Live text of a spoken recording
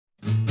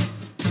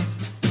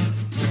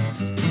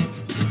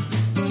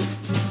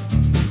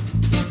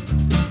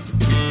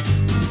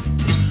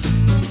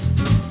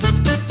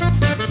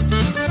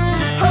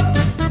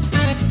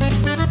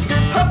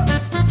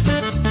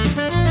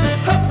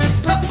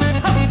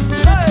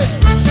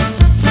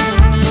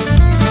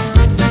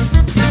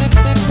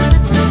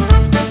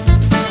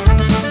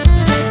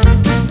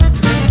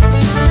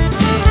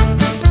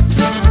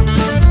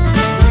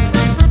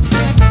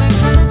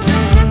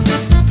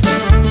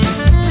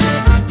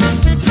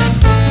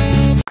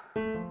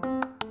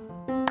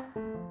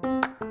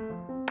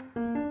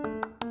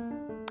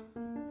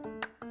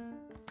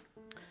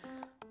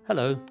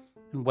Hello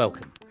and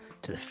welcome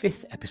to the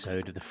 5th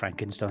episode of the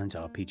Frankenstein's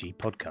RPG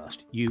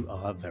podcast. You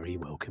are very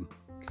welcome.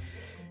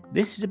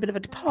 This is a bit of a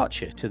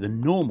departure to the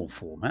normal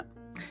format,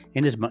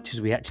 in as much as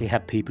we actually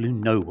have people who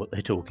know what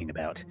they're talking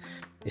about,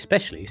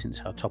 especially since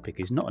our topic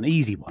is not an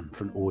easy one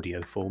for an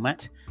audio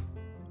format: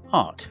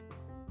 art.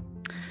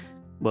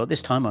 Well,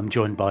 this time I'm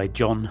joined by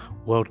John,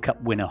 World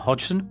Cup winner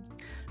Hodgson,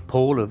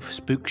 Paul of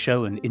Spook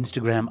Show and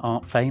Instagram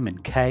art fame,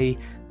 and Kay,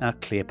 our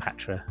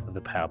Cleopatra of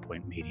the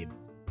PowerPoint medium.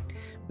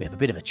 We have a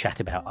bit of a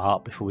chat about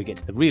art before we get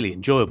to the really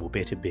enjoyable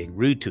bit of being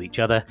rude to each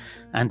other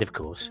and, of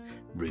course,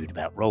 rude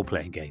about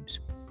role-playing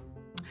games.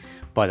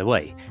 By the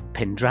way,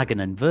 Pendragon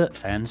and Vert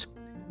fans,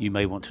 you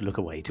may want to look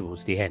away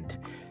towards the end.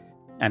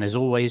 And as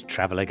always,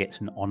 Traveller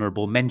gets an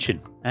honourable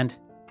mention and,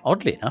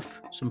 oddly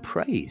enough, some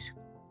praise.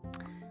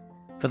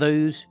 For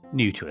those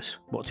new to us,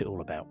 what's it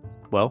all about?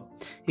 Well,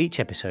 each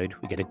episode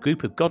we get a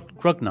group of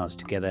grognards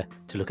together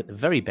to look at the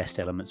very best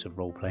elements of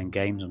role-playing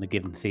games on a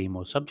given theme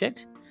or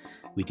subject.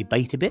 We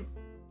debate a bit,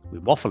 we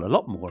waffle a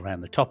lot more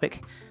around the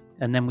topic,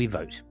 and then we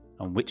vote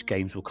on which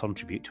games will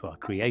contribute to our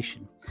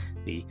creation,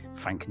 the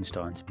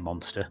Frankenstein's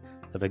monster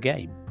of a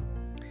game.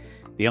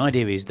 The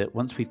idea is that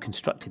once we've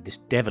constructed this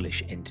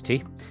devilish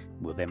entity,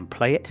 we'll then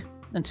play it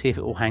and see if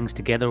it all hangs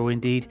together or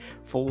indeed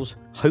falls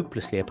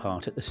hopelessly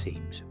apart at the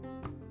seams.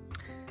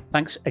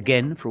 Thanks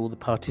again for all the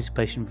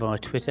participation via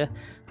Twitter,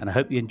 and I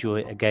hope you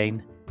enjoy it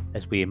again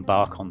as we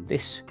embark on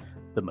this,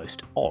 the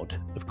most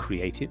odd of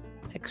creative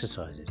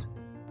exercises.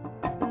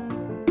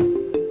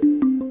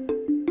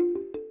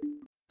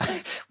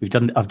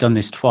 I've done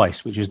this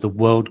twice, which is the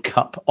World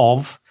Cup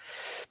of,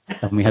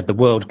 and we had the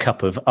World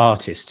Cup of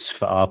artists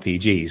for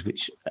RPGs,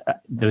 which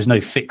there was no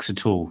fix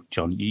at all,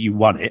 John. You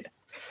won it.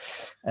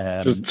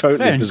 Just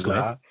totally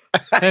bizarre.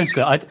 Fair and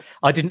square.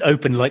 I didn't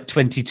open like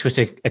 20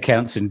 Twitter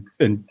accounts and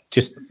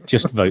just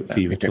vote for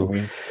you at all.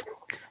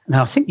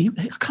 Now, I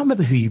can't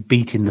remember who you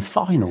beat in the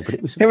final, but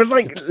it was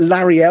like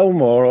Larry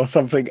Elmore or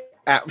something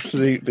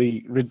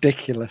absolutely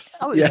ridiculous.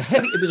 Oh,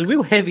 it was a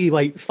real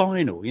heavyweight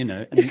final, you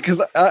know. Because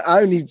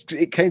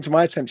it came to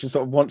my attention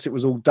sort of once it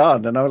was all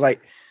done, and I was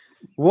like,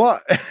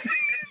 what?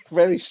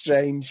 Very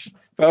strange.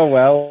 Oh,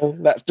 well,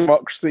 that's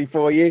democracy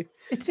for you.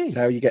 It is.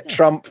 So you get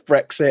Trump,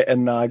 Brexit,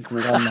 and I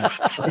won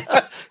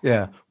that.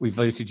 Yeah, we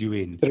voted you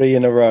in. 3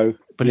 in a row.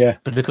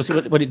 But because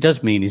what it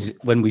does mean is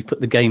when we put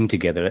the game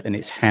together and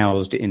it's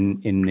housed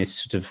in this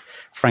sort of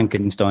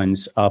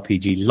Frankenstein's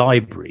RPG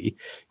library,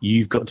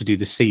 you've got to do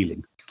the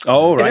sealing.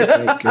 Oh, right.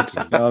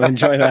 Good. I'll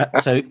enjoy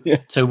that.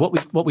 So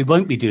what we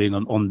won't be doing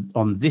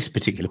on this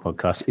particular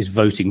podcast is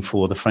voting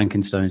for the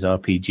Frankenstein's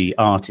RPG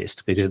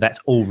artist, because that's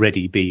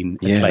already been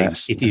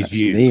acclaimed. It is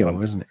you,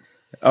 Neil, isn't it?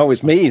 Oh,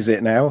 it's me, is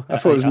it now? I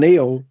thought it was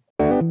Neil.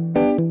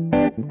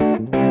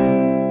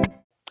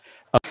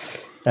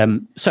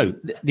 So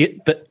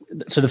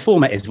the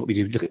format is what we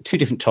do. Look at 2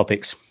 different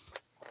topics: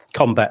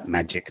 combat,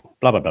 magic,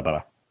 blah blah blah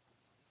blah.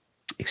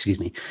 Excuse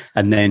me,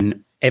 and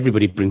then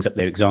everybody brings up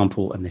their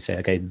example and they say,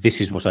 okay, this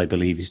is what I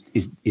believe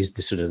is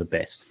the sort of the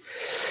best.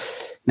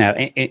 Now,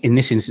 in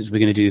this instance, we're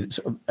going to do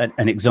sort of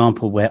an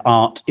example where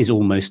art is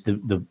almost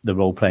the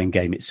role-playing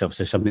game itself.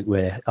 So something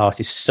where art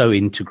is so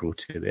integral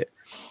to it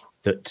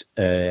that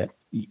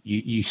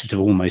you sort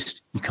of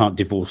almost, you can't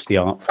divorce the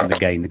art from the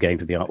game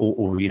from the art,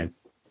 or you know,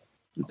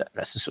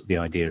 that's the sort of the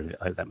idea of it.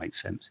 I hope that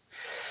makes sense.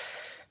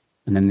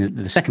 And then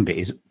the second bit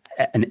is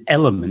an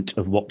element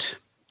of what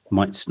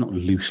might not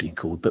loosely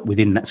called, but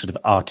within that sort of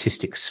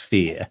artistic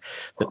sphere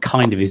that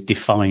kind of is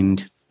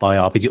defined by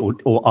RPG,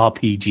 or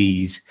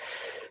RPGs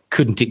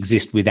couldn't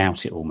exist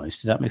without it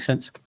almost. Does that make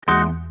sense?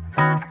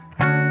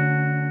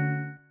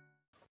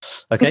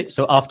 Okay,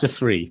 so after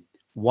 3,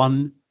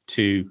 1,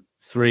 2,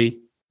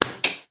 3.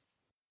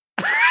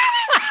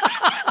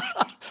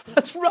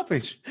 That's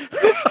rubbish.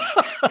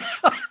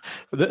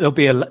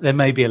 There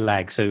may be a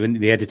lag, so in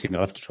the editing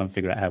I'll have to try and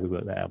figure out how we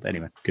work that out. But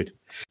anyway, good.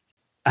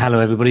 Hello,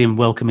 everybody, and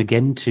welcome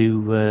again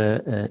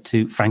to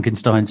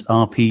Frankenstein's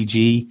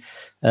RPG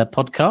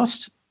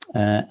podcast.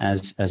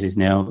 As is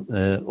now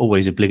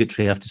always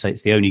obligatory, I have to say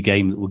it's the only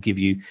game that will give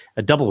you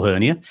a double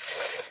hernia.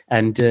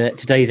 And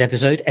today's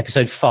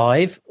episode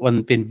 5,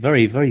 one been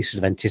very, very sort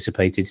of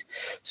anticipated,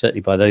 certainly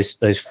by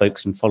those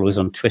folks and followers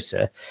on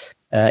Twitter,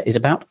 is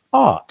about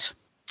art.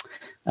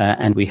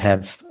 And we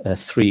have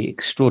 3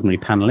 extraordinary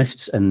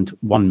panelists and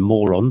 1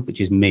 moron,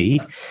 which is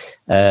me,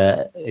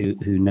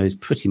 who knows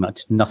pretty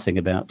much nothing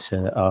about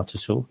art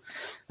at all.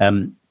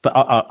 But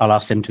I'll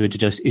ask them to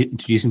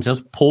introduce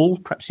themselves. Paul,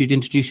 perhaps you'd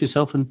introduce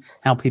yourself and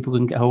how people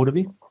can get hold of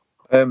you.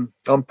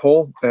 I'm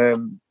Paul.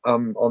 I'm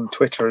on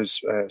Twitter as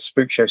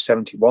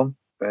SpookShow71,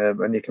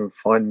 and you can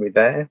find me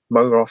there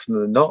more often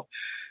than not.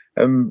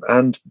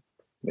 And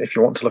if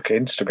you want to look at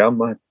Instagram,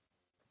 my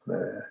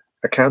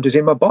account is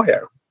in my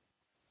bio.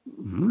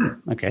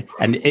 Okay.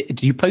 And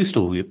do you post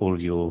all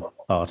of your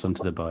art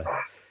onto the bio?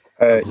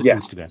 Yeah.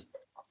 Instagram?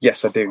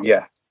 Yes, I do.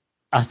 Yeah.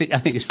 I think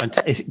it's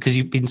fantastic because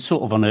you've been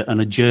sort of on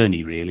a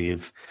journey really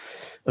of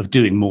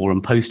doing more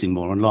and posting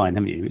more online,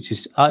 haven't you? Which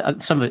is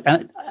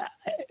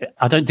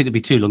I don't think it'll be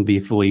too long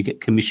before you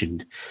get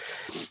commissioned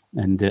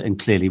And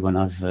clearly, when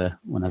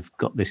I've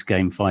got this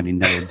game finally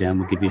nailed down,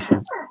 we'll give you a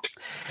shout.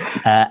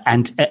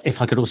 And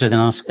if I could also then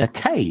ask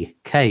Kay,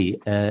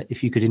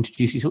 if you could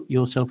introduce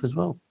yourself as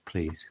well,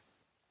 please.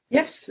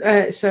 Yes.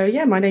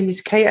 My name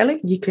is Kay Elling.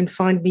 You can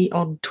find me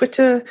on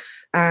Twitter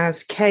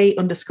as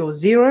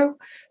K_0.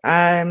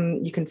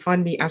 You can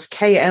find me as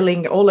Kay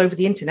Elling all over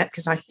the internet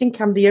because I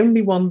think I'm the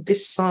only one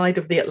this side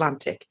of the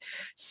Atlantic.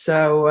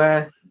 So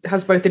it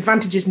has both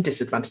advantages and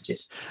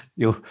disadvantages.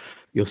 You're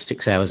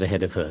 6 hours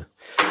ahead of her,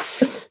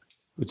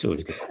 which is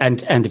always good.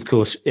 And of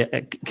course,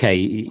 Kay,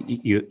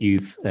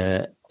 you've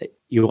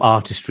your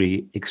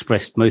artistry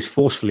expressed most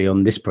forcefully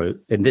on this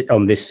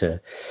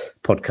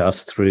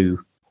podcast through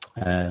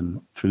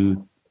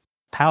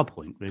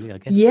PowerPoint, really, I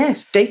guess.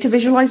 Yes, data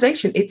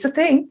visualization. It's a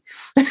thing.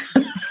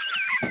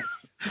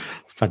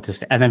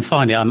 Fantastic. And then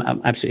finally, I'm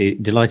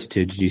absolutely delighted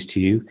to introduce to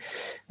you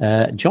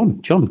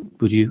John. John,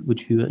 would you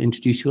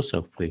introduce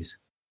yourself, please?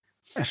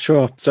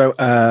 Sure. So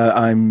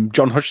I'm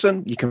John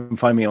Hodgson. You can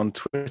find me on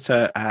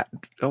Twitter at,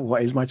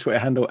 what is my Twitter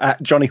handle?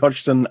 At Johnny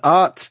Hodgson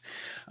Art.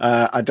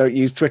 I don't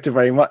use Twitter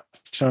very much.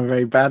 I'm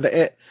very bad at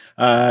it.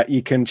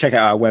 You can check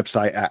out our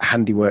website at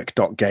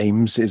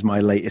handiwork.games is my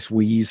latest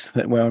wheeze,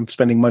 where I'm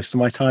spending most of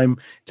my time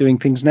doing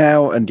things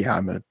now. And yeah,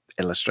 I'm an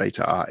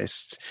illustrator,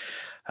 artist,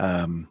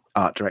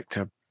 art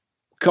director,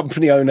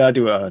 company owner. I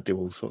do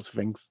all sorts of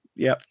things.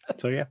 Yeah.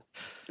 So yeah.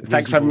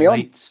 Thanks for having me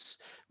on.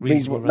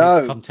 Reasonable rates,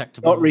 no,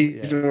 contactable. Not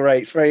reasonable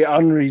rates, very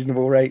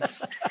unreasonable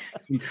rates.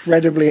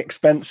 Incredibly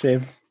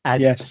expensive.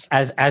 As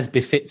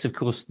befits, of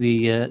course,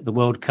 the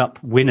World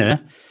Cup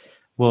winner.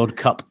 World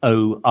Cup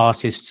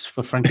artists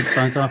for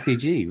Frankenstein's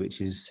RPG, which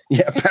is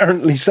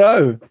apparently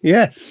so.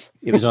 Yes,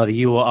 it was either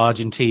you or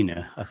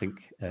Argentina, I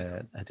think,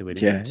 had to win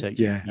it.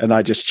 And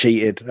I just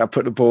cheated. I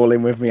put the ball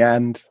in with my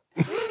hand,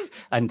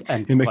 and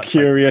in a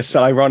curious,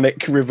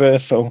 ironic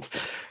reversal.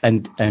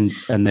 And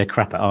they're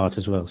crap at art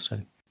as well.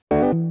 So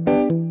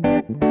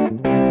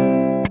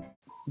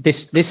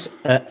this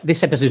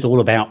episode is all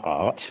about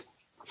art.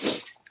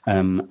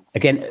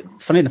 Again,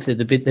 funny enough,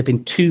 there've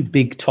been two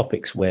big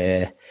topics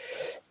where,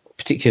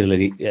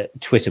 particularly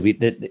Twitter,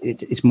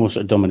 it's more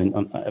sort of dominant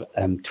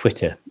on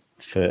Twitter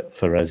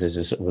for us as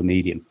a sort of a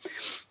medium,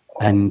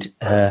 and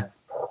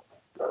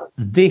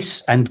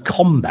this and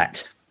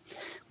combat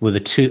were the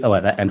two.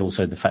 And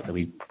also the fact that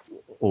we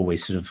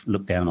always sort of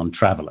look down on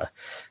Traveller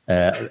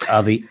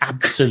are the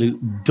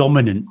absolute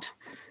dominant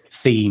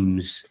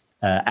themes.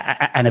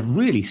 And have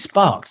really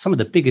sparked some of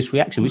the biggest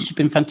reaction, which has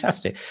been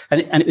fantastic.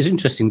 And it was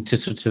interesting to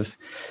sort of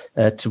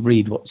to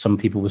read what some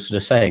people were sort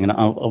of saying, and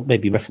I'll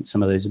maybe reference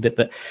some of those a bit.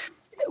 But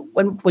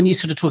when you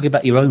sort of talk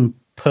about your own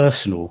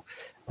personal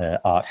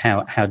art,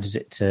 how does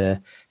it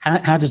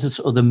how does the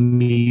sort of the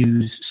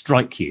muse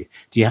strike you?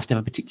 Do you have to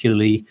have a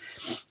particularly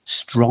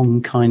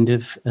strong kind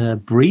of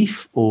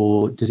brief,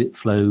 or does it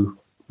flow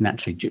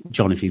naturally?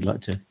 John, if you'd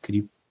like to, could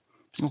you?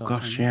 Oh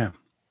gosh, yeah.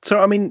 So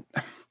I mean,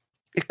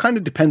 it kind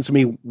of depends for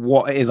me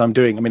what it is I'm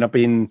doing. I mean, I've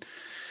been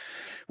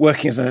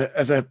working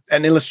as an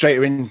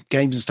illustrator in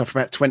games and stuff for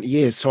about 20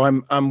 years, so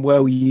I'm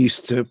well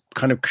used to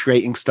kind of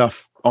creating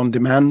stuff on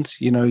demand.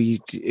 You know,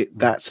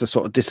 that's a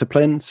sort of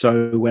discipline.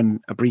 So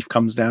when a brief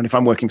comes down, if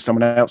I'm working for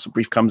someone else, a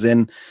brief comes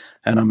in,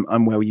 and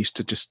I'm well used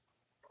to just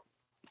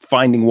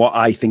finding what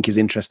I think is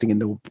interesting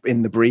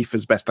in the brief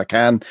as best I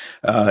can.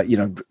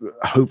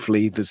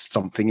 Hopefully there's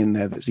something in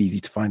there that's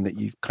easy to find that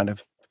you kind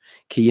of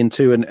key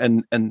into,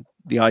 and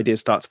the idea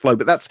starts to flow.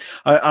 But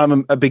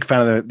I'm a big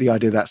fan of the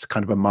idea that's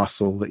kind of a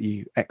muscle that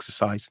you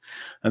exercise,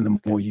 and the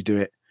more you do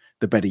it,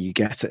 the better you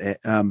get at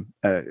it.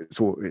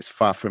 It's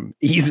far from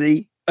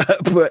easy,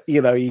 but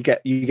you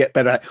get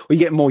better at it, or you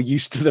get more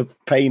used to the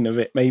pain of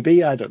it.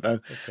 Maybe, I don't know.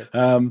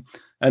 Okay.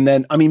 And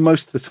then, I mean,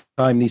 most of the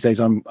time these days,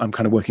 I'm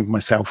kind of working for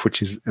myself,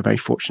 which is a very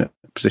fortunate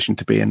position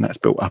to be in. That's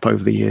built up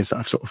over the years that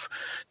I've sort of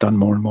done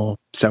more and more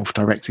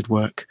self-directed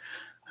work,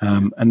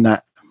 and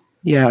that.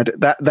 Yeah,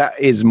 that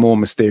is more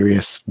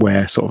mysterious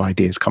where sort of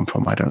ideas come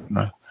from. I don't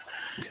know.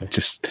 Okay.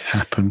 Just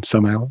happen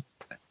somehow.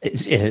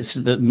 It's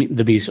the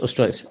muse sort of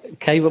strikes.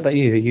 Kay, what about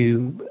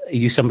you? Are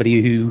you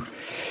somebody who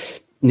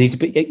needs to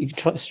be? You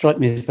try to strike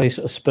me as very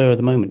sort of spur of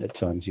the moment at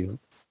times.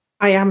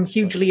 I am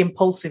hugely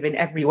impulsive in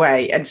every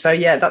way, and so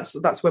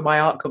that's where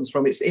my art comes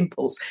from. It's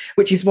impulse,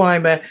 which is why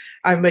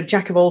I'm a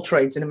jack of all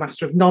trades and a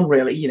master of none.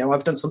 Really,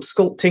 I've done some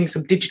sculpting,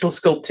 some digital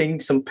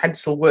sculpting, some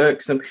pencil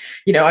work, some.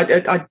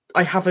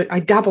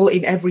 I dabble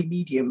in every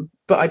medium,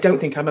 but I don't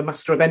think I'm a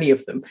master of any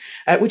of them.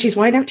 Which is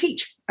why I now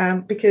teach,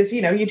 because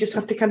you just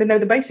have to kind of know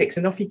the basics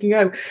and off you can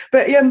go.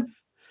 But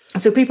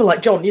so people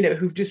like John,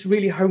 who've just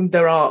really honed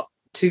their art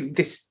to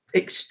this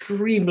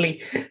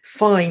extremely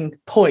fine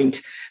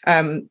point.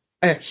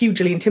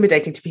 Hugely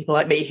intimidating to people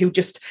like me who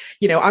just,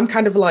 I'm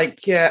kind of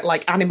like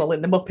Animal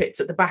in the Muppets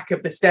at the back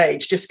of the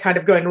stage, just kind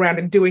of going around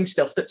and doing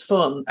stuff that's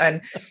fun.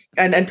 And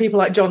people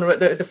like John are at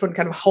the front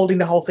kind of holding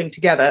the whole thing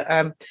together.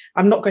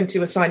 I'm not going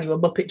to assign you a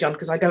Muppet, John,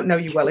 because I don't know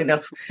you well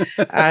enough.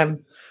 But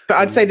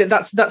I'd say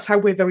that's how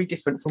we're very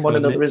different from one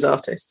another as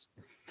artists.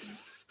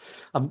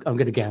 I'm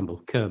going to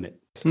gamble. Kermit.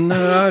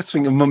 No, I was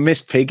thinking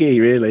Miss Piggy,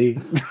 really.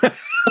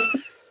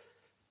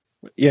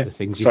 Yeah, the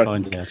things you sorry.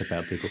 find out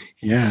about people.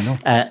 Yeah,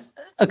 I know.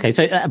 Okay,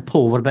 so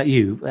Paul, what about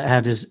you? How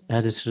does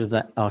sort of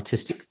that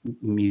artistic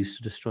muse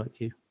sort of strike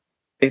you?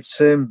 It's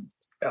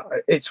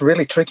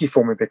really tricky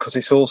for me because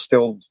it's all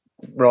still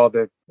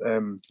rather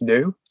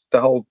new. The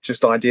whole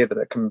just idea that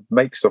it can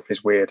make stuff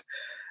is weird.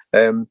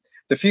 The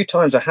few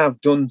times I have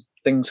done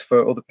things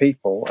for other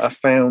people, I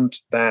found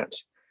that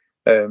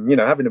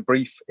having a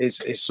brief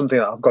is something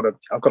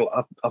that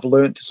I've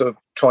learned to sort of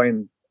try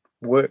and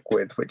work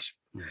with. Which,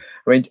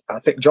 I mean, I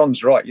think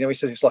John's right. He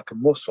says it's like a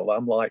muscle.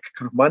 I'm like,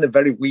 kind of, mine are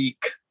very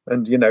weak,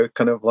 and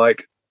kind of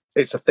like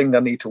it's a thing that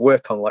I need to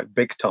work on, like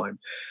big time.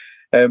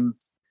 I'm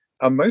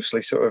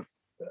mostly sort of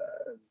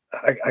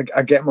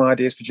I get my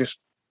ideas for just.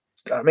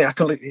 I mean, I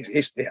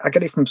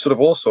get it from sort of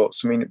all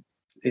sorts. I mean,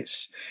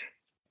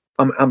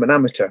 I'm an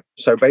amateur,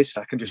 so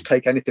basically I can just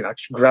take anything. I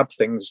just grab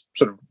things,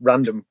 sort of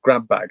random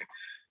grab bag.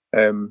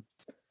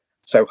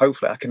 So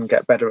hopefully I can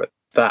get better at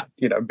that.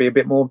 Be a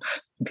bit more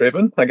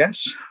driven, I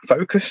guess,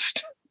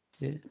 focused.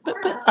 Yeah. But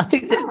I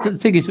think the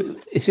thing is,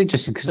 it's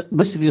interesting because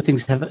most of your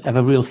things have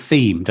a real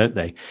theme, don't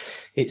they?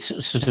 It's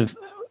sort of,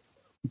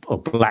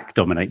 black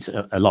dominates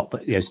a lot,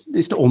 but it's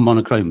not all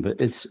monochrome, but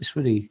it's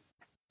really,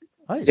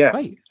 it's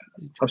great.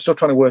 I'm still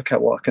trying to work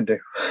out what I can do.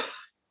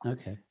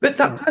 Okay. But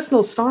that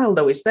personal style,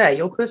 though, is there.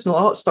 Your personal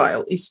art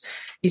style is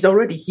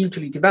already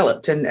hugely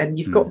developed, and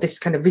you've got this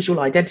kind of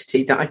visual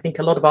identity that I think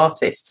a lot of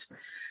artists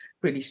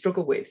really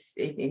struggle with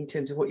in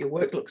terms of what your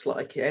work looks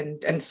like.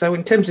 And so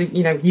in terms of,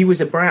 you as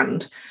a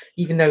brand,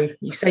 even though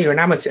you say you're an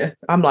amateur,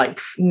 I'm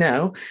like,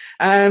 no.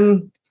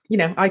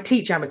 I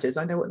teach amateurs.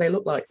 I know what they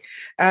look like.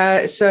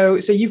 So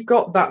you've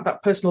got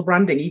that personal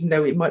branding, even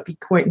though it might be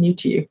quite new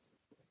to you.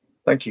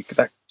 Thank you.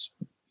 That's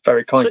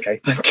very kind,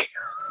 Kate. Thank you.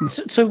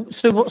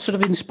 So what sort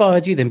of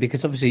inspired you then?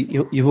 Because obviously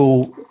you're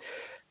all,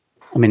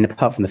 I mean,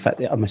 apart from the fact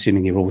that I'm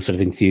assuming you're all sort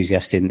of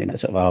enthusiasts in that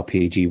sort of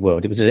RPG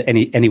world, was there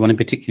anyone in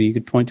particular you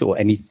could point to, or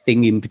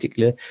anything in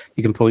particular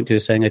you can point to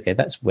as saying, okay,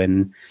 that's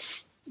when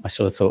I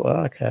sort of thought,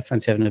 okay, I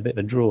fancy having a bit of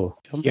a draw.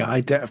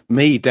 Yeah,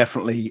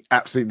 definitely,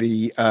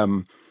 absolutely.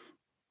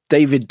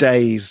 David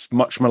Day's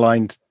much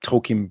maligned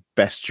Tolkien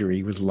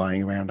bestiary was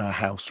lying around our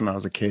house when I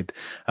was a kid.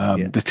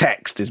 The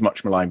text is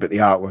much maligned, but the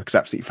artwork is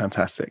absolutely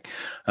fantastic.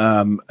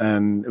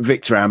 And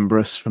Victor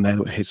Ambras from there,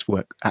 his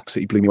work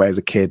absolutely blew me away as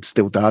a kid,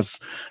 still does.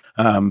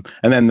 And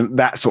then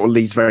that sort of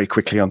leads very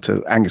quickly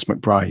onto Angus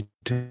McBride.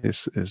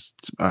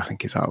 I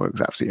think his artwork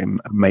was absolutely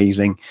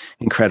amazing,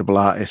 incredible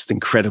artist,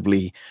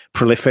 incredibly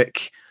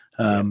prolific.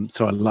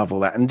 So I love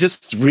all that. And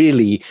just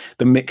really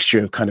the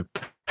mixture of kind of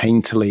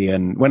painterly,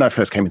 and when I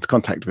first came into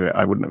contact with it,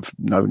 I wouldn't have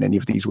known any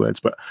of these words,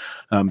 but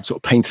sort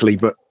of painterly,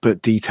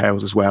 but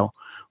detailed as well,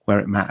 where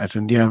it mattered.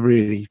 And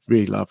really,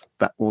 really love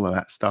that, all of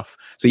that stuff.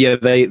 So yeah,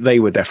 they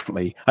were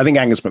definitely, I think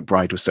Angus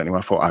McBride was certainly where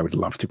I thought I would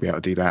love to be able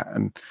to do that.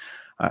 And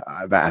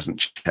that hasn't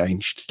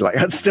changed. Like,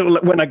 I'd still,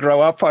 when I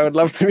grow up, I would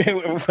love to be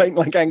able to paint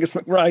like Angus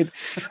McBride.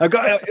 I've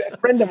got a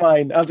friend of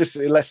mine,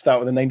 let's start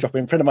with a name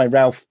dropping. A friend of mine,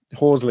 Ralph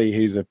Horsley,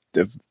 who's a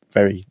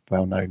very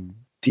well-known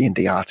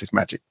D&D artist,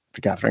 Magic the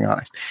Gathering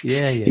artist.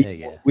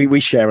 Yeah. We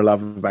share a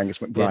love of Angus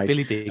McBride. Yeah,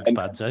 Billy Biggs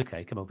buds.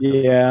 Okay, come on.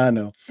 Yeah, I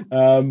know.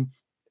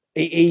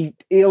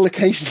 He'll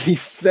occasionally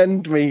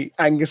send me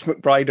Angus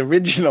McBride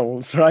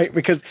originals, right?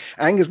 Because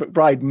Angus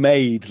McBride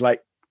made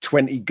like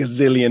 20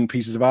 gazillion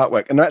pieces of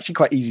artwork, and they're actually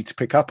quite easy to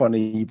pick up on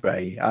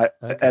eBay.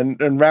 Okay.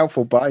 And Ralph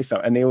will buy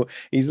some, and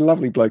he's a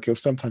lovely bloke.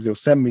 Sometimes he'll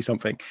send me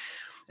something,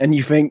 and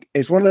you think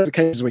it's one of those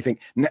occasions where you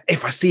think,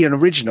 if I see an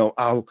original,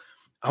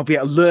 I'll be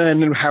able to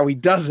learn how he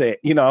does it.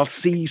 I'll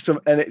see some,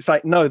 and it's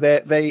like, no,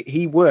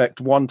 he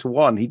worked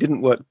 1-to-1. He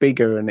didn't work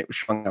bigger, and it was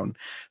shrunk down.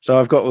 So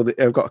I've got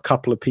a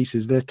couple of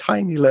pieces. They're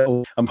tiny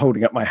little. I'm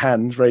holding up my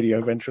hands.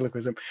 Radio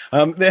ventriloquism.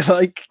 They're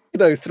like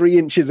 3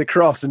 inches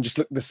across and just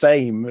look the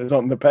same as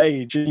on the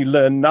page, and you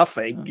learn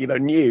nothing.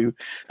 New.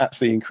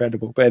 Absolutely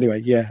incredible. But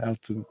anyway, yeah,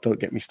 don't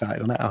get me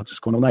started on that. I'll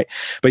just go on all night.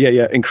 But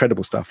yeah,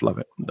 incredible stuff. Love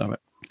it.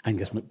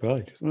 Angus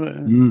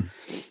McBride.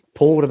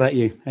 Paul, what about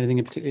you? Anything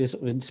in particular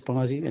sort of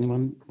inspires you?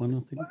 Anyone?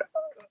 One thing?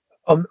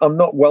 I'm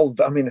not well.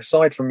 I mean,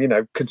 aside from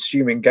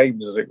consuming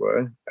games, as it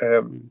were,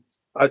 I'm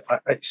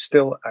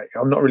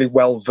not really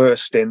well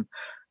versed in.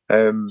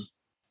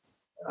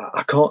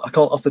 I can't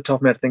off the top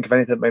of my head think of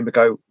anything that made me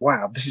go,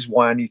 wow, this is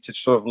why I need to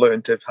sort of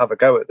learn to have a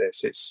go at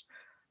this. It's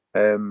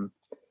 3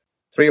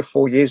 or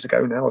 4 years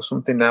ago now or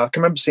something. Now I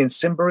can remember seeing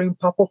Symbaroum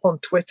pop up on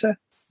Twitter.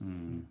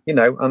 And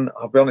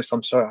I'll be honest,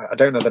 I'm sorry, I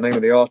don't know the name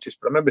of the artist,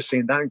 but I remember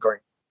seeing that and going,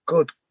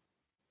 good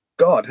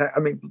God, I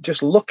mean,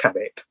 just look at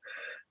it.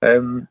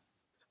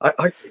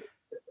 I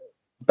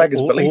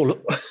beggars belief.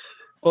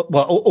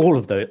 Well, all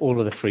of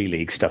the Free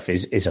League stuff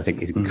is I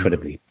think is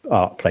incredibly,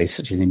 art plays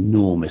such an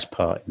enormous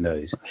part in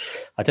those.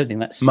 I don't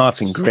think that's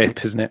Martin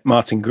Grip, isn't it?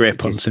 Martin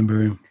Grip on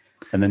Symbaroum.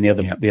 And then the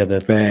other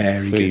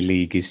Very Free good.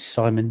 League is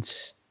Simon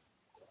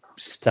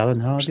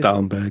Stallenberg.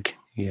 Stallenberg.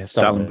 Yeah,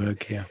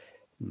 Stallenberg. Yeah.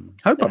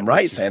 I hope I'm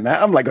right saying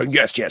that. I'm like,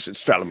 yes,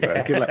 it's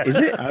Stallenberg. You're like, is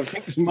it? I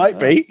think it might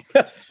be.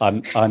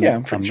 I'm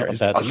pretty sure not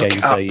it's. about I'll to look it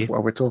gainsay up you.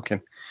 while we're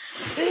talking.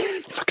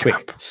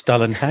 Quick,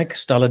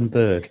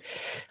 Stallenberg.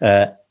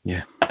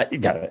 Yeah.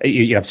 No,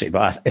 you're absolutely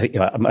right.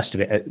 I must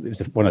admit, it was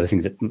one of the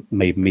things that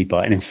made me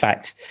buy it. And in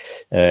fact,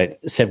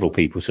 several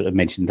people sort of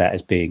mentioned that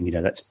as being,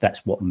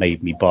 that's what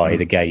made me buy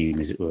the game,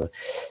 as it were.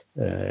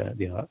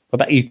 What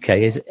about UK?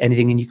 Is there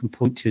anything you can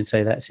point to and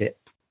say that's it?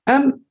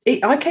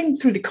 I came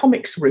through the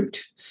comics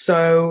route,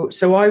 so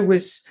I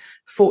was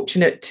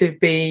fortunate to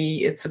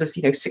be at sort of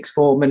sixth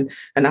form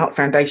and Art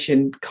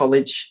Foundation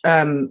College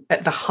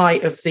at the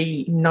height of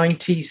the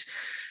 90s.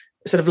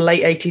 Sort of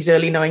late 80s,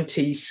 early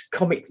 90s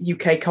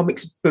UK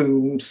comics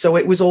boom. So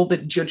it was all the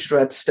Judge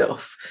Dredd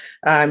stuff.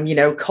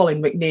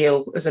 Colin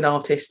McNeil as an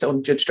artist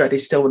on Judge Dredd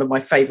is still one of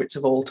my favourites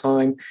of all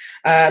time.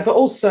 But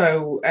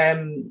also,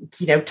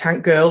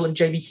 Tank Girl and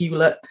Jamie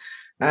Hewlett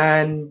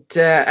and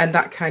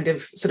that kind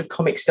of sort of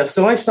comic stuff.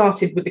 So I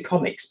started with the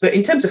comics. But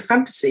in terms of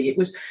fantasy, it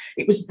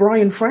was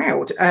Brian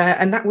Froud,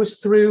 and that was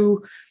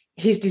through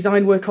his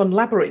design work on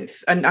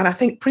Labyrinth. And I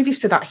think previous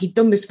to that, he'd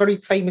done this very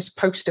famous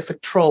poster for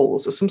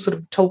Trolls, or some sort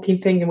of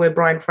Tolkien thing where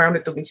Brian Froud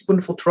had done these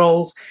wonderful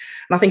trolls.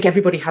 And I think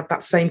everybody had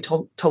that same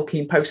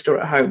Tolkien poster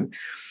at home.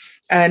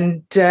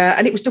 And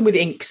it was done with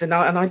inks, and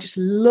I just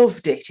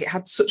loved it. It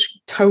had such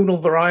tonal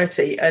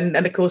variety. And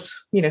of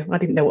course, I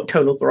didn't know what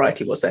tonal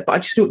variety was there, but I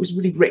just knew it was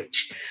really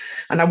rich.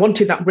 And I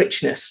wanted that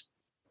richness.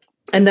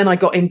 And then I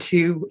got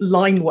into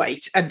line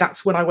weight, and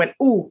that's when I went,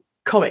 oh,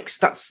 comics,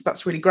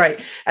 that's really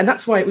great. And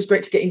that's why it was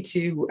great to get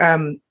into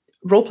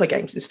role play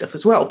games and stuff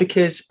as well,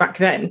 because back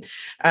then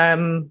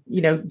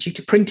due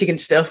to printing and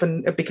stuff,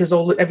 and because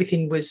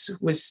everything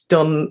was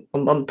done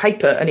on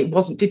paper and it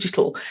wasn't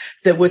digital,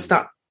 there was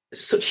that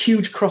such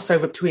huge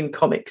crossover between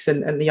comics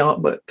and the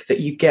artwork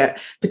that you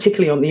get,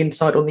 particularly on the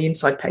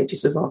inside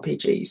pages of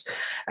RPGs,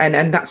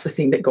 and that's the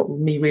thing that got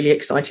me really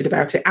excited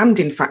about it, and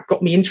in fact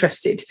got me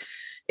interested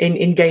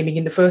in gaming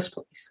in the first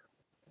place.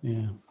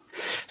 Yeah.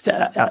 So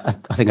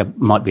I think I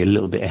might be a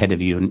little bit ahead of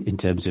you in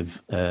terms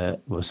of,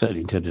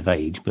 certainly in terms of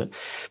age, but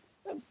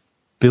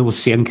Bill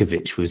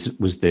Sienkiewicz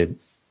was the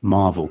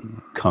Marvel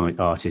comic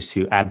artist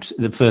who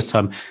the first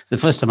time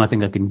I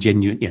think I can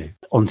genuinely,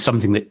 on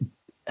something that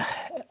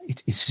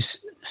it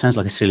just sounds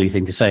like a silly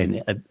thing to say,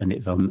 and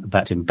if I'm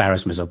about to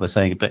embarrass myself by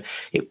saying it, but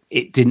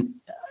it didn't.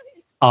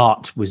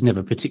 Art was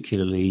never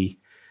particularly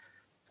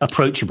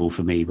approachable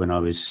for me when I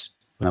was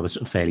sort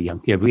of fairly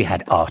young. Yeah, we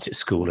had art at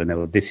school, and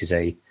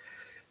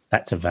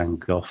that's a Van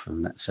Gogh,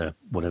 and that's a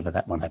whatever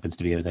that one happens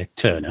to be over there.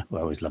 Turner. Well,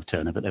 I always loved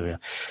Turner, but there we are.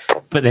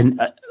 But then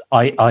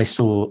I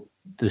saw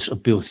this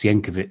Bill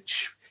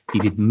Sienkiewicz. He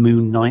did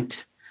Moon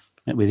Knight.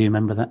 Whether you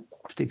remember that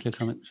particular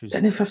comic? I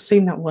don't know if I've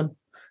seen that one.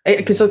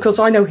 Because of course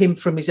I know him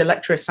from his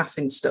Electra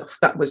Assassin stuff.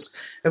 That was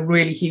a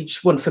really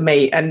huge one for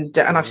me, and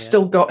I've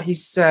still got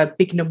his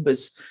Big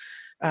Numbers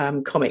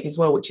comic as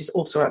well, which is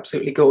also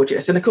absolutely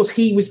gorgeous. And of course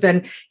he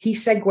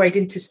segued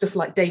into stuff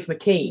like Dave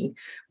McKean,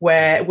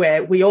 where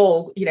we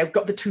all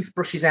got the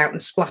toothbrushes out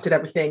and splattered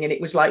everything, and it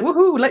was like,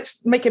 woohoo,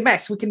 let's make a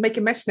mess. We can make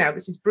a mess now.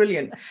 This is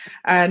brilliant.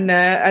 And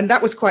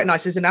that was quite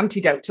nice as an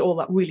antidote to all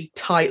that really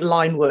tight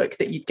line work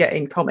that you'd get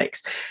in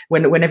comics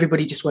when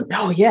everybody just went,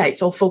 oh yeah,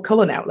 it's all full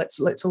color now, let's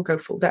all go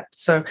full depth.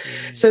 So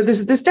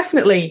there's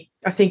definitely,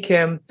 I think,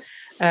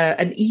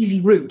 an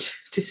easy route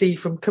to see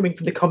from coming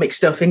from the comic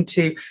stuff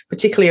into,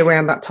 particularly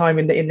around that time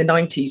in the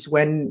 90s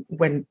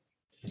when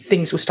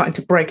things were starting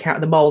to break out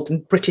of the mold,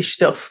 and British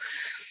stuff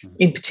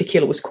in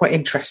particular was quite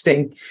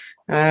interesting,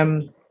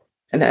 and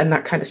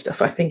that kind of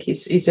stuff I think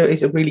is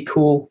a really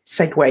cool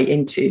segue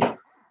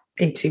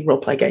into role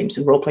play games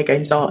and role play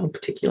games art in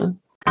particular.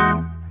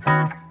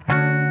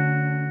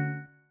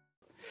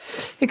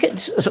 It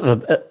gets sort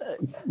of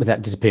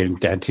without disappearing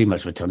down too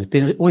much of a time,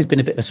 it's always been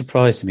a bit of a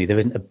surprise to me there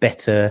isn't a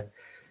better,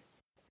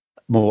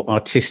 more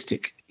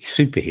artistic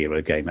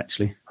superhero game,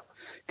 actually,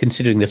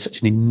 considering there's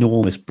such an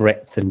enormous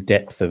breadth and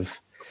depth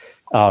of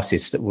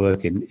artists that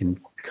work in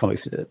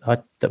comics. I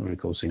don't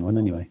recall seeing one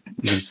anyway.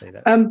 You can say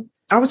that.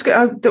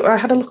 I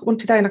had a look at one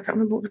today and I can't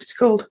remember what it's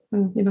called.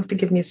 You'll have to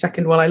give me a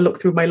second while I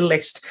look through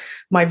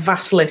my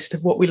vast list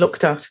of what we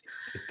looked at.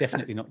 It's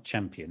definitely not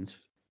Champions.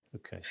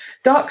 Okay.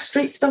 Dark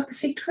Streets, Darker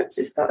Secrets,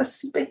 is that a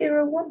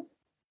superhero one?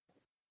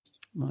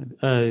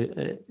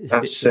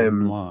 That's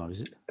noir,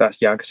 is it?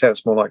 That's, yeah, I could say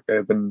it's more like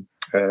urban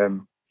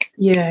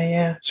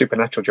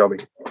supernatural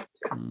jobby.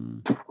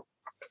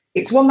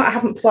 It's one that I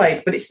haven't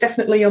played, but it's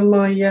definitely on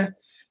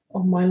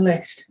my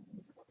list.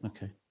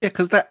 Okay. Yeah,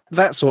 because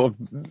that sort of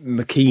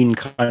McKean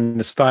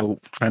kind of style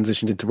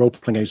transitioned into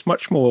role-playing games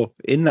much more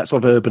in that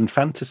sort of urban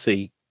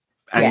fantasy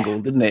angle,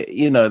 didn't it?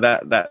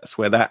 That's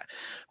where that.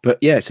 But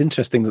yeah, it's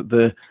interesting that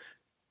the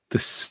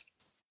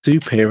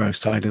superhero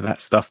side of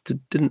that stuff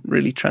didn't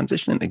really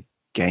transition into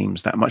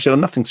games that much.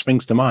 Nothing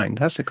springs to mind.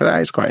 That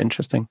is quite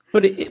interesting.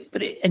 But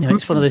anyway,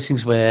 it's one of those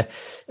things where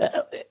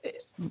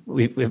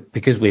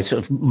because we're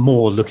sort of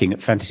more looking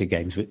at fantasy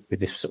games with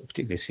this sort of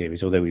particular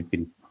series, although we've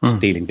been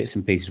stealing bits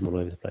and pieces from all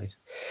over the place.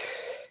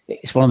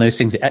 It's one of those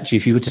things that actually,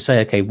 if you were to say,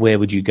 okay, where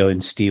would you go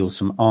and steal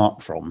some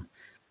art from?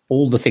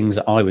 All the things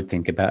that I would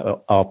think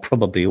about are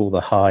probably all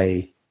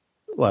the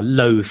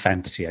low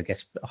fantasy, I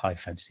guess, but high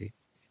fantasy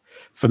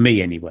for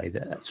me anyway,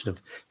 that sort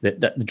of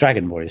the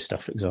Dragon Warrior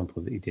stuff, for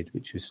example, that he did,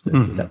 which was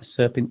was that the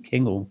Serpent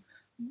King or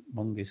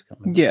Mongoose?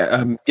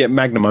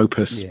 Magnum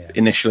Opus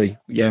initially.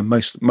 Yeah,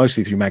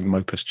 mostly through Magnum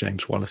Opus,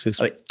 James Wallace's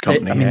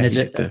company. I mean, there's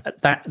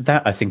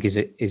that I think is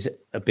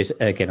a bit,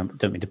 again, I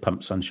don't mean to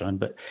pump sunshine,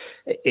 but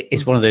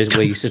it's one of those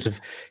where you sort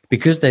of,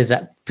 because there's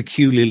that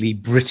peculiarly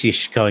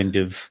British kind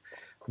of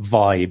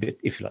vibe,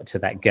 if you like, to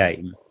that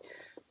game,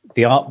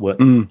 the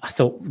artwork I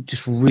thought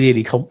just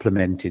really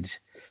complemented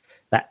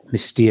that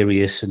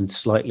mysterious and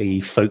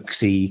slightly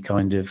folksy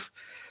kind of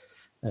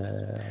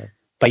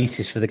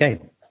basis for the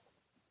game.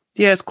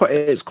 Yeah, it's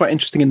quite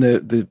interesting in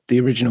the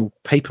original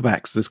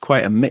paperbacks. There's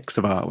quite a mix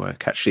of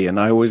artwork actually, and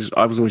I was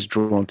always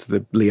drawn to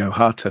the Leo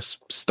Hartus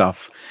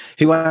stuff.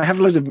 Who I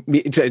have loads of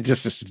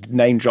just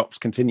name drops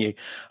continue.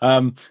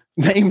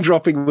 Name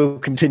dropping will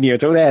continue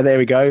until there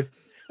we go.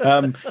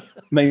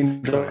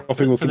 Name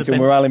dropping will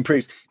continue. Morale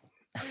improves.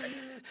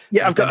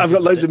 Yeah, I've got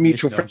loads of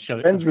mutual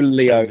friends with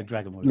Leo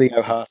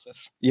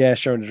Hartus. Yeah,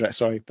 showing the dress.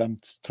 Sorry, I'm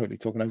totally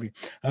talking over you.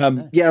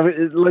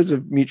 Loads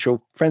of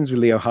mutual friends with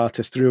Leo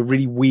Hartus through a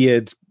really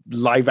weird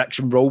live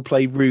action role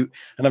play route,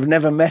 and I've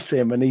never met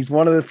him. And he's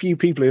one of the few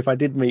people, if I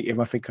did meet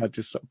him, I think I'd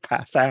just sort of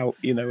pass out.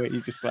 You know, where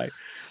you just like,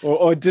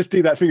 or just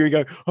do that thing where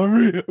you go,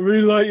 I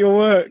really like your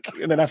work,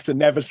 and then have to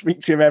never speak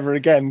to him ever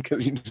again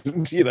because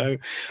you know.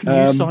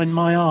 Can you sign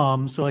my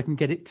arm so I can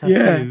get it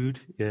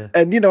tattooed? Yeah.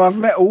 And I've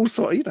met all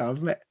sorts.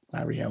 I've met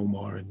Larry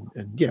Elmore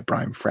and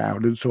Brian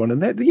Froud and so on,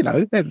 and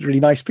they're really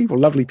nice people,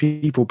 lovely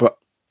people,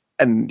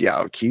 I'm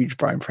a huge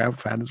Brian Froud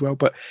fan as well,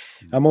 but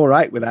I'm all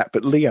right with that.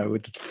 But Leo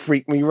would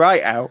freak me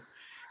right out.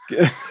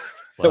 I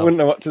wouldn't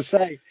know what to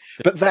say.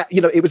 But that,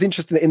 it was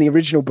interesting that in the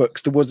original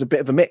books there was a bit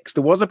of a mix.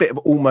 There was a bit of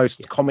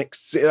almost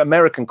comics,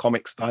 American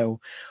comic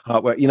style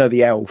artwork.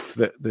 The elf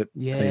that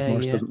Dave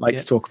Morris doesn't like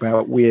to talk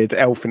about, weird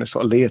elf in a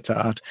sort of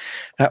leotard.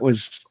 That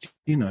was,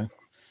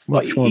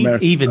 much more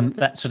American. Even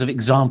that sort of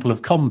example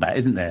of combat,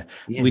 isn't there?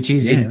 Which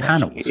is in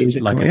panels,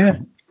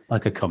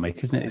 like a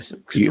comic, isn't it? It's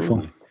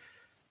beautiful.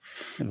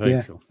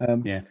 Very cool. But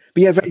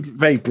very,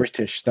 very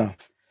British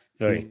stuff.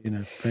 Very,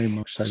 very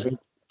much so.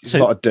 There's a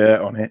lot of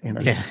dirt on it,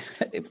 Yeah,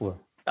 it will.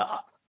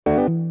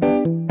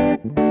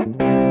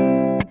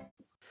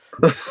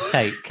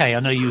 Kay, I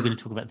know you were going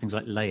to talk about things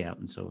like layout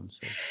and so on.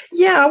 So.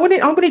 Yeah, I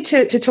wanted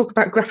to talk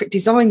about graphic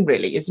design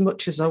really as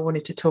much as I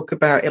wanted to talk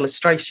about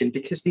illustration,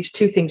 because these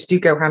two things do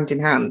go hand in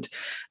hand.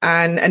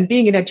 And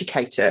being an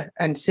educator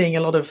and seeing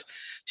a lot of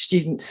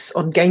students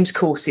on games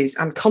courses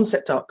and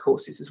concept art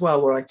courses as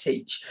well, where I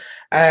teach,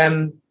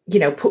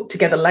 put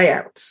together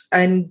layouts,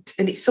 and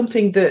it's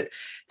something that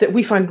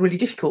we find really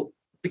difficult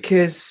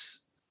because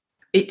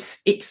it's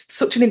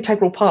such an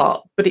integral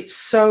part, but it's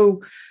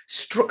so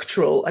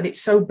structural and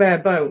it's so bare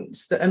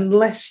bones that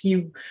unless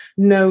you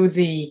know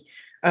the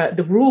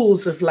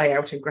rules of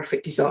layout and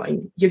graphic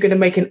design, you're going to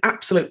make an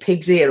absolute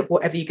pig's ear of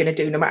whatever you're going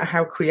to do, no matter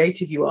how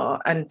creative you are.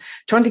 And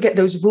trying to get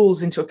those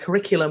rules into a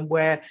curriculum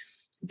where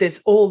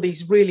there's all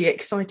these really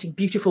exciting,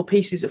 beautiful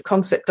pieces of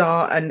concept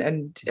art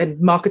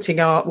and marketing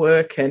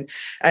artwork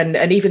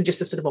and even just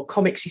the sort of more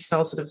comicsy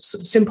style, sort of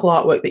simple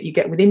artwork that you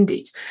get with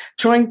indies.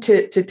 Trying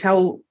to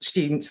tell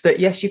students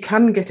that yes, you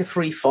can get a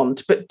free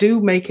font, but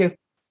do make an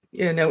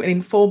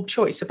informed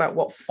choice about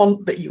what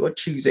font that you are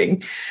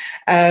choosing.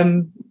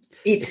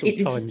 It's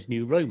Times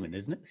New Roman,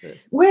 isn't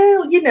it?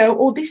 Well,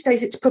 or these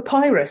days it's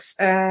Papyrus.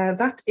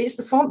 That is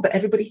the font that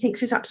everybody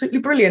thinks is absolutely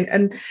brilliant.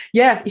 And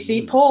you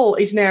see, Paul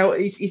is now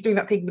he's doing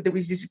that thing that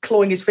he's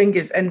clawing his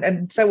fingers,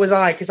 and so was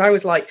I, because I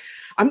was like,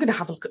 I'm going to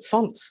have a look at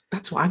fonts.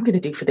 That's what I'm going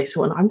to do for this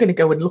one. I'm going to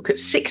go and look at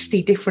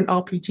 60 different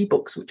RPG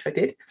books, which I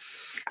did,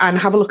 and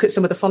have a look at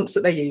some of the fonts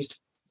that they used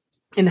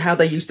and how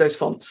they use those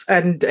fonts.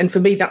 And for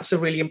me, that's a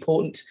really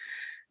important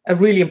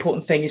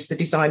thing, is the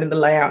design and the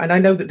layout. And I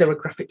know that there are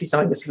graphic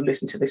designers who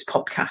listen to this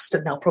podcast,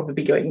 and they'll probably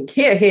be going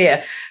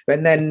here,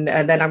 and then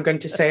I'm going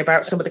to say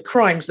about some of the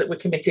crimes that were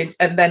committed,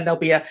 and then there'll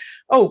be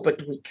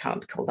but we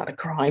can't call that a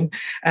crime.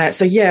 I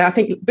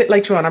think a bit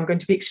later on I'm going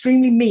to be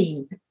extremely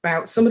mean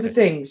about some of the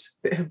things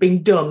that have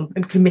been done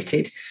and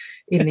committed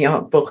in the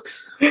art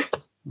books.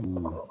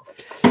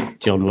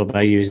 John, what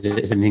about you? Is there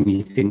anything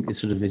you think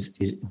sort of is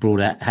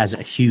brought out, has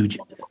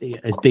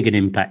as big an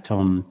impact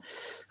on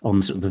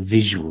sort of the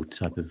visual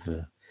type of?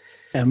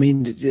 I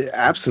mean,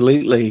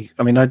 absolutely.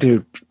 I mean, I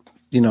do.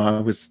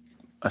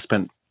 I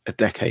spent a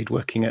decade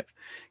working at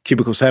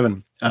Cubicle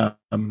 7,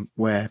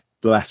 where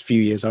the last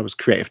few years I was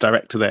creative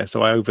director there.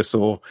 So I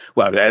oversaw,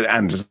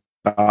 and as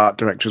art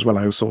director as well,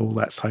 I oversaw all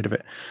that side of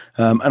it.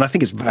 And I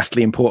think it's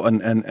vastly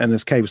important. And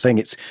as Kay was saying,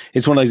 it's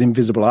one of those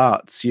invisible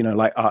arts,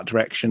 like art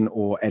direction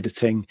or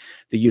editing,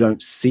 that you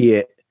don't see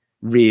it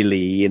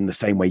really in the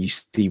same way you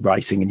see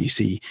writing and you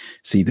see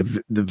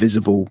the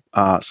visible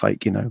arts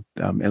like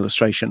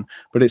illustration.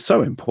 But it's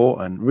so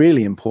important,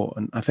 really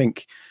important. I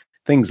think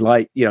things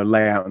like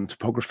layout and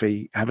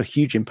topography have a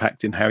huge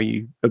impact in how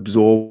you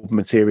absorb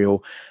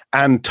material,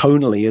 and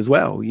tonally as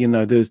well.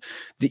 There's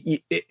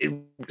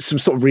some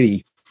sort of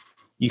really,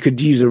 you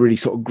could use a really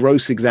sort of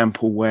gross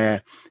example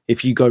where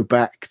if you go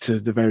back to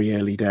the very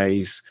early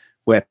days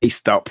where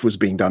paste up was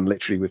being done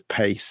literally with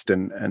paste,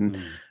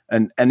 and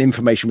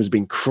information was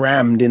being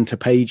crammed into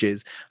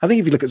pages. I think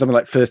if you look at something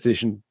like first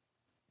edition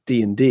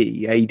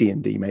D&D,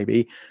 AD&D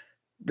maybe,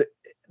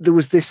 there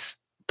was this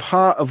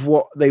part of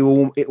what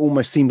it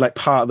almost seemed like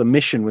part of the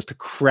mission was to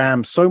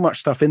cram so much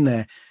stuff in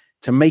there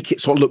to make it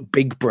sort of look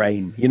big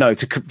brain, I'm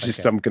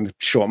going to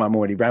shorten, I'm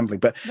already rambling,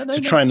 but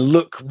try and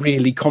look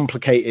really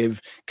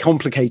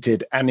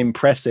complicated and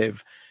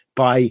impressive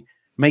by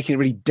making it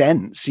really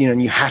dense,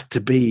 and you had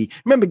to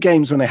remember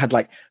games when they had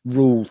like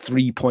rule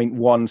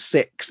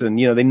 3.16 and,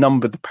 they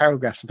numbered the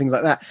paragraphs and things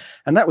like that.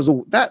 And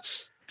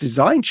that's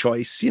design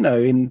choice,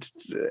 and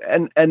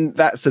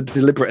that's a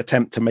deliberate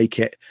attempt to make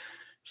it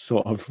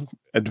sort of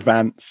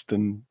advanced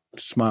and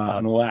smart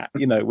and all that,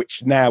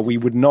 which now we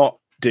would not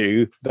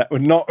do. That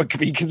would not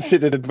be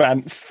considered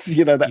advanced.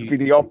 That would be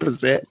the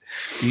opposite.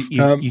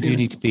 You do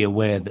need to be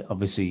aware that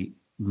obviously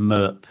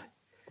MERP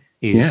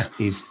is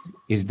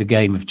the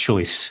game of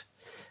choice,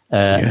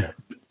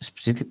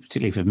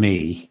 particularly for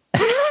me.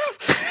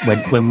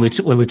 when we're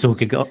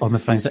talking on the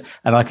phone,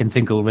 and I can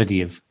think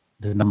already of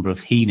the number of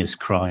heinous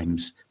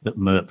crimes that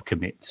MERP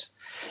commits.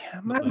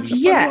 And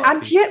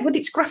yet with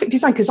its graphic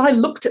design, because I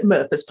looked at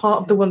MERP as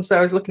part of the ones that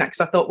I was looking at,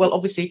 because I thought, well,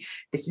 obviously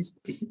this is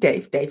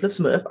Dave loves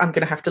MERP, I'm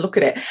going to have to look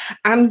at it.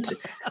 And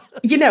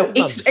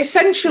it's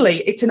essentially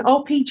it's an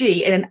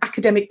RPG in an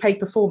academic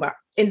paper format,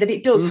 in that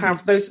it does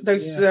have those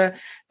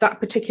that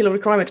particular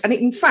requirement, and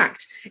in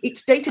fact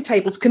its data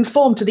tables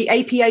conform to the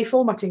APA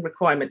formatting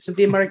requirements of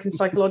the American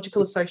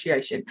Psychological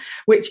Association,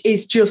 which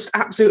is just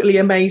absolutely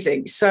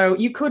amazing. So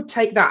you could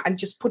take that and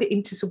just put it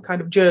into some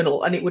kind of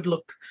journal and it would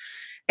look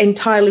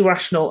entirely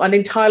rational and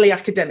entirely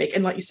academic,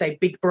 and like you say,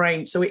 big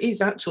brain. So it is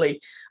actually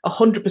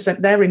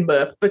 100% there in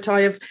MERP, but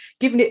I have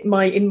given it in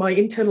my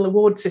internal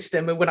award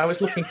system, and when I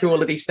was looking through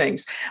all of these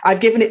things,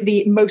 I've given it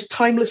the most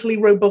timelessly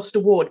robust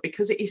award,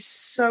 because it is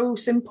so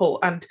simple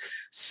and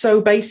so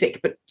basic,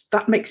 but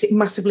that makes it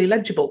massively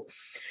legible.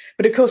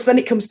 But of course, then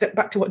it comes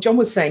back to what John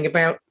was saying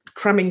about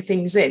cramming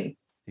things in.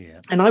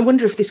 Yeah. And I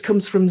wonder if this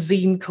comes from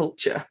zine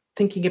culture,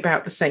 thinking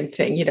about the same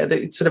thing,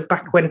 the sort of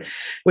back when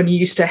you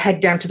used to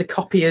head down to the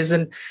copiers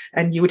and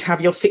you would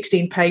have your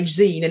 16-page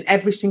zine, and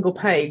every single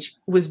page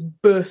was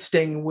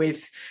bursting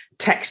with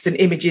text and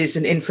images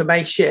and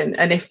information.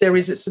 And if there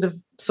is a sort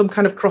of some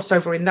kind of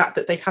crossover in that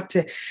they had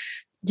to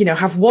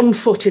have 1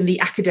 foot in the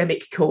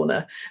academic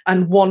corner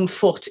and 1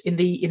 foot in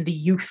the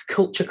youth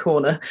culture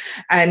corner,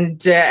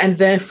 and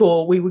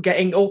therefore we were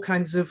getting all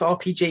kinds of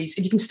RPGs.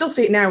 And you can still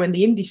see it now in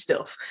the indie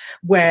stuff,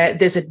 where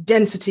there's a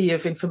density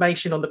of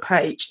information on the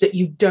page that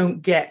you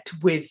don't get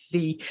with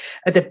the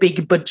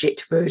big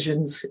budget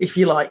versions, if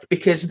you like,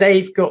 because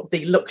they've got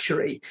the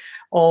luxury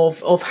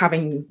of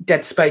having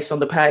dead space on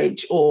the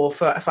page, or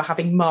for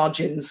having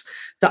margins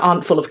that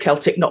aren't full of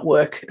Celtic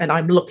knotwork. And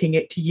I'm looking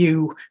at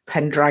you,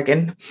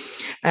 Pendragon.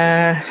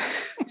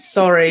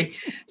 Sorry,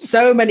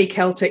 so many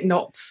Celtic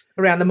knots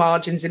around the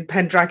margins in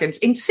Pendragons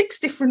in 6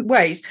 different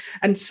ways,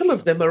 and some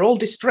of them are all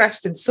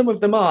distressed and some of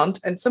them aren't,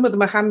 and some of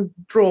them are hand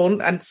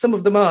drawn and some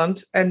of them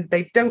aren't, and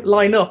they don't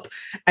line up,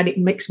 and it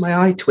makes my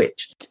eye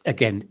twitch.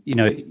 Again,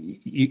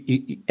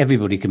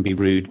 everybody can be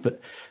rude,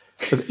 but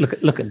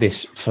look at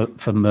this for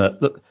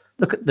MERP.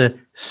 Look at the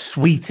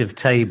suite of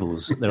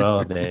tables there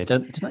are there.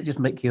 Doesn't that just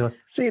make you...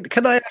 See,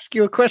 can I ask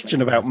you a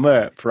question about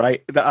MERP,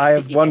 right, that I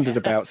have wondered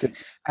about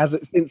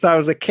since I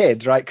was a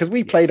kid, right? Because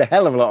we played a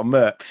hell of a lot of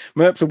MERP.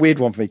 MERP's a weird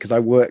one for me because I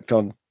worked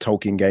on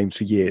Tolkien games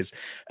for years.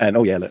 And,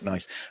 look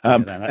nice.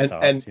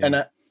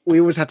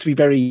 We always had to be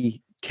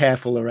very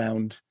careful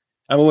around...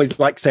 I always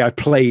like to say I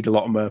played a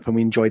lot of MERP and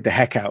we enjoyed the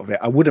heck out of it.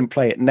 I wouldn't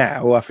play it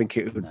now. I think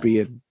it would be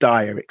a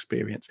dire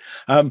experience.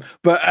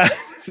 But...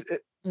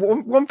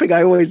 One thing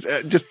I always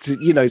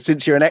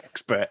since you're an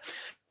expert.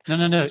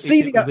 No.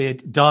 It would be a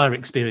dire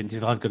experience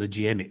if I've got to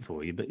GM it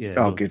for you. But yeah.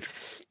 Oh, good.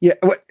 Yeah.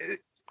 Well,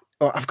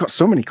 I've got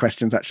so many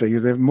questions actually.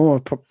 There are more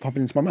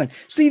popping into my mind.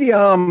 See the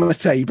armor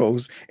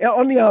tables.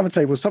 On the armor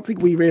tables, something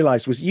we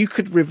realised was you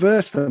could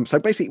reverse them. So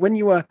basically, when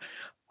you were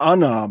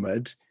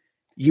unarmored,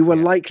 you were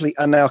likely.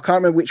 And now I can't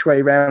remember which way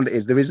around it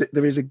is. There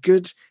is a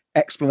good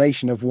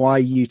explanation of why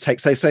you take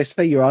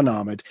say you're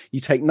unarmored,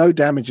 you take no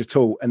damage at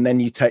all, and then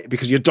you take,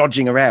 because you're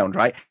dodging around,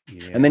 right?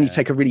 And then you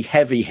take a really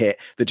heavy hit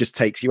that just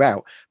takes you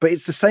out. But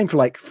it's the same for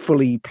like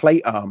fully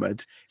plate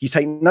armored. You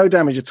take no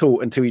damage at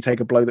all until you take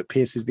a blow that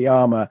pierces the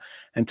armor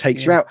and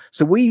takes you out.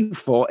 So we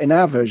thought in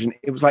our version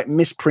it was like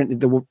misprinted.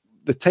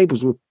 The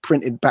tables were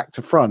printed back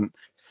to front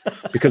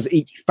because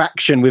each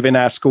faction within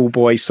our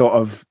schoolboy sort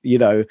of,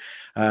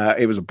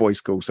 it was a boys'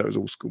 school, so it was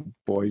all school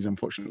boys,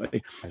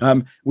 unfortunately.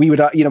 We would,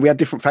 we had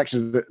different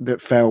factions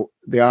that felt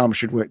the armor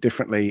should work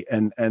differently.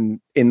 And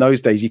in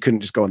those days, you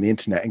couldn't just go on the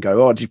internet and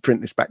go, did you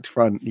print this back to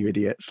front, you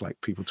idiots? Like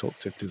people talk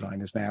to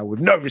designers now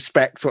with no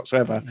respect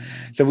whatsoever.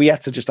 So we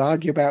had to just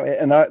argue about it.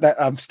 And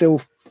I'm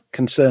still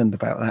concerned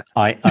about that.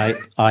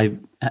 I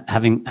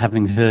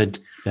having heard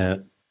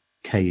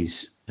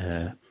Kay's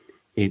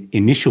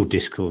initial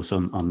discourse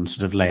on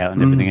sort of layout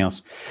and everything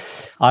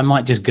else, I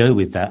might just go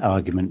with that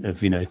argument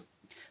of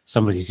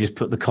somebody's just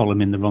put the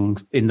column in the wrong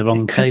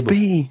table.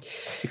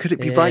 Could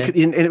it be right?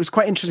 And it was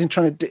quite interesting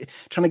trying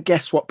to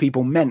guess what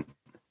people meant.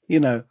 You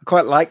know, I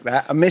quite like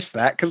that. I miss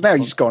that because now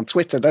you just go on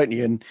Twitter, don't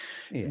you, and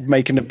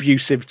make an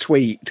abusive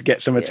tweet to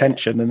get some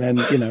attention, and then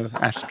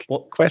ask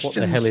questions.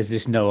 What the hell is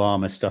this no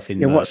armor stuff in?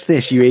 Yeah, what's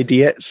this, you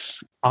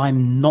idiots?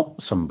 I'm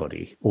not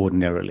somebody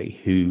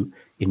ordinarily who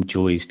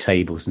enjoys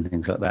tables and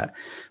things like that,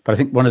 but I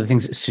think one of the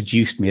things that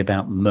seduced me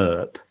about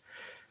MERP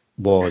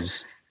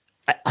was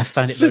I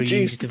found it very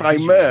easy to by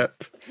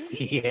MERP.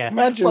 Yeah,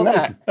 imagine that.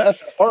 Listen,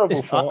 that's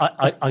horrible.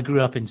 I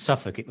grew up in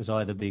Suffolk. It was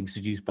either being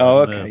seduced by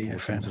MERP or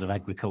some sort of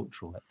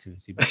agricultural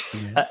activity.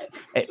 But,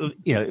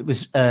 it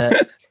was.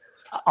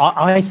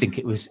 I think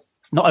it was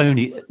not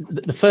only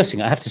the first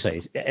thing I have to say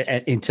is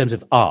in terms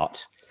of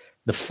art.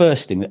 The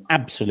first thing that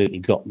absolutely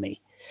got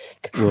me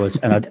was,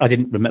 and I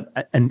didn't remember.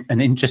 And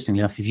interestingly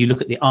enough, if you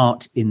look at the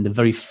art in the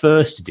very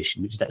first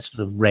edition, which is that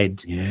sort of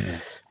red,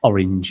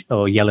 orange,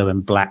 or yellow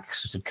and black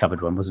sort of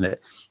covered one, wasn't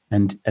it?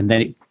 And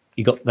then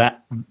you got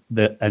that,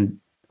 and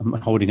I'm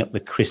holding up the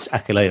Chris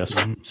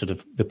Achilleos sort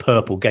of the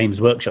purple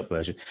Games Workshop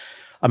version.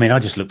 I mean, I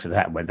just looked at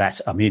that and went,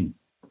 I'm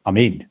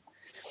in.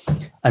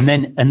 And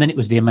then it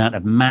was the amount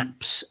of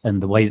maps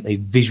and the way that they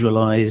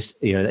visualized,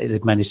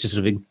 they've managed to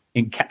sort of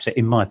encapsulate,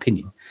 in my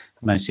opinion,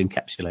 managed to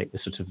encapsulate the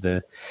sort of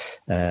the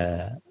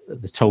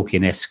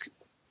Tolkien-esque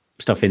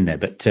stuff in there.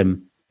 But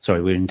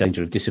sorry, we're in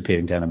danger of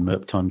disappearing down a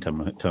MERP time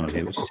tunnel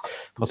here, which is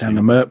down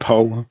the MERP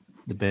hole.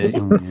 The bear,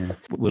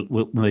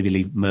 we'll maybe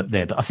leave MERP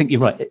there, but I think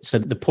you're right. So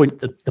the point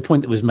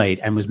that was made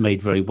and was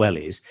made very well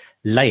is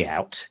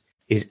layout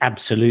is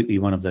absolutely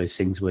one of those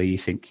things where you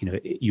think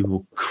you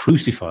will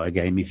crucify a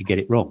game if you get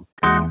it wrong.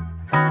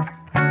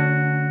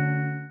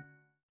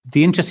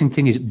 The interesting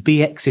thing is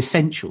BX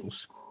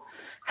Essentials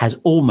has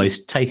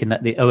almost taken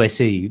that, the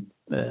OSE,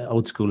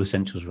 Old School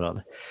Essentials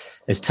rather,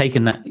 has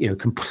taken that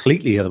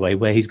completely the other way,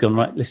 where he's gone,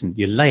 right, listen,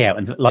 your layout,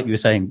 and like you were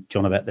saying,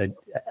 John, about the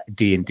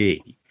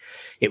D&D,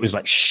 it was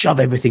like shove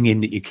everything in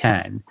that you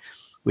can,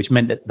 which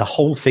meant that the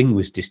whole thing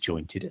was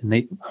disjointed.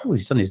 And what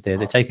he's done is they're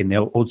taking the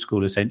Old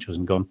School Essentials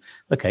and gone,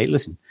 okay,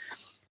 listen,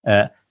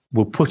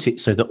 we'll put it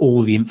so that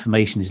all the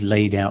information is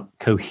laid out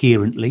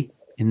coherently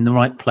in the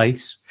right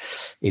place,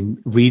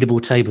 in readable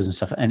tables and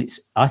stuff. And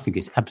I think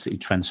it's absolutely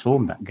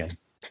transformed that game.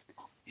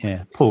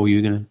 Yeah, Paul,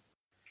 you're going to...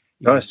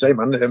 No, I say,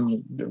 man,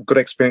 good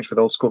experience with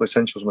Old School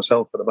Essentials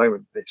myself at the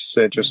moment. It's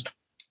just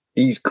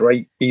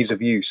great ease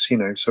of use,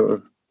 sort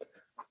of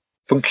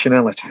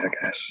functionality, I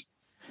guess.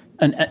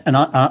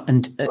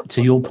 And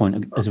to your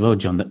point as well,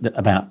 John, that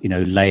about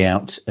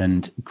layout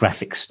and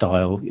graphic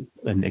style,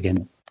 and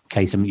again,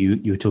 Kay, something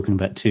you were talking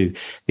about too,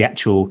 the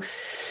actual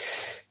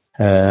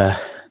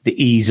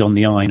the ease on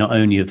the eye, not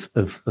only of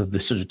the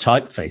sort of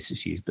typeface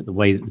that's used, but the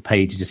way that the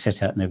pages are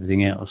set out and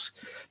everything else.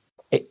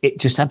 It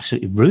just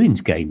absolutely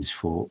ruins games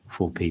for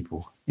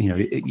people.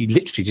 You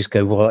literally just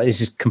go, well, this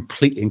is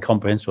completely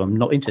incomprehensible. I'm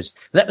not interested.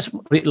 That was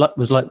what it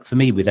was like for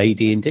me with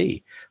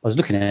AD&D. I was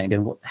looking at it and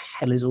going, what the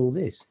hell is all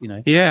this?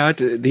 Yeah,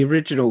 the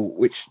original,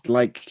 which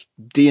like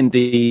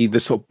D&D, the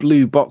sort of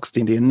blue box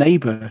D&D, a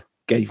neighbour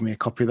gave me a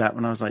copy of that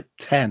when I was like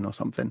 10 or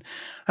something,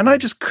 and I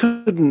just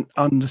couldn't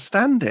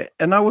understand it.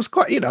 And I was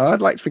quite,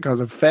 I'd like to think I was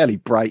a fairly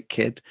bright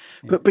kid,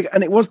 but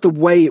and it was the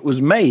way it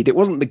was made. It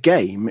wasn't the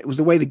game; it was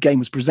the way the game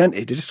was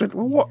presented. It just said,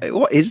 "Well,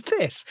 what is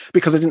this?"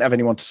 Because I didn't have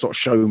anyone to sort of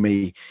show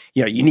me.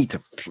 You need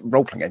to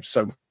role playing games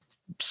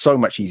so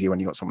much easier when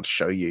you got someone to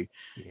show you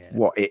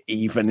what it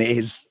even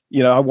is.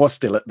 I was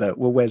still at the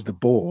where's the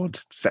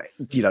board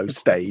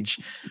stage,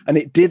 and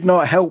it did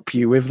not help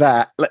you with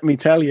that. Let me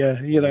tell you,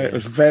 it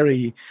was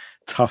very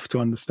tough to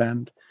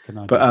understand.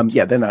 But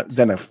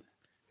then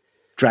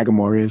Dragon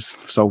Warriors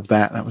solved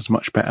that. That was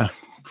much better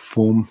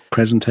form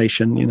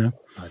presentation.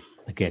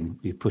 Again,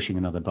 you're pushing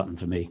another button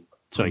for me.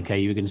 Sorry, Kay,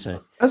 you were going to say.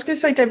 I was going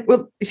to say, Dave,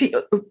 well, you see,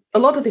 a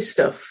lot of this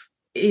stuff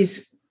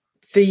is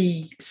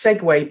the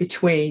segue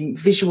between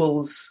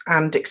visuals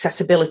and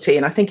accessibility.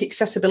 And I think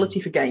accessibility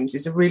for games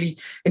is a really,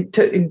 in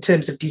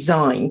terms of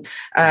design,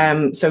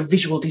 so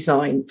visual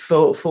design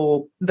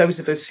for those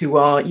of us who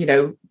are,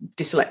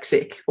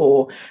 dyslexic,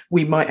 or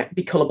we might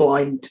be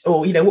colorblind,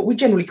 or, what we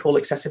generally call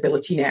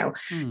accessibility now.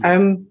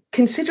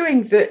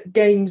 Considering that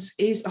games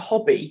is a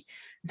hobby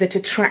that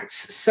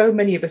attracts so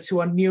many of us who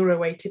are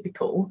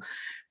neuroatypical,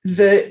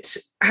 that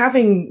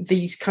having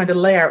these kind of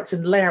layouts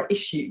and layout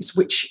issues,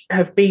 which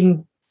have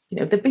been,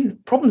 there've been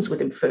problems with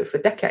them for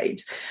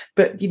decades,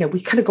 but,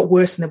 we kind of got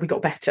worse and then we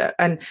got better.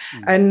 And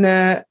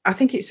I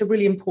think it's a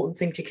really important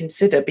thing to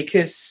consider,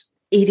 because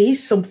it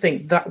is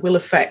something that will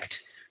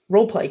affect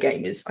role-play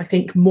gamers, I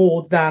think,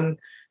 more than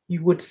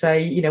you would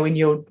say, in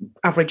your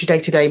average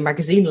day-to-day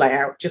magazine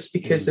layout, just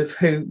because of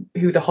who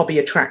the hobby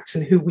attracts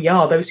and who we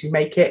are, those who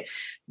make it,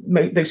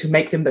 those who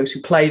make them, those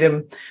who play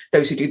them,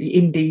 those who do the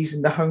indies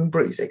and the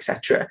homebrews,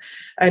 etc.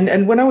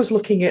 And when I was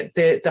looking at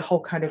the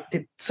whole kind of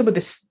some of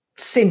this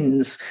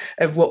sins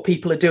of what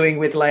people are doing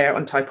with layout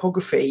and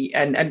typography,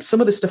 and some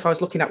of the stuff I was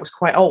looking at was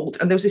quite old,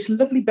 and there was this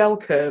lovely bell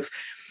curve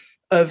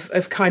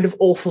of kind of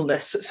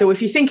awfulness. So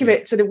if you think of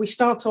it, so that we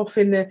start off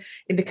in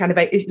the kind of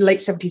late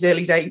 70s,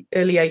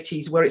 early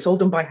 80s, where it's all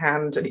done by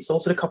hand and it's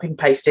all sort of copy and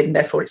pasted, and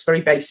therefore it's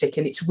very basic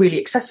and it's really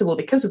accessible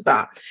because of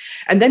that.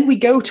 And then we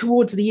go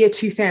towards the year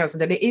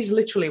 2000, and it is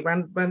literally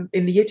around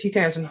in the year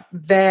 2000,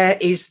 there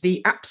is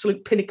the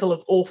absolute pinnacle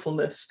of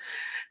awfulness,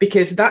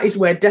 because that is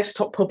where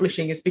desktop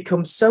publishing has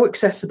become so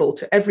accessible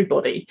to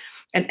everybody,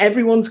 and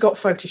everyone's got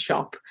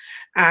Photoshop.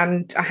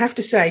 And I have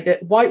to say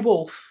that White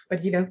Wolf,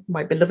 and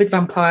my beloved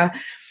vampire,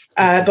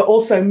 but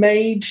also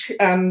Mage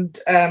and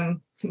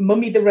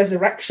Mummy the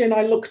Resurrection,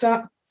 I looked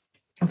at,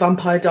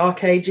 Vampire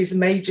Dark Ages,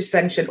 Mage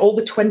Ascension, all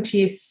the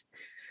 20th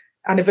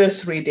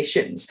anniversary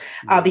editions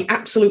are the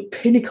absolute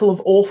pinnacle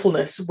of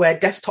awfulness, where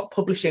desktop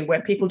publishing,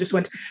 where people just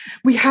went,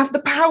 we have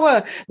the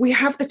power, we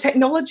have the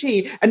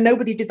technology, and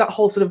nobody did that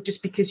whole sort of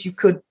just because you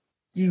could,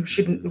 you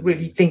shouldn't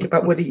really think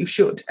about whether you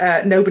should.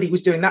 Nobody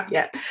was doing that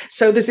yet.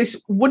 So there's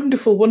this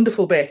wonderful,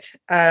 wonderful bit,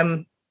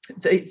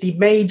 the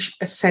Mage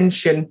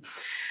Ascension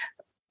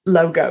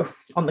logo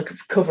on the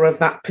cover of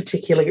that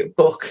particular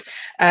book.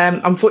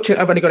 Unfortunately,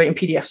 I've only got it in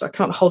PDF, so I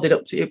can't hold it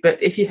up to you.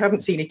 But if you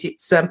haven't seen it,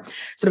 it's sort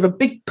of a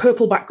big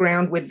purple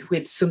background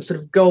with some sort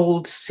of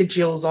gold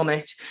sigils on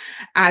it.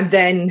 And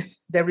then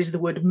there is the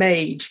word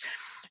mage.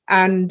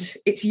 And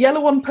it's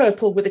yellow on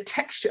purple with a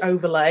texture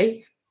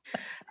overlay.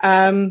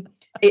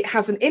 It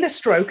has an inner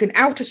stroke, an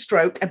outer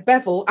stroke, a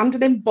bevel, and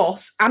an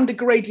emboss, and a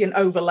gradient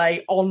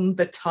overlay on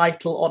the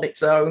title on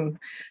its own.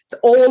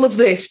 All of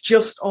this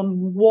just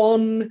on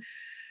one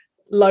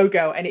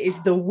logo, and it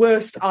is the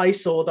worst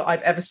eyesore that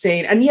I've ever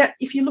seen. And yet,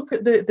 if you look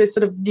at the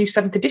sort of new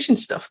 7th edition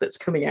stuff that's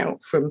coming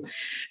out from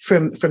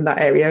that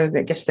area,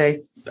 I guess are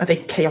they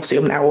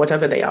Chaosium now or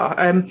whatever they are,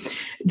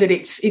 that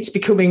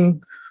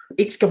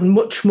it's gone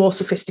much more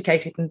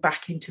sophisticated and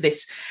back into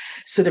this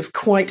sort of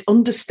quite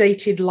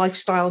understated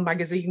lifestyle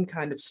magazine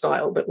kind of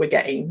style that we're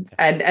getting.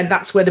 And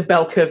that's where the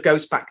bell curve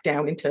goes back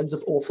down in terms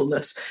of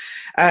awfulness.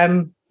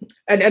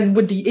 And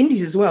with the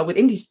indies as well, with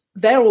indies,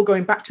 they're all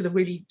going back to the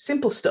really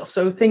simple stuff.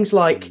 So things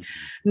like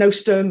No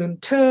Stone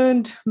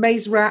Unturned,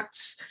 Maze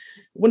Rats,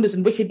 Wonders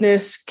and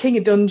Wickedness, King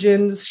of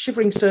Dungeons,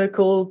 Shivering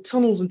Circle,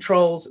 Tunnels and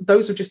Trolls.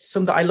 Those are just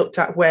some that I looked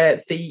at where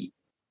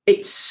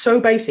it's so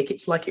basic.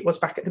 It's like it was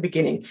back at the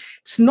beginning.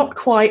 It's not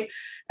quite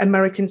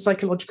American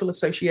Psychological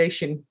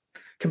Association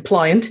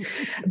compliant,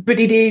 but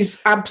it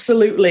is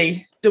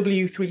absolutely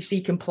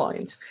W3C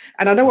compliant.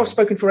 And I know I've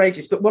spoken for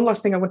ages, but one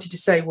last thing I wanted to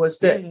say was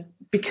that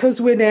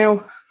because we're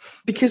now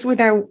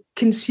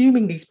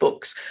consuming these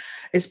books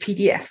as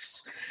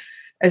PDFs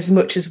as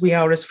much as we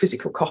are as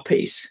physical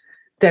copies,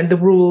 then the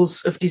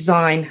rules of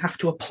design have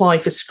to apply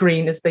for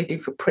screen as they do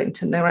for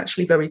print, and they're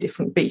actually very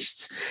different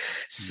beasts.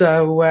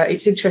 So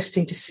it's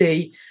interesting to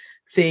see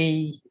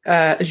the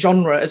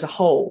genre as a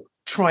whole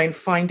try and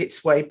find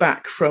its way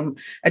back from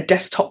a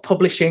desktop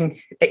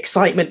publishing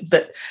excitement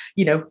that,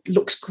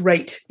 looks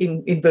great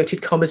in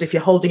inverted commas if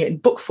you're holding it in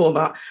book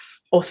format,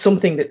 or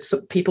something that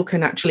people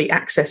can actually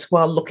access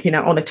while looking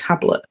at on a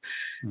tablet.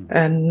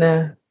 And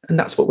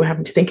that's what we're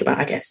having to think about,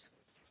 I guess.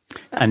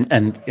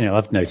 And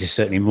I've noticed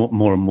certainly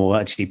more and more.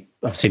 Actually,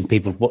 I've seen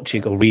people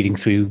watching or reading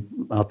through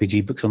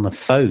RPG books on the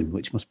phone,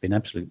 which must be an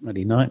absolute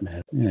bloody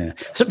nightmare. Yeah.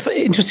 So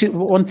interesting.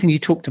 One thing you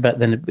talked about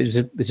then is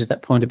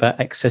that point about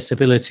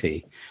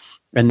accessibility,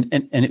 and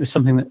it was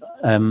something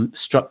that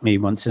struck me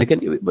once. And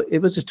again,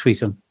 it was a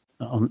tweet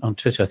on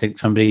Twitter. I think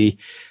somebody,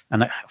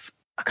 and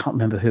I can't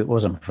remember who it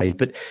was, I'm afraid,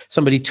 but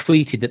somebody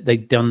tweeted that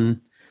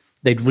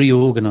they'd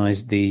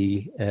reorganised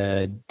the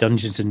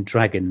Dungeons and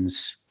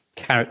Dragons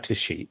character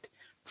sheet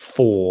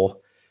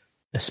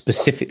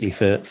specifically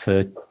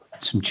for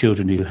some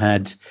children who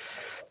had,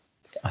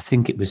 I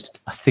think it was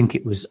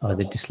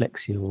either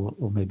dyslexia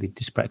or maybe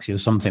dyspraxia or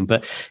something,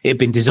 but it had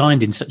been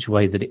designed in such a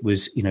way that it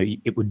was,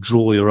 it would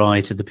draw your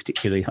eye to the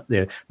particularly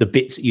the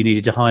bits that you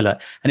needed to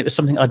highlight. And it was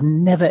something I'd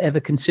never ever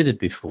considered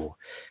before,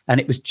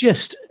 and it was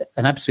just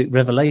an absolute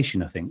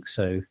revelation, I think.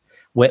 So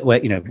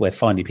where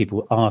finally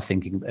people are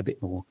thinking a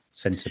bit more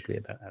sensibly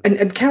about that.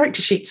 And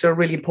character sheets are a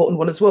really important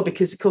one as well,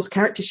 because of course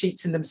character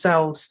sheets in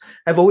themselves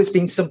have always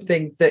been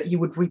something that you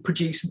would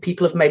reproduce, and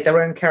people have made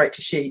their own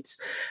character sheets.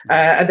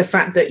 And the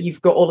fact that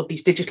you've got all of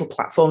these digital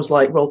platforms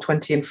like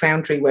Roll20 and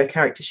Foundry, where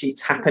character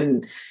sheets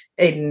happen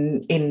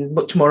in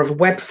much more of a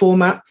web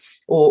format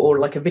or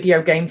like a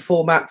video game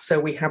format. So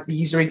we have the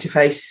user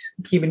interface,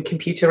 human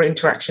computer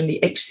interaction, the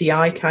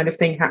HCI kind of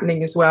thing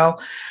happening as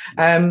well.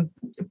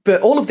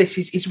 But all of this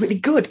is really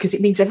good, because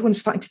it means everyone's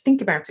starting to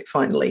think about it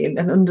finally and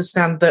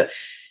understand that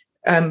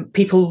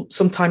people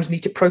sometimes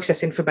need to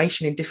process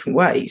information in different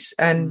ways.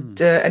 And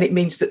it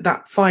means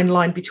that fine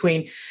line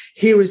between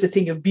here is a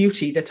thing of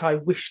beauty that I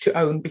wish to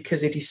own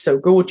because it is so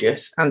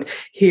gorgeous, and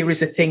here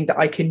is a thing that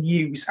I can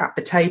use at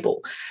the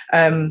table,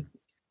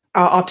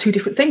 are two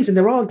different things. And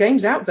there are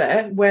games out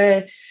there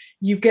where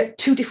you get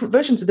two different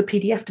versions of the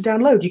PDF to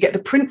download. You get the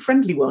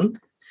print-friendly one,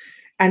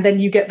 and then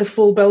you get the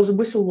full bells and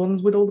whistle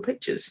ones with all the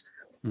pictures.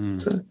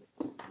 So.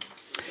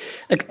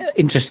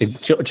 Interesting,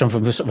 John,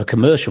 from a sort of a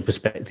commercial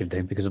perspective,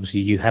 then, because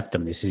obviously you have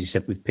done this, as you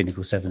said, with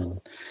Pinnacle 7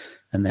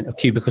 and then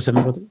Cubicle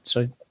 7.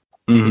 Sorry,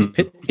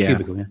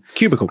 Cubicle, yeah.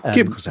 Cubicle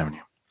 7.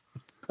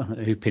 I don't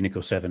know who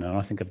Pinnacle 7 are.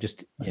 I think I've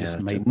just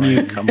made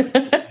new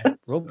company.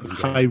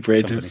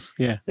 Hybrid. Company.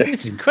 Yeah.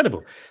 This is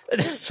incredible.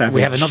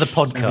 We have another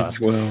podcast.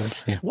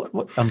 World. Yeah.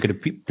 What I'm going to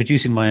be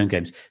producing my own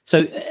games.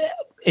 So,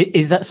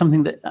 is that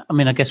something that, I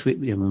mean, I guess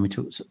when we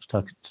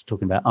start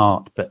talking about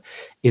art, but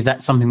is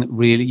that something that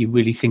you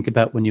really think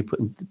about when you're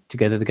putting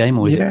together the game,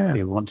 or is it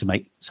you want to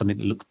make something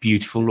that looks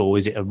beautiful, or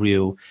is it a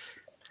real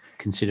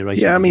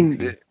consideration? Yeah, I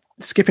mean,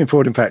 skipping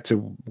forward, in fact, to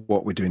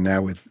what we're doing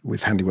now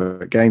with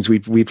Handiwork Games,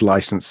 we've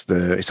licensed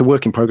it's a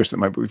work in progress at the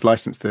moment, but we've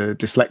licensed the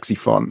Dyslexie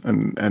font,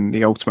 and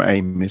the ultimate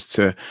aim is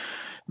to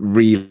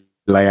relay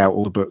out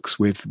all the books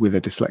with a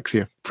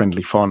dyslexia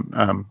friendly font.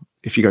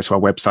 If you go to our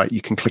website, you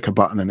can click a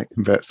button and it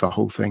converts the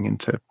whole thing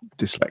into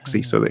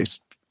Dyslexie, so that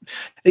it's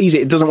easy.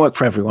 It doesn't work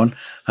for everyone,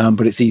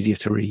 but it's easier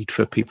to read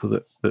for people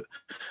that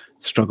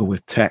struggle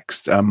with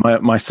text.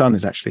 My son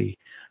has actually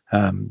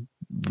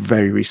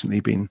very recently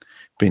been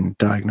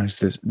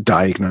diagnosed is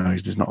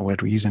not a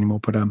word we use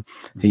anymore, but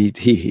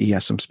he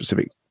has some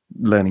specific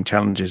learning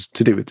challenges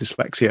to do with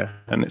dyslexia,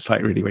 and it's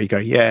like really where you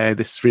go,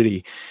 this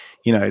really,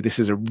 this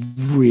is a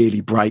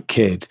really bright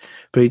kid,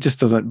 but he just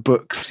doesn't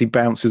books. He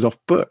bounces off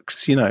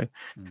books,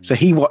 So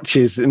he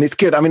watches, and it's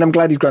good. I mean, I'm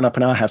glad he's grown up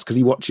in our house because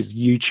he watches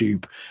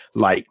YouTube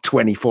like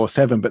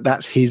 24/7. But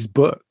that's his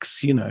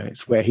books,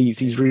 It's where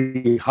he's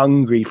really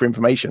hungry for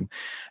information,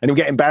 and he'll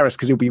get embarrassed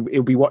because he'll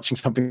be watching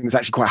something that's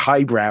actually quite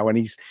highbrow, and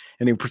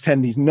he'll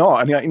pretend he's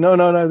not, and you're like,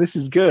 no, this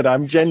is good.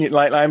 I'm genuine,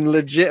 like I'm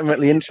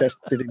legitimately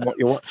interested in what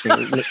you're watching.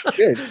 It looks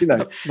good,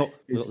 Not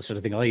the sort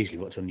of thing I usually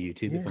watch on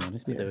YouTube, if I'm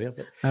honest. But there we are.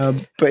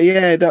 But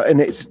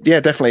and it's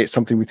definitely it's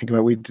something we think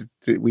about.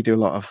 We do a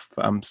lot of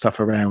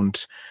stuff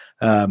around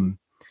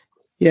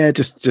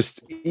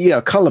just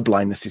color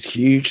blindness is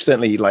huge.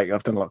 Certainly, like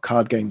I've done a lot of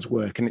card games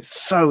work, and it's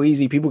so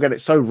easy. People get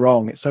it so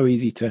wrong. It's so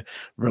easy to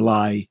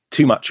rely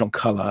too much on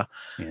color,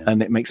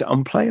 and it makes it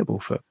unplayable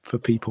for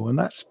people, and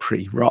that's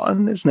pretty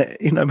rotten, isn't it?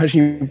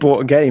 Imagine you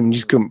bought a game and you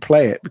just couldn't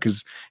play it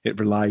because it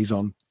relies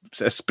on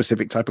a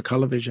specific type of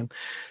color vision.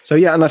 So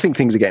and I think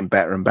things are getting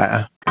better and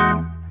better.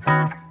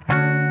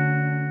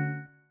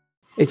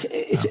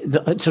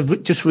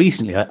 Just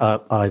recently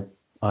I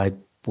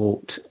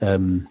bought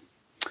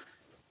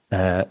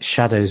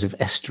Shadows of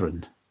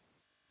Esteren,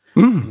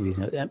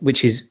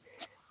 which is,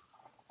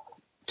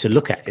 to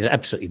look at, is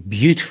absolutely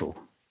beautiful.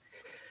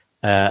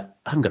 I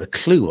haven't got a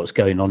clue what's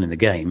going on in the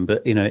game,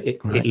 but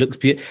it looks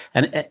beautiful,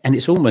 and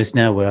it's almost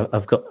now where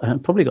I've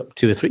probably got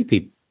 2 or 3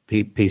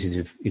 pieces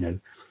of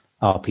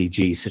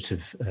RPG sort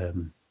of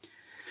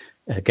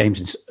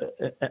games,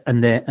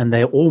 and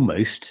they're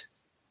almost.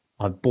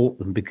 I bought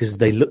them because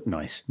they look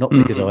nice, not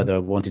because either I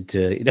wanted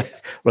to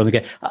run the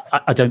game.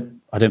 I don't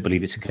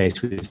believe it's the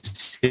case with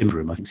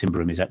Symbaroum. I think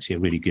Symbaroum is actually a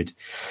really good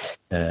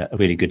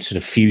sort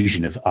of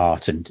fusion of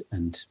art and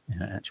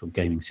actual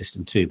gaming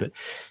system too. But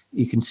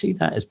you can see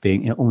that as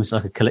being almost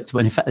like a collectible.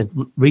 And in fact,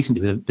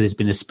 recently there's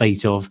been a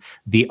spate of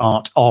the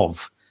art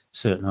of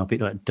certain RPG,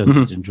 like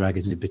Dungeons and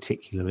Dragons in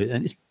particular,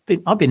 and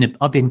I've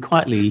been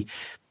quietly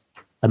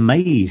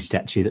amazed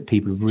actually that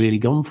people have really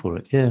gone for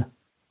it. Yeah,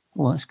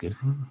 well, that's good.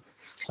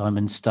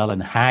 Simon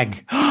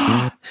Stallenhag.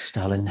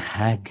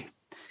 Stallenhag.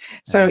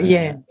 So,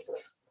 am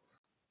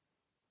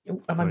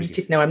I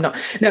muted? No, I'm not.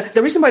 No,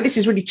 the reason why this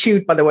is really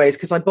chewed, by the way, is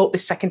because I bought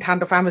this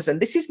secondhand off Amazon.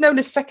 This is known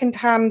as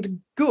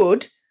secondhand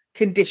good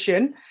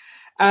condition,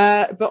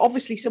 but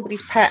obviously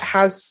somebody's pet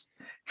has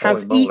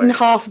eaten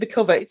half of the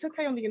cover. It's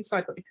okay on the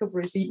inside, but the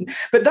cover is eaten.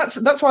 But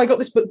that's why I got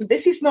this book. But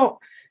this is not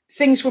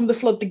Things from the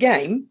Flood, the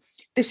game.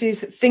 This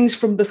is Things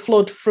from the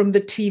Flood from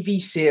the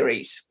TV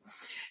series.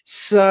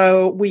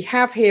 So we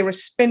have here a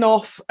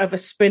spin-off of a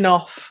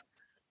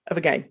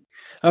game.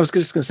 I was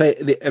just going to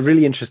say, a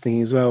really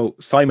interesting as well,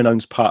 Simon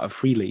owns part of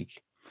Free League.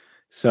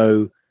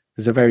 So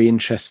there's a very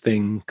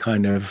interesting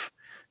kind of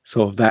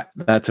sort of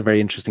that's a very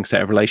interesting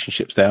set of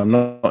relationships there. I'm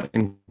not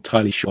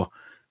entirely sure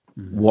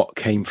what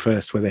came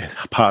first, whether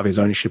part of his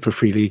ownership of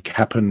Free League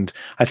happened.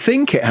 I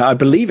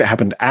believe it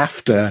happened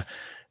after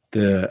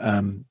the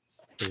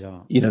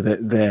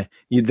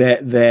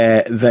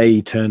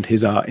they turned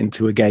his art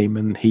into a game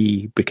and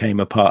he became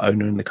a part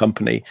owner in the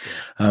company.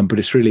 But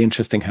it's really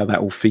interesting how that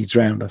all feeds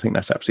around. I think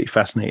that's absolutely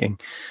fascinating,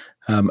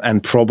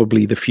 and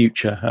probably the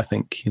future. I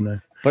think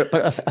But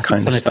I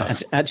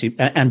think actually,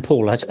 and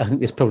Paul, I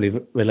think this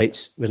probably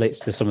relates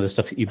to some of the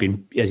stuff that you've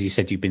been, as you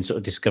said, you've been sort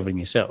of discovering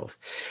yourself.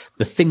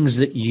 The things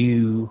that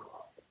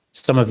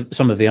some of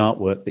the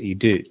artwork that you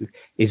do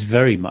is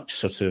very much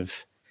sort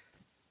of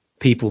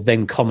people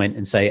then comment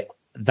and say,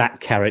 that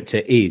character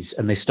is,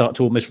 and they start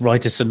to almost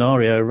write a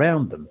scenario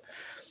around them,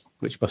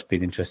 which must be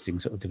an interesting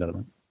sort of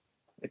development.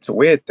 It's a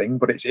weird thing,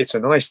 but it's a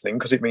nice thing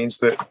because it means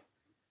that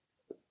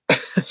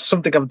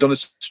something I've done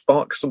has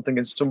sparked something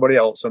in somebody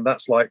else, and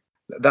that's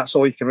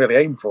all you can really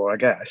aim for, I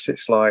guess.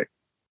 It's like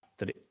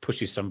that it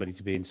pushes somebody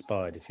to be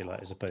inspired, if you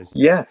like, as opposed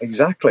to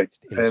exactly.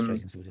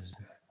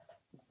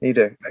 Need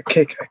a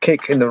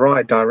kick in the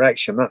right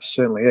direction. That's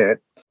certainly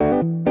it.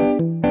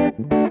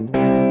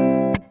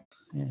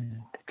 Yeah,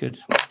 good.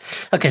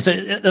 Okay, so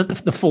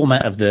the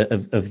format of the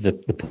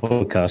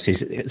podcast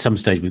is at some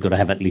stage we've got to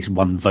have at least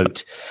one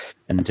vote,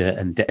 and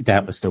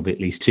doubtless there'll be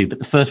at least two. But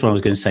the first one I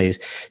was going to say is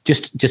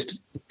just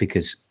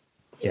because,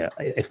 yeah,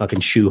 if I can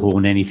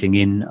shoehorn anything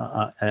in,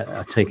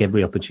 I take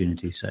every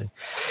opportunity. So,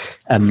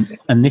 and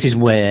this is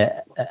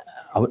where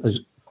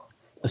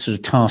I sort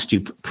of tasked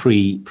you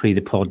pre the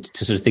pod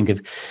to sort of think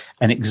of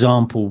an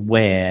example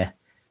where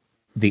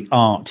the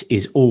art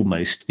is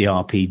almost the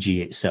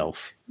RPG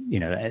itself. You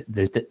know,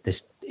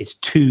 it's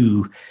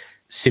too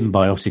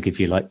symbiotic,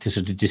 if you like, to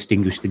sort of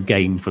distinguish the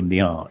game from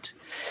the art.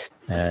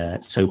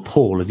 So,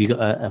 Paul, have you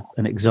got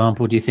an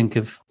example, do you think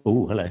of?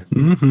 Oh, hello.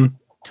 Mm-hmm.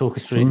 Talk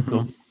us through it. Go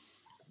on.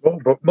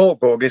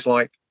 Morkborg is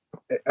like,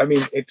 I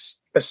mean,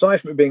 it's,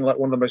 aside from it being like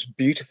one of the most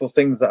beautiful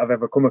things that I've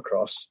ever come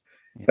across,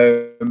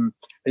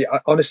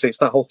 honestly, it's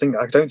that whole thing.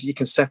 I don't think you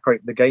can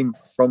separate the game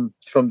from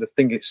the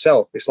thing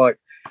itself. It's like,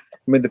 I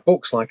mean, the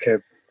book's like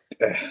a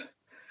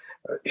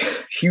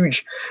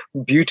huge,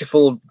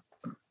 beautiful,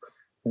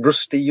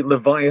 rusty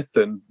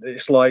leviathan.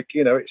 It's like,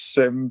 you know, it's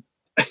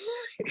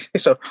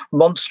it's a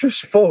monstrous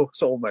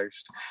force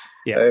almost.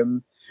 Yeah.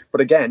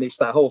 But again, it's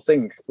that whole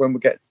thing. When we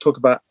talk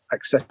about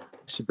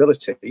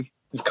accessibility,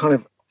 you kind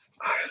of,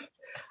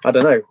 I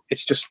don't know.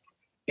 It's just,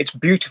 it's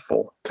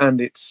beautiful,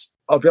 and it's.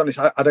 I'll be honest.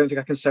 I don't think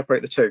I can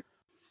separate the two.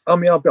 I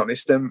mean, I'll be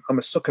honest. I'm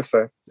a sucker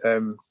for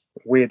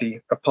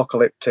weirdy,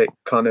 apocalyptic,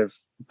 kind of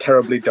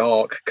terribly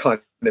dark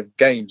kind of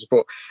games.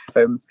 But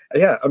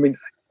yeah, I mean,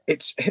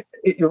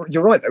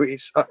 you're right though.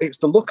 It's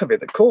the look of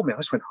it that caught me. I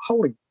just went,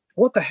 "Holy,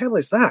 what the hell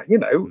is that?" You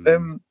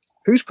know,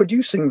 who's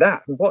producing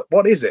that?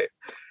 What is it?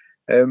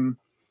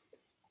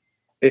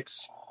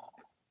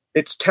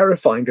 It's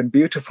terrifying and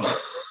beautiful.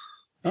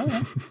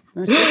 Oh,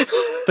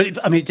 but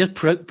I mean, it just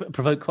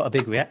provoked quite a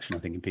big reaction, I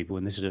think, in people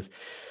when they sort of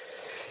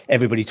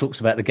everybody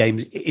talks about the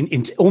games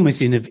in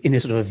almost in a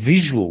sort of a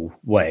visual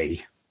way.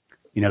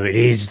 You know, it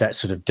is that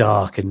sort of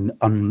dark and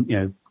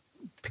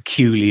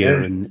peculiar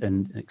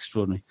and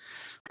extraordinary.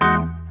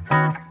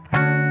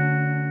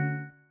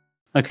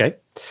 Okay,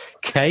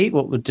 Kay,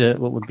 what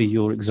would be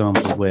your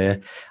example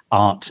where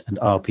art and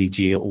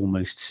RPG are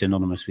almost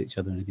synonymous with each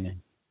other in a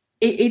game?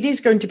 It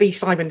is going to be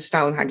Simon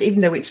Stalenhag,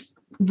 even though it's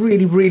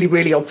really, really,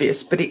 really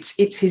obvious, but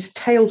it's his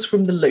Tales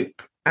from the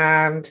Loop.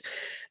 And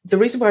the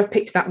reason why I've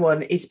picked that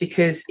one is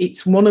because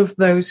it's one of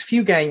those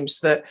few games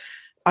that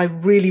I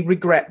really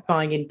regret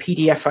buying in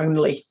PDF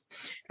only,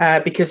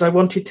 because I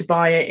wanted to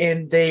buy it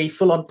in the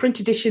full-on print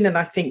edition, and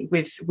I think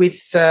with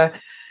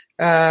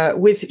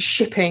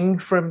shipping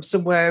from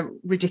somewhere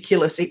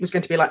ridiculous, it was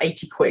going to be like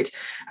 80 quid,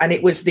 and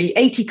it was the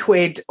 80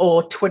 quid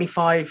or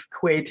 25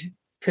 quid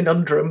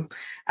conundrum,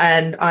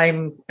 and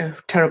I'm a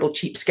terrible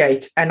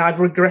cheapskate, and I've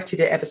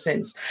regretted it ever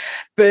since.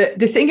 But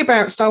the thing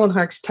about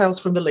Stalenhag's Tales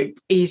from the Loop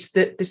is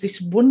that there's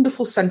this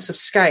wonderful sense of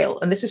scale,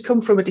 and this has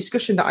come from a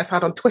discussion that I've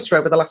had on Twitter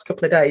over the last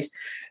couple of days,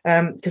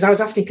 because I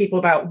was asking people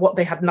about what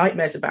they had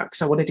nightmares about,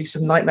 because I want to do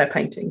some nightmare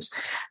paintings,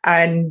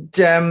 and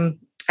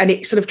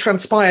it sort of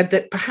transpired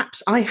that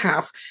perhaps I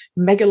have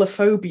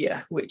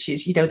megalophobia, which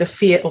is, you know, the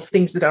fear of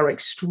things that are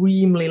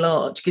extremely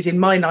large. Because in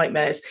my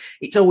nightmares,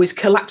 it's always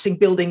collapsing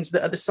buildings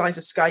that are the size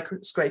of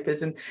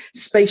skyscrapers and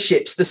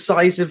spaceships the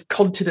size of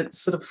continents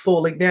sort of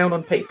falling down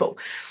on people.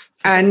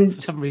 And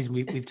for some reason,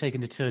 we've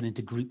taken a turn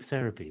into group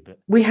therapy, but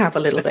we have a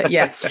little bit,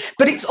 yeah.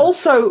 But it's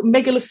also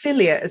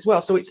megalophilia as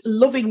well. So it's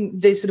loving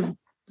the sort of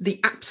the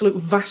absolute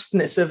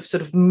vastness of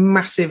sort of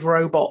massive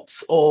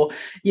robots, or,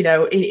 you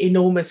know,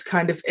 enormous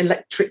kind of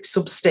electric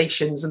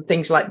substations and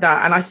things like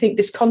that. And I think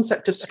this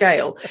concept of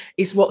scale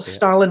is what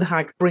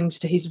Stalenhag brings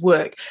to his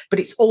work, but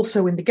it's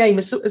also in the game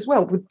as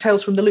well with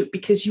Tales from the Loop,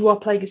 because you are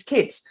playing as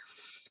kids.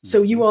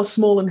 So you are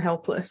small and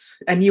helpless,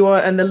 and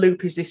the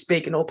loop is this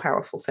big and all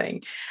powerful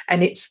thing.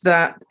 And it's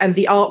that, and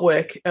the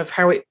artwork of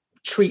how it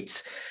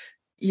treats,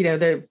 you know,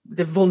 the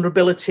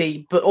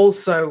vulnerability, but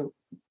also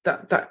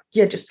that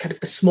just kind of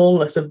the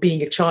smallness of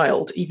being a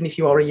child, even if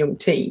you are a young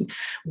teen,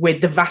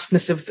 with the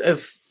vastness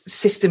of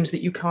systems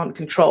that you can't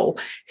control.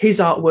 His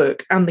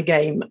artwork and the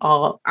game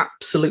are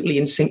absolutely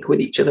in sync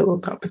with each other on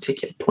that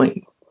particular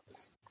point.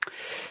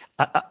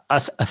 I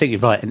think you're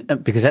right,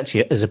 and because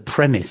actually, as a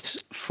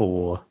premise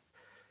for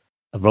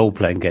a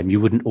role-playing game, you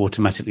wouldn't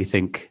automatically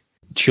think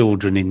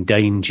children in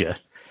danger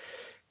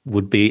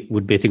would be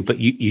a thing, but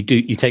you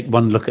take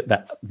one look at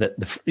that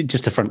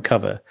just the front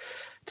cover.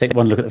 Take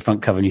one look at the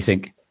front cover and you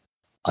think,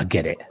 I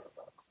get it.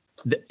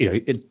 You know,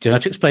 do you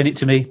have to explain it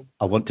to me?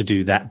 I want to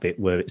do that bit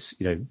where it's,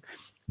 you know,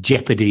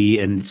 jeopardy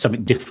and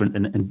something different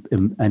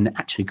and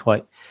actually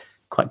quite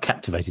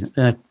captivating.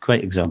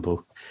 Great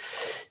example.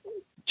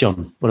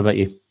 John, what about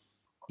you?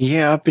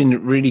 Yeah, I've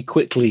been really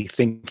quickly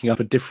thinking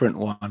up a different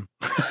one.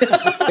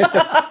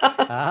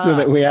 So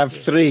that we have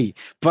three.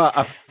 But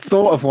I've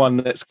thought of one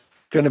that's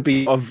going to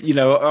be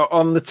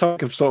on the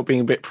topic of sort of being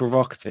a bit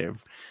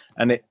provocative.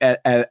 And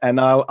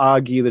I'll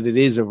argue that it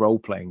is a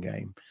role-playing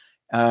game.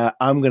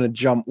 I'm going to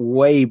jump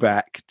way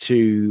back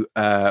to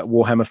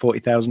Warhammer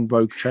 40,000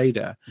 Rogue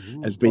Trader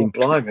as being,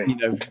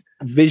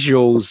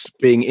 visuals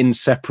being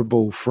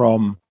inseparable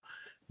from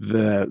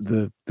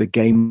the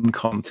game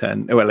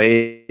content. Well,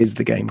 it is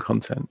the game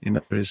content.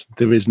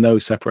 There is no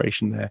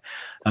separation there.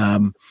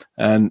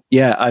 And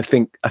yeah, I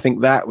think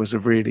that was a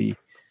really,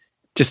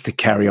 just to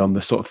carry on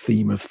the sort of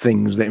theme of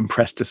things that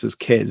impressed us as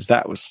kids,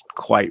 that was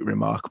quite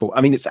remarkable.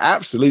 I mean, it's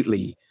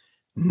absolutely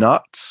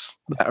nuts,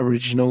 that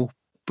original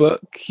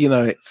book.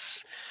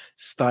 It's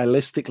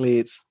stylistically,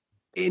 it's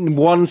in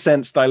one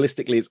sense,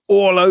 stylistically, it's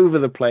all over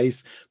the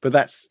place, but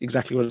that's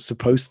exactly what it's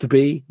supposed to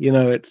be.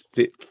 It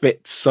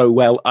fits so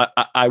well.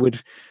 I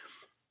would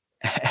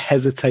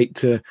hesitate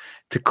to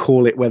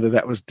call it whether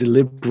that was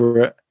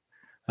deliberate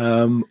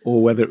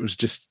or whether it was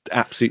just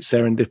absolute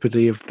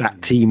serendipity of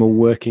that team all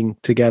working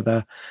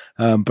together.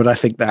 But I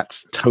think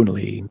that's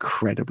tonally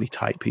incredibly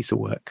tight piece of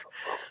work.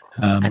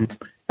 And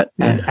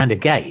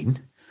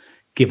again,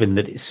 given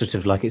that it's sort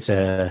of like it's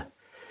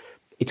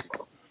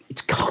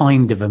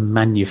kind of a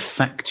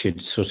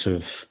manufactured sort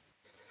of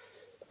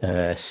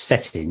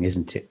setting,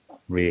 isn't it?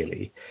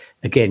 Really,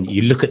 again,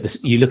 you look at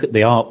this, you look at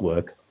the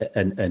artwork,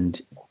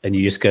 and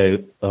you just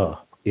go, oh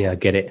yeah, I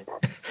get it.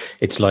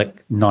 It's like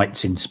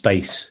Nights in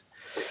Space.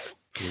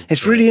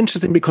 It's really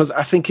interesting because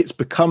I think it's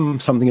become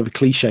something of a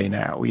cliche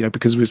now,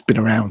 because it's been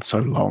around so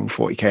long,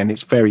 40K, and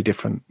it's very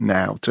different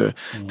now to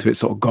its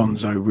sort of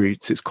gonzo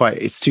roots.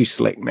 It's too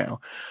slick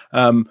now.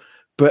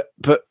 But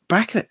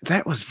back then,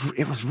 it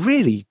was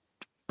really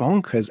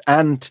bonkers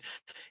and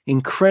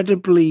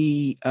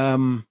incredibly,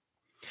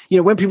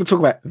 when people talk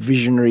about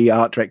visionary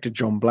art director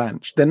John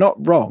Blanche, they're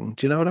not wrong.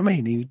 Do you know what I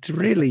mean? He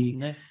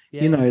really,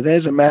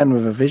 there's a man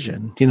with a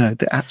vision,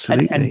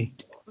 absolutely.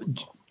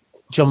 And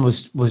John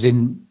was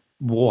in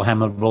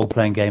Warhammer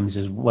role-playing games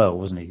as well,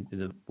 wasn't he?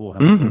 The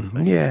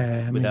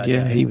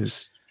Warhammer he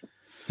was.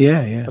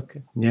 Yeah.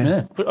 Okay.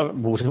 Yeah.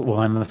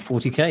 Warhammer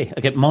 40K.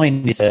 Okay,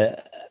 mine is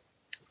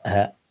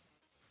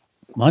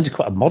mine's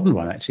quite a modern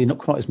one, actually. Not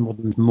quite as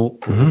modern as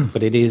Mork,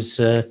 but it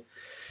is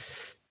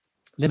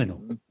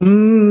Liminal.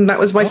 That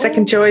was my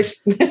second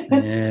choice.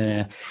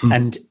 Yeah,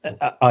 and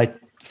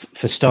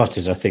for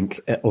starters, I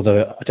think,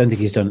 although I don't think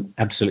he's done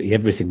absolutely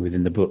everything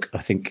within the book,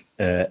 I think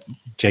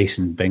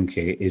Jason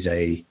Benke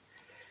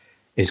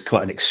is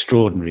quite an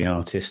extraordinary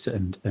artist,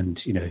 and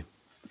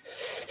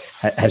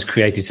has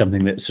created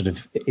something that's sort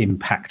of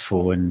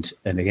impactful, and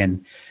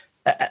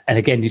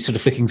again, you're sort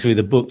of flicking through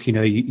the book.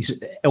 You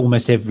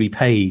almost every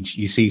page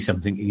you see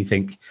something and you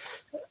think,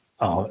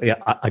 oh yeah,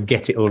 I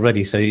get it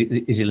already. So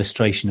his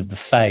illustration of the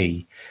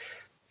Fae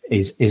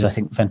is I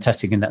think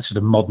fantastic in that sort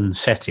of modern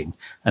setting,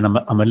 and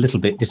I'm a little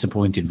bit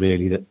disappointed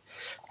really that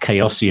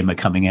Chaosium are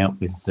coming out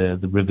with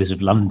the Rivers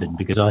of London,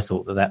 because I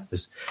thought that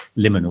was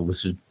Liminal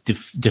was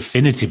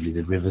definitively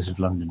the Rivers of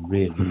London,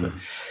 really. But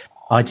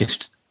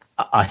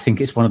I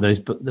think it's one of those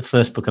the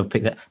first book I've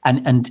picked up,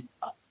 and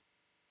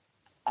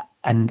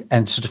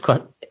sort of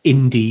quite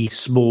indie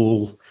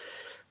small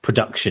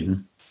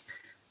production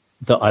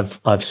that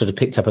I've sort of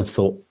picked up and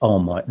thought, oh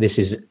my, this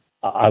is,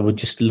 I would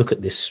just look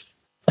at this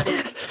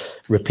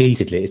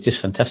repeatedly. It's just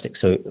fantastic.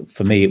 So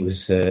for me, it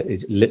was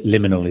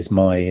Liminal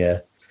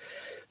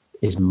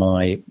is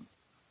my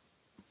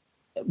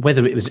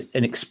whether it was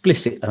an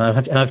explicit, and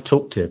I've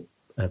talked to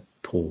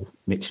Paul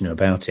Mitchener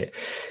about it,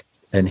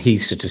 and he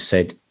sort of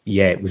said,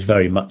 yeah, it was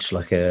very much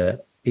like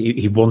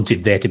he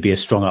wanted there to be a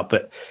strong up,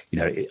 but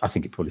I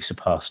think it probably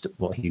surpassed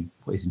what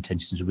his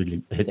intentions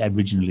had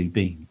originally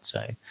been.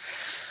 So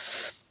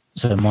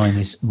mine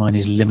is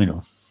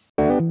Liminal.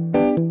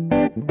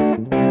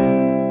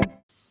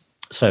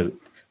 So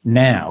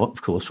now,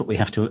 of course, what we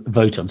have to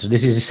vote on. So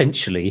this is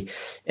essentially,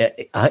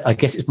 I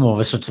guess it's more of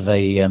a sort of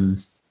a.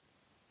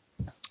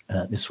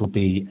 This will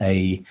be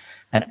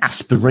an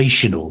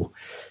aspirational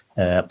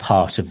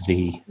part of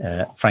the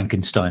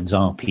Frankenstein's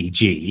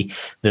RPG,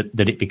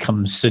 that it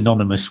becomes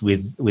synonymous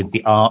with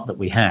the art that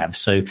we have.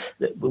 So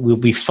we'll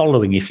be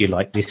following, if you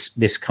like,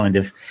 this kind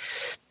of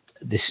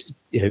this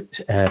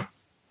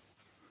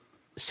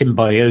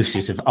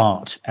symbiosis of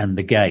art and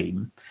the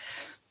game.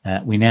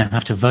 We now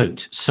have to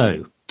vote.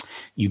 So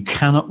you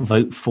cannot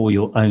vote for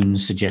your own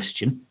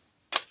suggestion.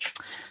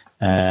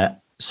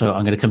 So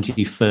I'm going to come to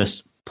you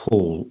first,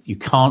 Paul. You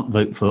can't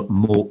vote for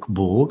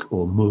Morkborg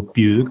or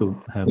Morkburg or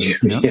however you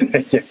pronounce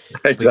it.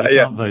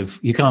 Exactly.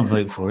 You can't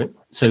vote for it.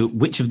 So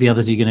which of the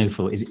others are you going to go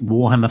for? Is it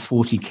Warhammer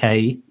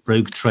 40K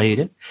Rogue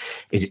Trader?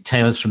 Is it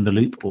Tales from the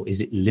Loop, or is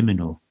it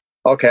Liminal?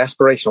 Okay,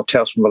 aspirational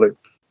Tales from the Loop.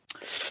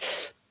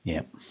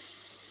 Yeah,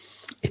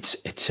 it's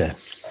a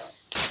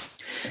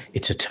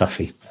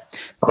toughie.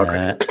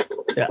 Okay.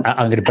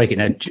 I'm going to break it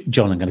now.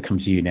 John, I'm going to come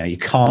to you now. You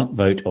can't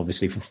vote,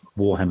 obviously, for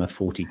Warhammer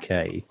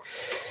 40K.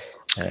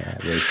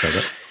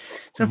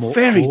 It's a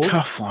very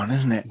tough one,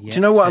 isn't it? Yeah, do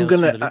you know what Tales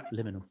I'm going to...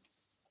 Liminal.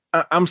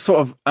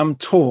 I'm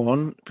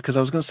torn, because I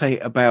was going to say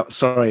about,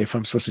 sorry if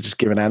I'm supposed to just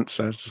give an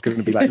answer. It's just going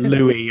to be like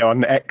Louis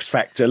on X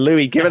Factor.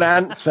 Louis, give an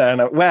answer. And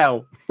I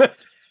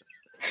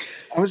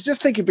was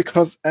just thinking,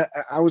 because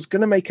I was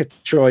going to make a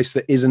choice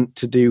that isn't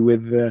to do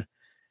with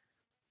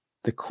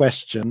the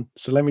question.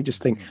 So let me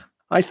just think.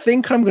 I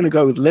think I'm going to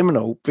go with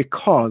Liminal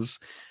because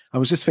I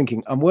was just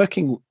thinking I'm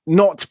working,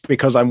 not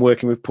because I'm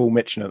working with Paul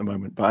Mitchell at the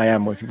moment, but I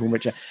am working with Paul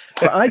Mitchell.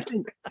 But I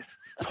think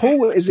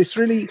Paul is this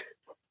really,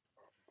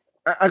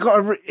 I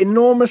got an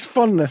enormous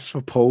fondness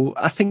for Paul.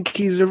 I think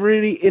he's a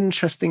really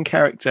interesting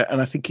character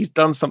and I think he's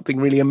done something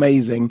really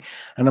amazing.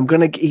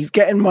 And he's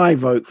getting my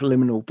vote for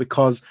Liminal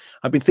because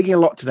I've been thinking a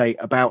lot today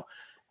about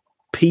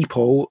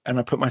people, and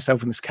I put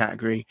myself in this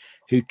category,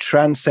 who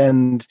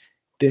transcend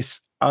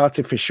this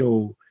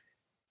artificial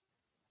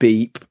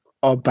beep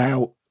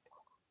about,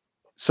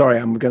 sorry,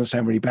 I'm going to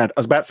sound really bad. I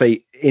was about to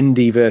say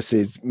indie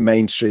versus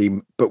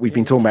mainstream, but we've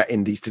been talking about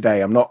indies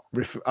today. I'm not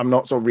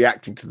sort of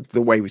reacting to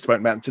the way we've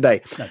spoken about them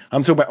today. No.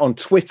 I'm talking about on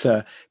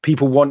Twitter,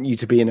 people want you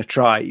to be in a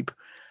tribe,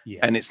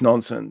 and it's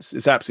nonsense.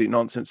 It's absolute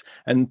nonsense.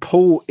 And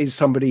Paul is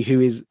somebody who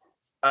is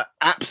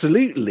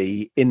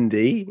absolutely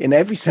indie in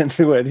every sense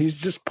of the word.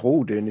 He's just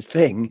Paul doing his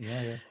thing.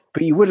 Yeah.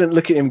 But you wouldn't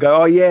look at him and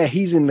go, oh yeah,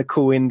 he's in the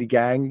cool indie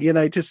gang. You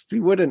know, he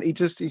wouldn't.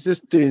 He's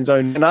just doing his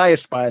own. And I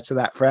aspire to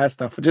that for our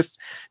stuff. Just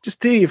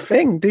do your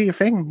thing,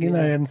 you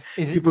know. And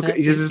is it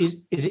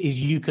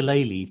his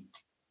ukulele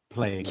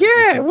playing?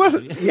 Yeah,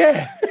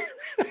 yeah.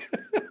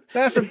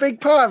 That's a big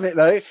part of it,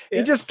 though. Yeah.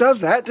 He just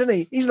does that, doesn't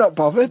he? He's not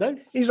bothered. No.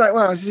 He's like,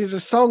 wow, this is a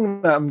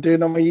song that I'm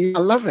doing on my. I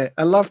love it.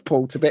 I love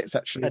Paul to bits,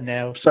 actually. And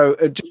now, so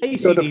just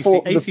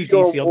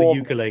AC/DC on the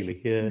ukulele,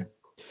 yeah.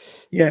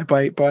 Yeah,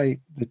 by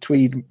the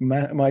Tweed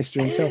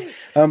Meister himself.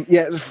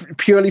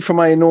 Purely for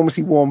my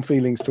enormously warm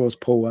feelings towards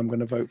Paul, I'm going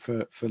to vote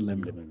for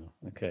Liminal.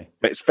 Okay.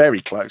 But it's very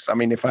close. I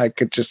mean, if I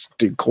could just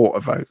do quarter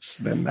votes,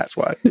 then that's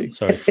what I'd do.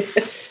 Sorry.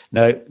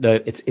 No,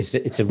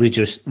 it's a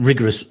rigorous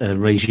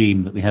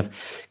regime that we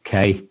have.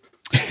 Kay,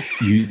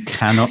 you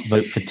cannot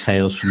vote for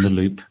Tales from the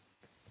Loop,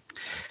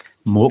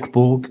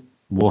 Morkborg,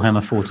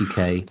 Warhammer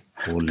 40k,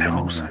 or Liminal. They're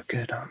all so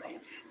good, aren't they?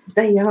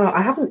 They are.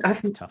 I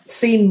haven't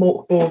seen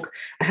Morkborg.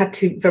 I had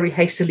to very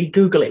hastily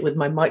Google it with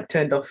my mic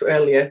turned off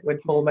earlier when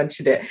Paul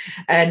mentioned it.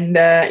 And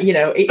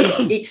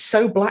it's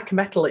so black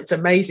metal. It's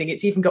amazing.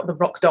 It's even got the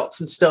rock dots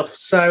and stuff.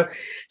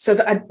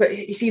 But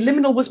you see,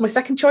 Liminal was my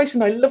second choice,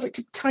 and I love it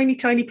to tiny,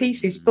 tiny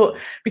pieces. But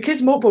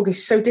because Morkborg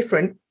is so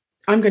different,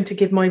 I'm going to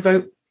give my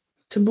vote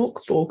to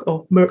Morkborg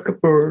or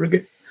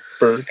Merkborg.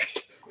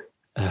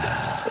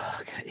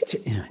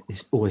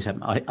 It's always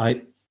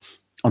happened.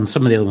 On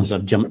some of the other ones,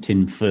 I've jumped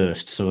in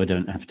first, so I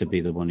don't have to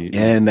be the one who.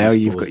 Yeah, now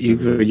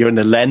you're in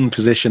the Len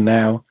position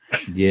now.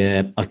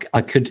 Yeah,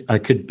 I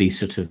could be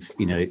sort of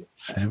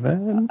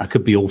 7. I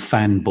could be all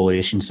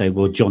fanboyish and say,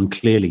 well, John,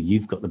 clearly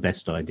you've got the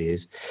best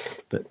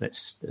ideas, but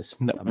that's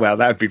well,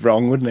 that'd be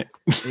wrong, wouldn't it?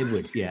 It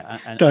would, yeah.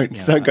 Don't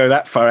go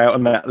that far out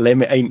on that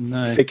limb. It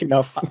ain't thick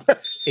enough.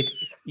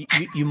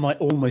 You might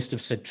almost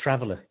have said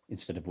Traveller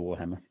instead of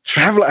Warhammer.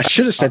 Traveller, I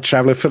should have said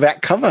Traveller for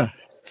that cover.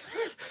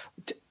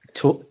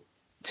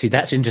 See,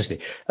 that's interesting.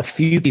 A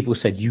few people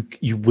said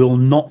you will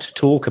not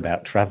talk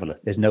about Traveller.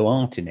 There's no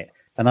art in it,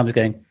 and I was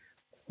going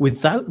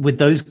with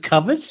those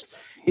covers.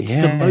 It's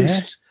the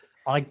most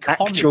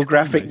iconic actual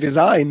graphic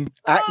design.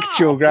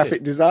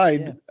 Graphic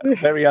design. Yeah.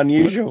 Very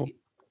unusual.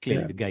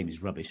 Clearly, the game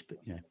is rubbish, but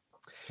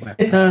I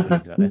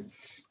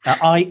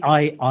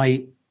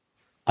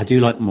do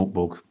like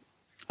Morkborg.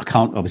 I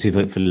can't obviously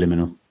vote for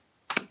Liminal.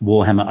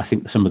 Warhammer. I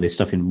think some of this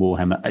stuff in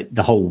Warhammer,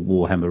 the whole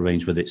Warhammer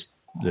range, whether it's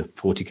the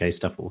 40k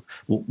stuff or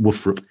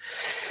Wolfrup,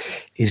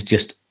 is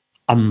just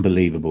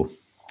unbelievable.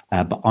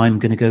 But I'm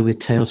going to go with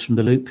Tales from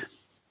the Loop,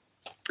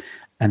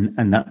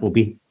 and that will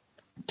be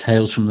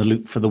Tales from the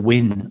Loop for the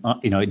win.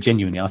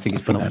 Genuinely, I think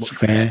it's that's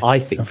fair. I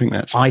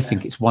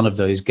think it's one of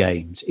those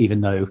games.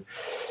 Even though,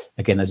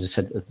 again, as I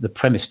said, the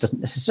premise doesn't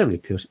necessarily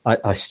appeal.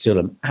 I still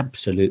am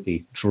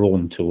absolutely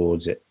drawn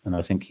towards it, and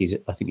I think he's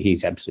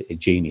absolutely a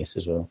genius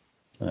as well.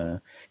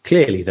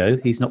 Clearly, though,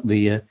 he's not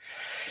the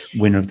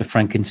winner of the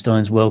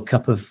Frankenstein's World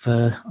Cup of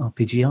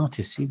RPG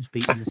artists. He was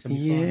beaten in the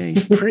semi-finals. Yeah,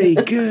 he's pretty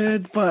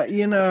good, but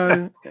he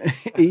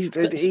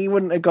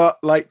wouldn't have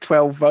got like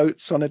 12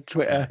 votes on a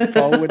Twitter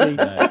poll, would he?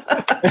 No,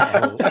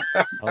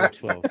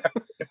 12.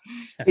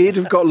 He'd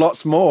have got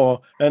lots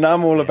more, and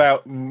I'm all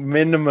about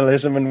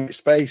minimalism and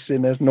space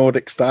in a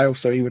Nordic style,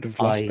 so he would have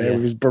lost there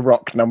with his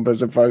Baroque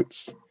numbers of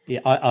votes. Yeah,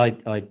 I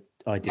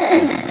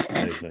discounted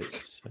those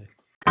votes. So.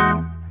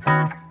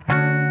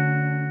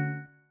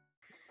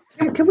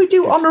 Can we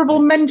do honourable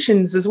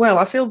mentions as well?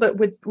 I feel that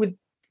with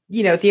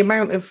the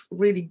amount of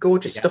really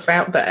gorgeous stuff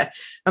out there,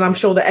 and I'm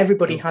sure that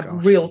everybody had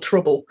real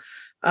trouble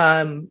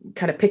kind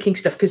of picking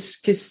stuff, because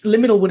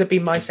Liminal would have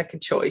been my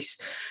second choice,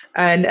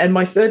 and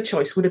my third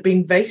choice would have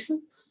been Vaesen,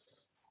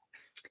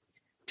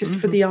 just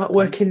for the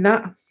artwork in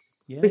that,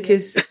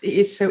 because it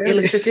is so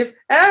illustrative.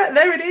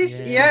 There it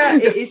is. Yeah,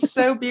 it is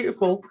so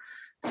beautiful.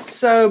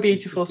 So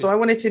beautiful. So I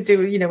wanted to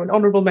do, an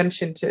honourable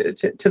mention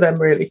to them,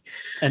 really.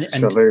 And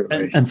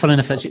funny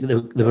enough, actually,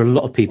 there were a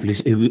lot of people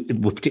who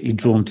were particularly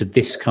drawn to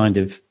this kind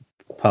of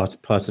part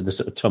of the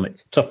sort of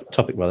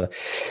topic rather.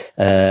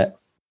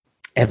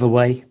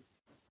 Everway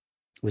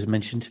was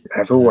mentioned.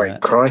 Everway,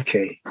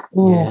 crikey.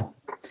 Yeah.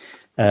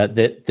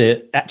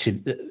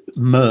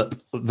 MERP,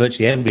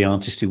 virtually every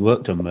artist who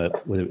worked on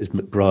MERP, whether it was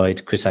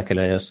McBride, Chris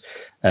Achilleos,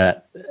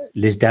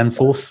 Liz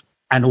Danforth,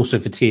 and also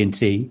for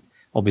TNT,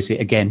 obviously,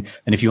 again,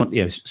 and if you want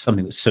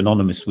something that's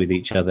synonymous with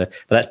each other,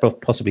 but that's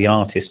possibly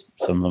artist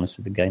synonymous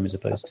with the game as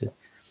opposed to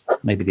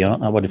maybe the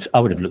art. I would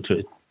have looked at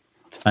it.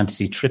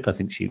 Fantasy Trip, I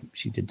think she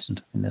did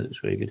something there that was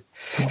very good.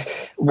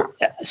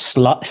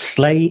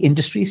 Slay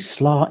Industries,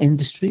 Slay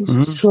Industries,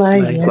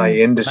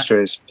 Slay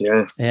Industries,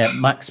 yeah.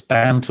 Max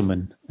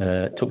Bountelman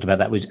talked about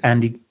that. Was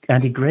Andy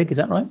Gregg? Is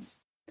that right?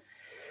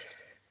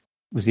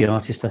 Was the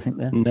artist? I think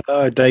there.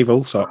 No, Dave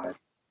Allsop.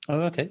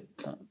 Oh, okay.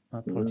 My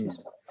apologies.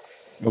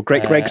 Well,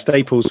 Greg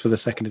Staples for the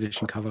second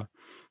edition cover,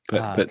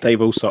 but Dave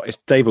Allsop. It's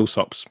Dave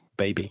Allsop's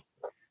baby.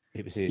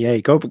 It was his. Yeah,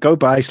 go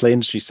buy Slay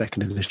Industries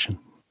second edition.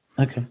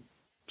 Okay.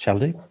 Shall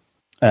do.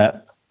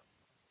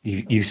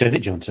 You said it,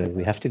 John, so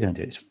we have to go and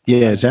do it.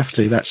 Yeah,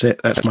 definitely. That's it.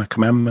 That's my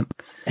commandment.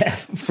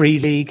 Free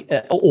League,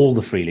 all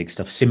the Free League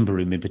stuff.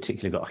 Simbaroom in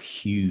particular got a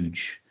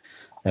huge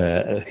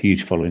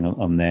following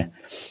on there.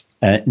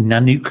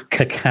 Nanook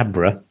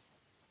Kakabra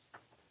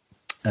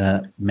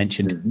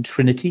mentioned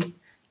Trinity,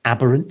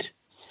 Aberrant.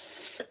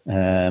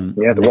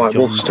 The White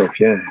Wolf stuff,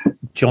 yeah.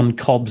 John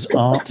Cobb's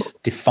art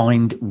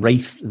defined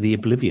Wraith the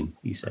Oblivion,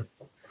 he said.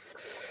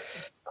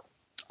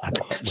 I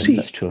don't know if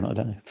that's true or not. I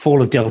don't know.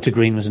 Fall of Delta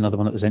Green was another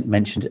one that was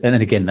mentioned, and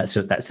then again, it's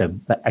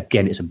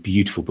a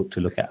beautiful book to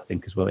look at, I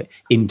think, as well,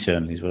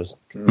 internally as well as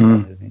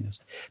everything else.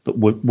 But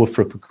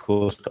Wolfrup, of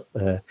course, got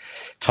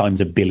times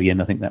a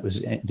billion. I think that was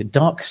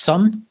Dark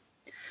Sun.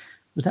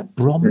 Was that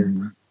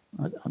Brom?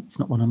 It's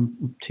not one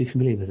I'm too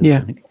familiar with. Yeah.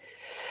 I think.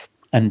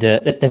 And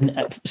then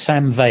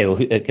Sam Vale,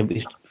 who again,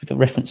 we've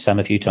referenced Sam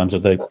a few times,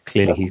 although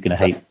clearly he's going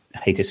to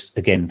hate us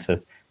again for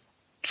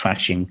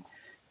trashing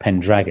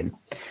Pendragon.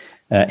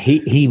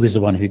 He was the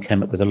one who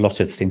came up with a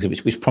lot of things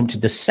which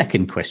prompted the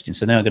second question.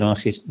 So now I'm going to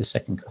ask you the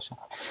second question,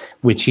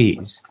 which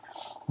is,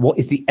 what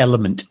is the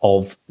element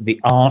of the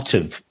art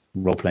of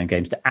role-playing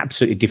games that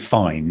absolutely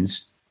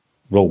defines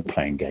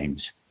role-playing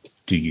games,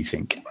 do you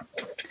think?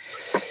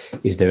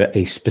 Is there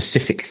a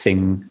specific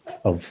thing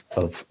or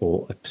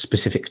a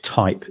specific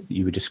type that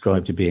you would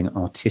describe to being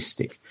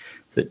artistic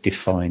that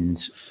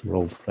defines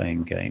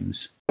role-playing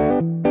games?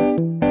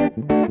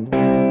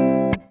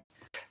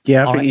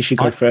 Yeah, I think you should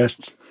go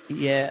first.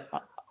 Yeah.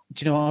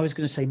 Do you know what I was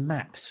going to say?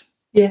 Maps.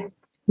 Yeah.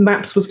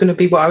 Maps was going to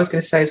be what I was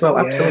going to say as well.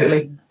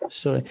 Absolutely. Yeah.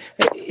 Sorry.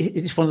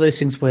 It's one of those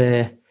things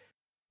where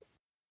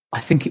I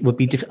think it would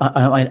be different.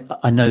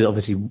 I know,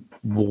 obviously,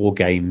 war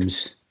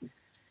games,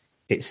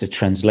 it's a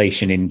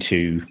translation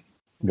into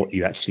what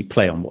you actually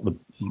play on, what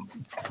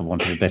for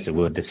want of a better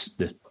word,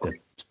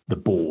 the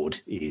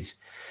board is.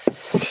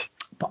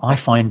 But I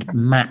find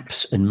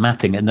maps and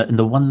mapping, and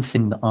the one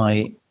thing that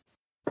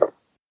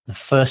the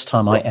first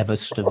time I ever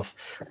sort of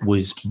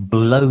was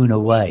blown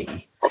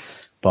away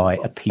by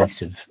a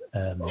piece of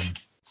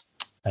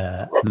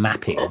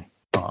mapping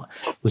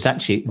was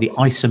actually the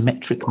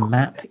isometric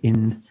map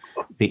in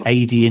the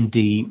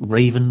AD&D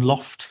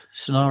Ravenloft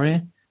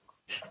scenario,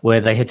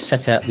 where they had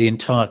set out the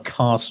entire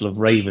castle of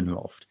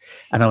Ravenloft,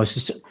 and I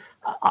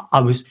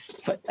was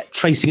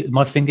tracing it with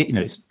my finger.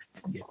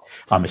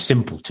 I'm a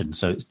simpleton,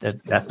 so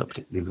that's not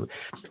particularly.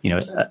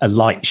 A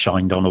light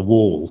shined on a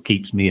wall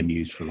keeps me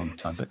amused for a long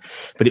time.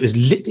 But it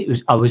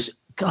was. I was.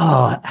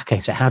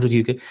 Okay. So how did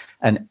you get?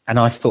 And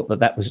I thought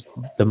that was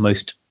the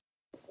most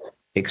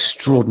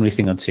extraordinary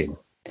thing I'd seen.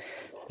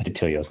 I did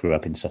tell you I grew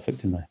up in Suffolk,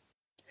 didn't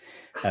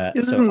I?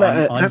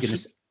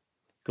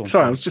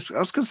 Sorry, I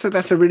was going to say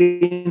that's a really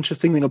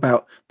interesting thing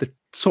about the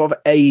sort of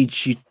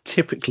age you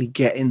typically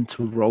get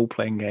into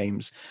role-playing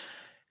games,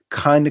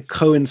 kind of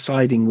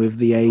coinciding with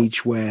the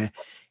age where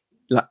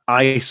like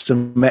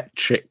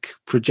isometric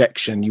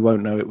projection, you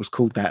won't know it was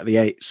called that, the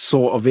age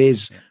sort of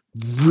is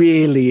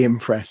really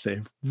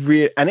impressive.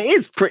 And it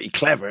is pretty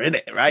clever, isn't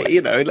it? Right?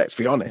 Let's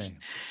be honest.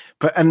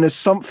 And there's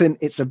something,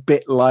 it's a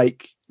bit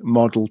like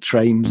model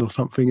trains or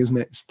something, isn't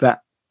it?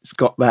 It's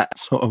got that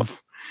sort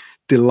of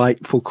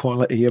delightful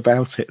quality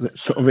about it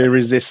that's sort of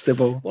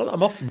irresistible. Well,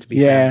 I'm often to be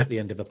found at the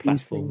end of a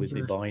platform with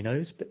the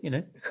binos, but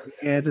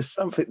yeah,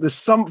 there's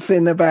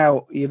something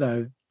about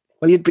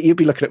well, you'd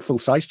be looking at full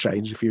size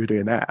trains if you were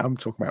doing that. I'm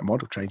talking about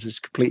model trains; it's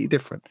completely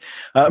different.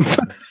 So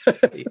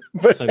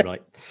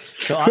right.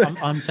 So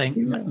I'm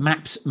saying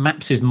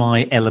maps is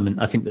my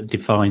element. I think that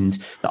defines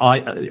that.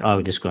 I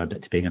would describe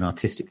that to being an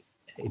artistic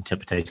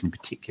interpretation in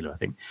particular. I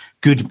think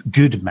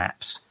good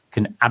maps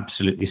can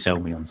absolutely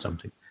sell me on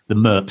something. The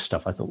MERP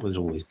stuff I thought was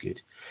always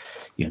good,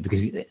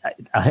 because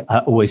I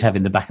always have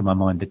in the back of my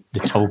mind the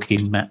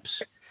Tolkien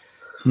maps.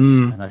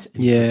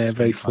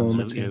 Very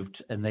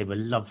formative. And they were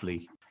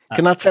lovely.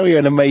 Can I tell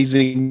you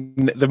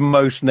the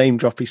most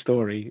name-droppy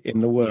story in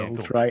the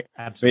world, right?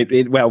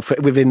 Absolutely.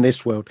 Within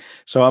this world.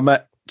 So I'm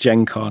at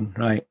Gen Con,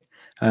 right?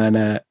 And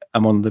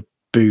I'm on the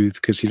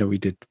booth because, we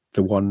did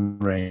the One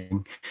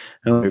Ring.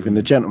 And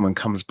the gentleman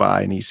comes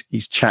by and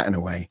he's chatting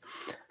away.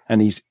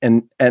 And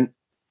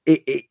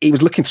he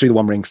was looking through the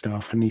One Ring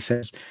stuff, and he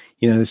says,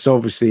 it's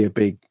obviously a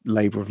big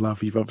labour of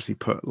love. You've obviously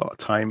put a lot of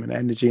time and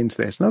energy into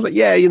this. And I was like,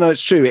 yeah,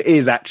 it's true. It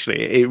is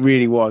actually. It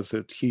really was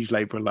a huge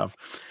labour of love.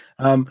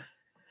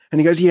 And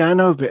he goes, yeah, I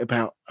know a bit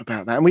about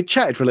that. And we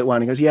chatted for a little while.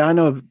 And he goes, yeah, I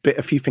know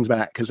a few things about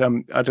that because I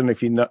don't know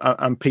if you know,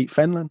 I'm Pete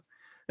Fenlon.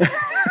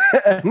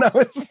 And I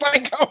was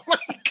like, oh my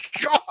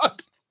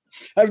God.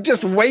 I've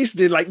just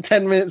wasted like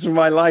 10 minutes of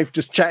my life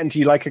just chatting to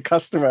you like a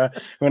customer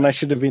when I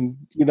should have been,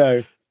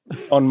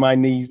 on my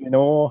knees in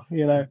awe,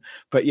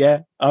 But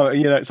yeah,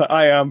 it's like,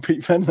 I am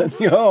Pete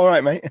Fenlon. All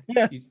right, mate.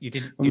 Yeah. You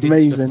didn't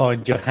sort of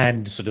find your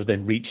hand sort of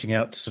then reaching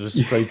out to sort of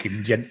stroke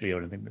him gently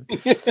or anything.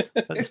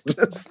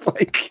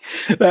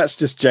 That's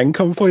just Gen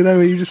Convoy though.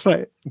 You just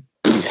like.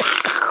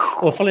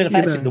 Well, funnily enough,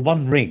 actually, the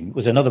One Ring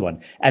was another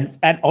one, and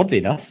oddly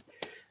enough,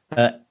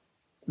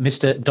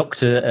 Mr.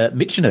 Dr.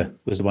 Mitchener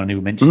was the one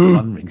who mentioned the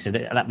One Ring, so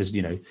that was,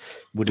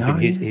 would have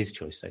been his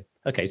choice. So,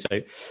 okay,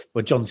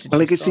 John.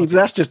 Well,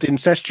 that's just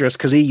incestuous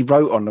because he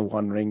wrote on the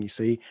One Ring. You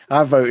see,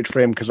 I voted for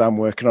him because I'm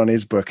working on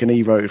his book, and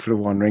he voted for the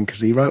One Ring because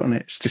he wrote on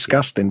it. It's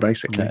disgusting,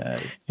 basically.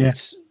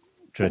 It's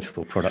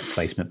dreadful product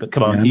placement. But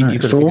come on,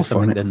 you've got to think of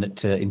something then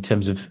that, in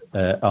terms of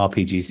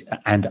RPGs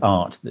and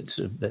art,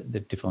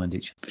 that defines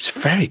each. It's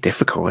very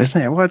difficult,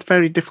 isn't it? Well, it's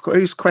very difficult.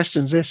 Who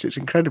questions this? It's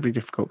incredibly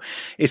difficult.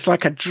 It's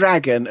like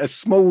a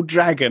small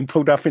dragon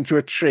pulled up into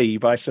a tree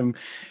by some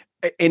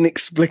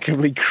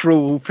inexplicably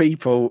cruel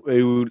people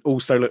who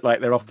also look like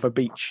they're off a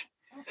beach.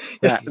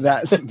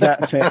 That's it.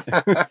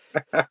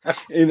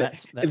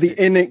 The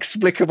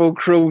inexplicable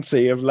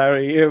cruelty of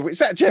Larry. Is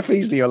that Jeff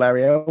Easley or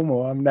Larry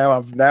Elmore?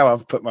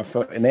 I've put my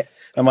foot in it.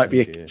 I might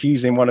be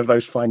accusing one of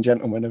those fine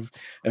gentlemen of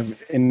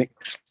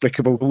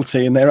inexplicable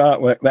cruelty in their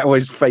artwork. That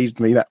always fazed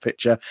me, that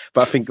picture.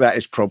 But I think that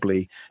is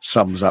probably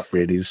sums up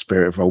really the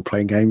spirit of role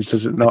playing games,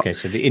 does it not? Okay,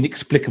 so the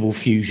inexplicable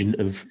fusion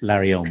of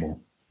Larry Elmore.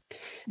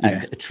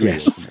 And a tree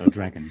or a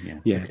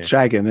dragon, okay.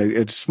 Dragon,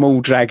 a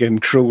small dragon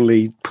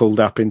cruelly pulled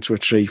up into a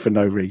tree for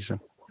no reason.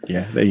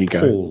 Yeah, there you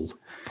go.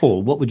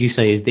 Paul, what would you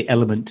say is the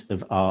element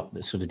of art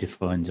that sort of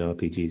defines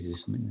RPGs?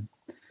 Is something?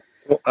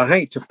 Well, I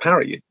hate to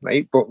parry you,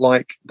 mate, but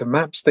like the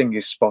maps thing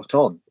is spot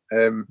on.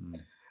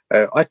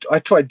 I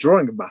tried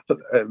drawing a map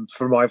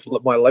for my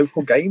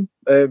local game,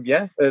 at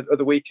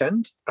the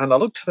weekend, and I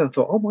looked at it and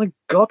thought, oh my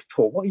God,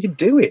 Paul, what are you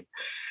doing?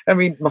 I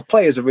mean, my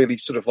players are really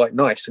sort of like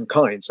nice and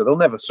kind, so they'll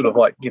never sort of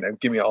like,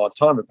 give me a hard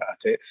time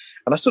about it.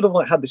 And I sort of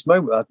like had this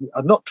moment.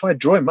 I'd not tried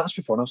drawing maps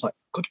before, and I was like,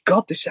 good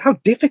God, how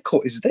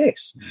difficult is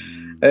this?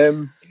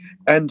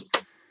 And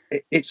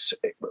it's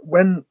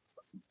when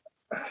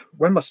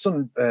my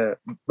son,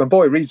 my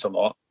boy reads a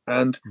lot,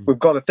 and we've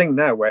got a thing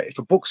now where if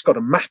a book's got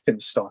a map in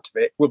the start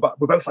of it, we're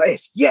both like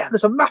this. Yeah,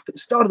 there's a map at the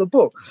start of the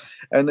book,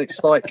 and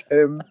it's like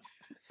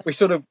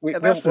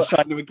that's the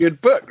sign of a good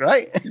book,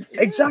 right?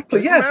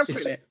 Exactly. Yeah,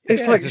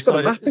 it's like it's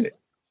got a map in it.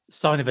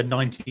 Sign of a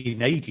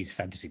 1980s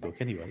fantasy book,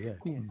 anyway.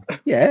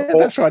 Yeah,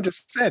 that's what I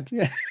just said.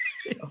 Yeah.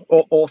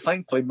 Or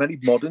thankfully, many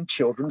modern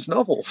children's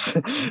novels.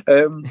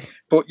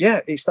 But yeah,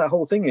 it's that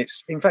whole thing.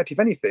 It's, in fact, if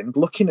anything,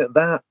 looking at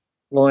that,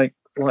 like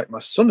my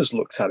son has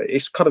looked at it,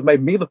 it's kind of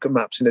made me look at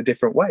maps in a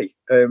different way.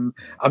 I'm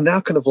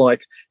now kind of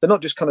like, they're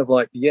not just kind of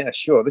like, yeah,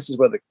 sure, this is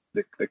where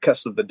the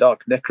Castle of the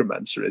Dark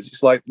Necromancer is.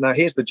 It's like, now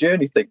here's the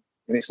journey thing.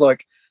 And it's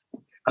like,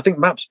 I think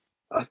maps,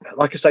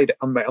 like I say,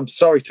 I'm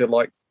sorry to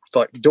like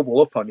double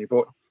up on you,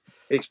 but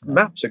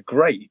maps are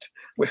great.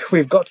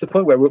 We've got to the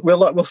point where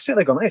we'll sit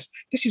there going,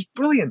 this is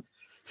brilliant.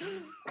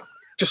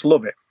 Just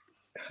love it.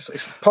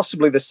 It's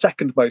possibly the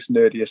second most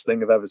nerdiest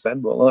thing I've ever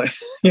said, but like,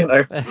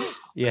 yeah.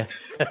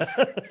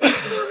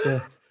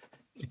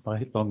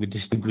 My long and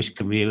distinguished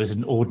career as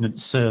an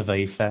Ordnance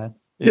Survey fan.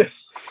 Yeah.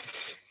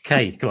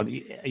 Kay, come on.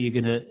 Are you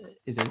gonna?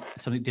 Is there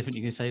something different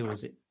you can say, or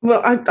is it?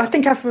 Well, I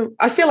think I feel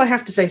I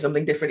have to say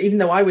something different, even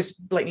though I was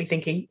blatantly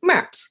thinking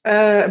maps.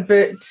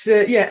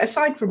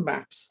 Aside from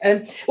maps,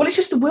 well, it's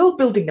just the world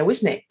building, though,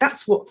 isn't it?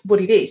 That's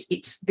what it is.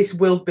 It's this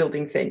world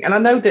building thing, and I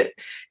know that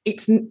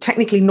it's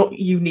technically not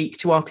unique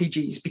to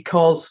RPGs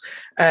because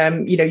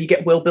you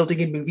get world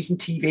building in movies and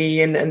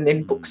TV and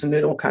in books and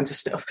all kinds of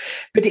stuff.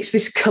 But it's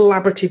this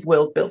collaborative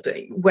world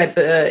building,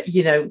 whether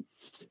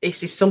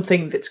this is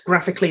something that's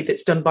graphically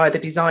that's done by the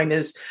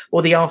designers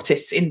or the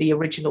artists in the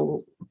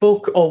original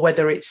book, or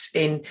whether it's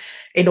in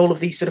all of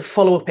these sort of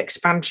follow-up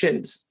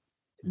expansions.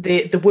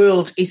 The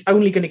world is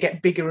only going to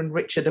get bigger and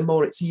richer the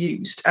more it's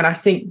used. And I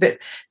think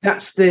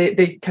that's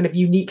the kind of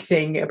unique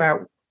thing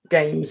about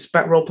games,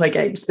 about role-play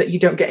games, that you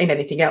don't get in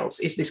anything else,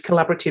 is this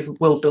collaborative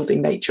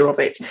world-building nature of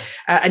it.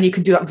 And you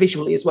can do that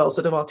visually as well,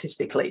 sort of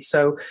artistically.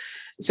 So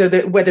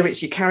that whether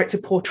it's your character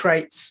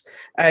portraits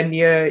and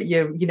your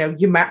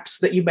maps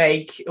that you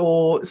make,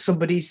 or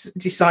somebody's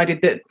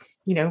decided that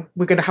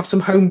we're going to have some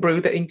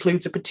homebrew that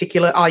includes a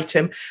particular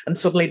item, and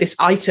suddenly this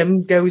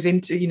item goes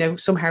into,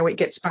 somehow it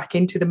gets back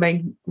into the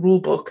main rule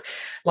book,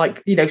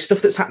 like,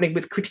 stuff that's happening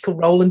with Critical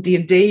Role and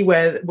D&D,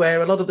 where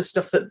a lot of the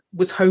stuff that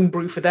was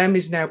homebrew for them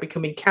is now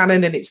becoming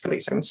canon, and it's got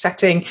its own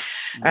setting,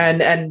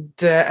 and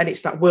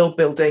it's that world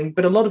building.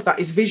 But a lot of that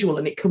is visual,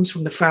 and it comes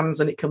from the fans,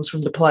 and it comes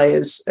from the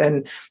players,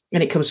 and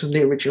it comes from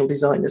the original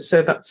designers.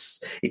 So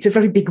it's a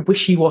very big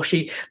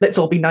wishy-washy, let's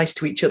all be nice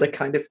to each other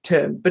kind of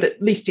term. But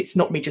at least it's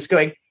not me just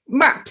going,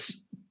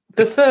 maps,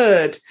 the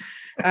third.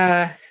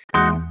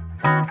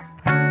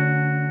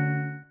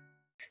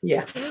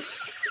 Yeah.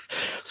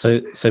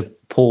 So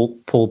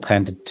Paul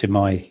pandered to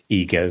my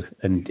ego,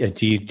 and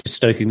you just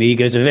stoking the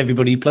egos of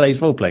everybody who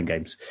plays role-playing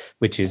games,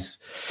 which is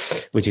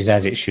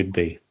as it should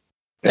be.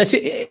 That's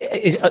it.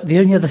 The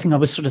only other thing I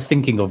was sort of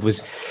thinking of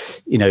was,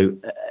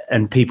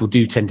 and people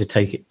do tend to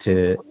take it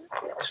to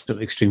sort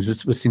of extremes,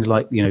 was things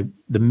like, the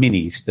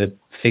minis, the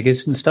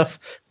figures and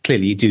stuff.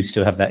 Clearly, you do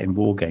still have that in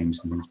war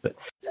games and things, but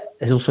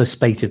there's also a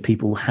spate of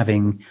people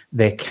having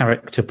their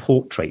character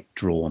portrait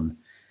drawn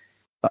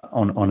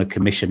on a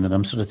commission, and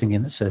I'm sort of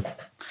thinking that's an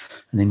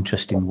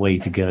interesting way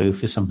to go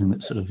for something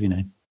that's sort of,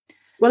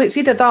 Well, it's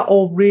either that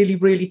or really,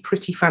 really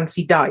pretty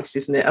fancy dice,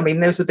 isn't it? I mean,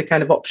 those are the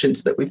kind of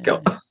options that we've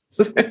got.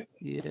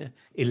 Yeah,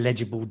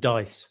 illegible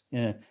dice.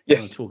 Yeah. You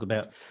want to talk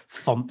about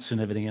fonts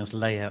and everything else,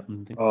 layout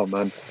and things. Oh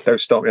man,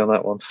 don't start me on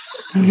that one.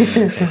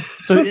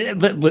 So,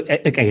 but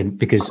again,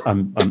 because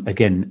I'm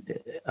going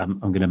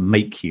to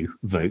make you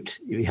vote.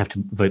 You have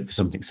to vote for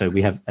something. So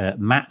we have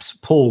maps.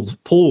 Paul's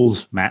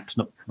maps,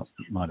 not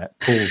my map.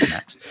 Paul's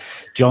maps.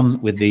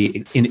 John with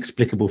the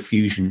inexplicable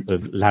fusion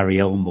of Larry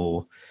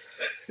Elmore.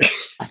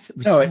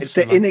 No, it's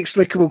the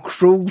inexplicable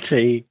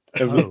cruelty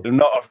of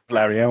not of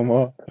Larry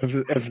Elmore,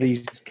 of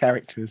these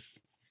characters.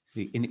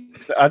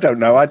 I don't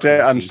know. I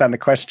don't understand the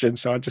question,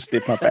 so I just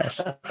did my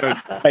best. Don't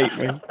hate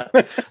me.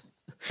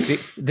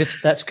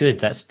 That's good.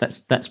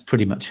 That's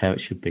pretty much how it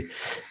should be.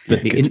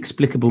 But the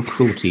inexplicable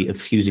cruelty of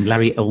fusing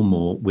Larry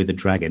Elmore with a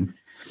dragon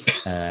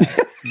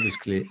was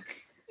clear.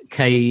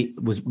 K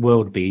was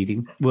world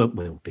beading. World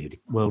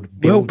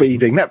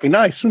building. That'd be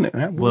nice, wouldn't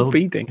it? World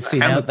beading. See,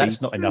 now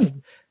that's not enough.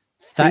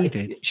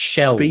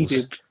 Shells.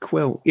 Beaded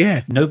quilt.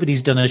 Yeah.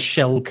 Nobody's done a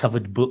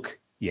shell-covered book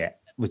yet,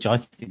 which I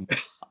think.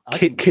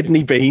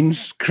 Kidney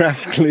beans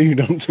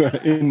glued onto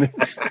it.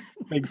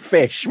 Like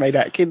fish made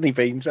out of kidney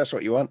beans. That's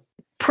what you want.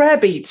 Prayer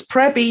beads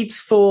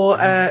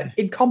for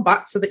in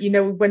combat, so that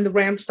when the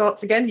round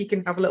starts again, you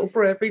can have a little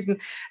prayer bead,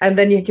 and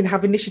then you can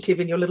have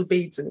initiative in your little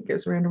beads, and it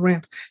goes round and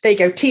round. There you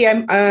go.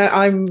 TM.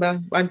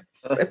 I'm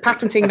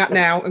patenting that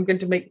now. I'm going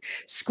to make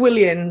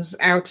squillions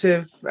out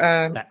of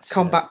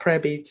combat prayer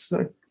beads.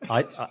 So.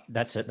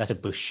 That's a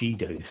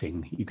Bushido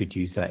thing. You could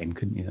use that in,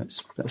 couldn't you?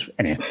 That's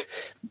anyway.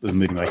 We're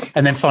moving away.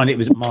 And then finally, it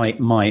was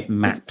my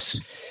maps.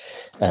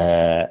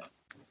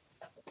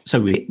 So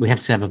we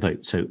have to have a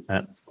vote. So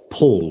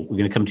Paul, we're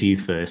going to come to you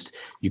first.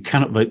 You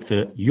cannot vote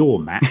for your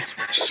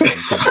maps. You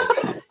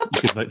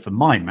could vote for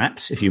my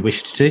maps if you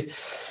wished to.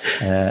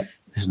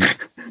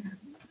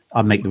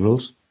 I make the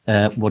rules.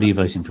 What are you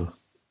voting for?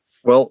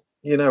 Well,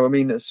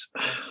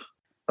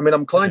 I'm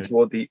inclined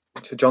toward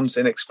to John's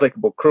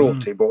inexplicable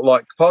cruelty, but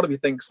part of me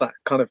thinks that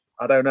kind of,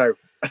 I don't know.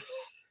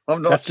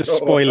 I'm not. That's just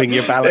spoiling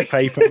your ballot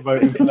paper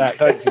voting for that.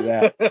 Don't do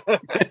that.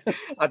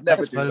 I'd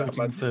never do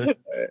that.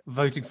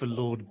 Voting for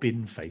Lord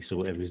Binface or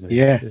whatever his name.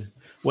 Yeah.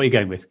 What are you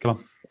going with? Come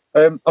on.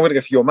 I'm going to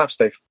go for your maps,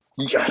 Dave.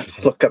 Yeah,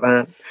 look at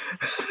that.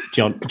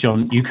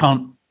 John, you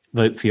can't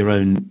vote for your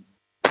own.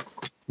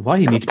 Why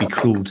you need to be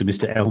cruel to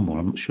Mr. Elmore,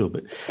 I'm not sure,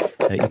 but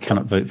you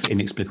cannot vote for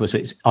inexplicable. So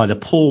it's either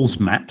Paul's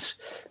maps,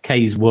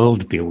 Kay's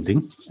world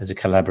building as a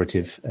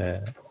collaborative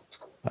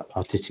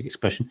artistic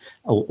expression,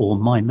 or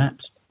my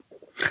maps.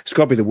 It's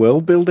got to be the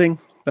world building.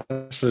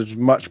 That's a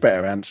much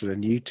better answer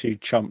than you two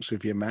chumps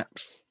with your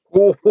maps.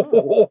 If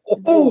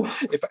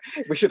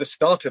we should have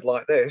started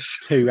like this.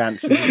 Two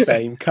answers the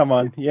same. Come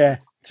on, yeah,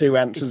 two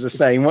answers the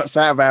same. What's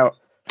that about?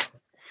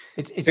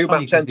 It's two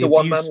maps enter,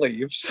 one man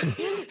leaves.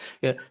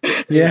 Yeah.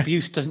 The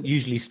abuse doesn't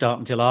usually start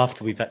until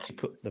after we've actually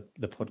put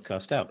the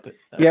podcast out. But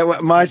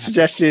my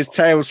suggestion is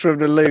Tales from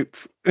the Loop.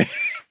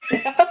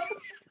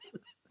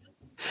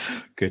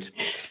 Good.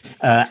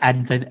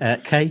 And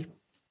then Kay,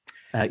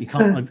 you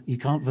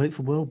can't vote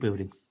for world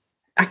building.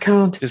 I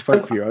can't. Just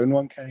vote for your own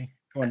one, Kay.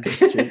 Come on,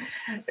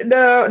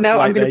 No,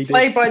 I'm going to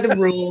play by the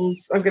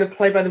rules. I'm going to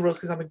play by the rules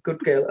because I'm a good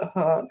girl at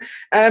heart.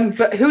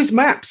 But whose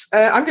maps?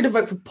 I'm going to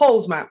vote for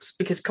Paul's maps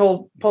because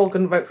Paul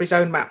couldn't vote for his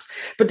own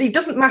maps. But it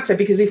doesn't matter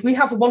because if we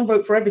have one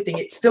vote for everything,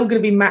 it's still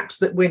going to be maps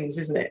that wins,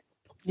 isn't it?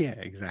 Yeah,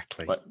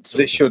 exactly. As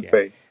it should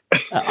be.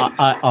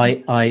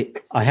 I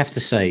have to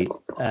say,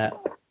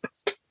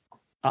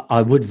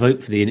 I would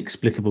vote for the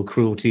inexplicable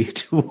cruelty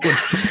towards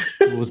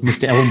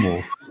Mr.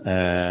 Elmore.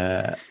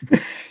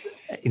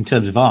 In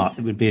terms of art,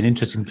 it would be an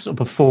interesting sort of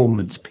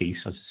performance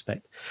piece, I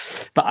suspect.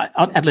 But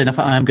oddly enough,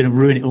 I am going to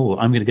ruin it all.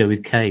 I'm going to go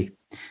with Kay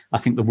I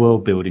think the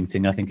world building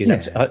thing, I think is,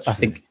 I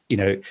think,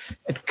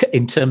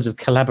 in terms of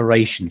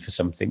collaboration for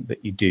something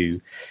that you do,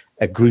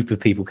 a group of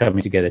people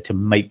coming together to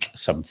make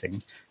something.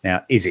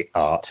 Now, is it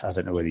art? I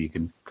don't know whether you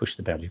can push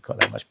the boundary quite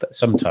that much, but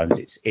sometimes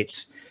it's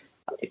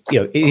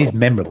it is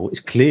memorable. It's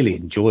clearly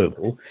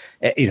enjoyable.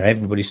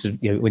 Everybody's sort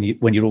of,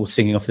 when you're all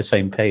singing off the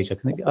same page, I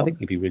think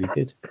it'd be really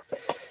good.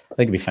 I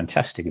think it'd be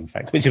fantastic, in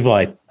fact, which is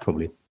why I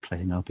probably play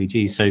an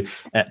RPG. So,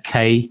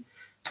 Kay,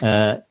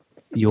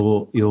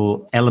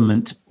 your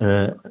element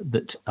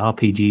that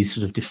RPGs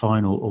sort of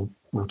define or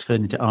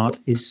turn into art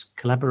is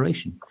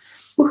collaboration,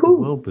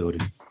 world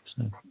building.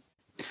 So,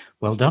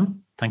 well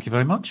done. Thank you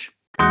very much.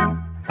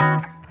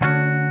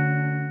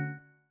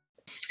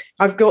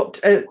 I've got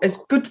as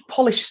good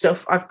polished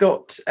stuff. I've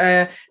got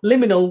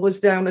Liminal was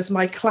down as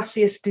my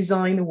classiest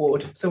design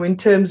award. So in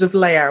terms of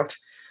layout,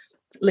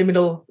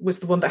 Liminal was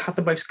the one that had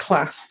the most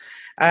class.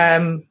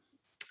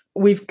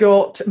 We've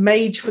got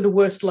Mage for the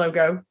worst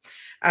logo.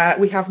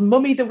 We have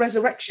Mummy the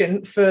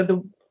Resurrection for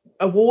the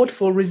award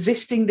for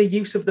resisting the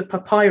use of the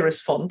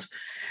papyrus font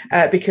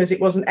because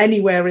it wasn't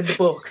anywhere in the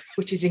book,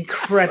 which is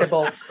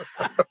incredible.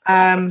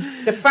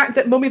 The fact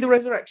that Mummy the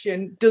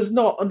Resurrection does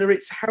not, under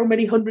its how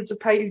many hundreds of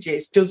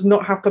pages, does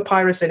not have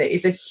papyrus in it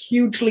is a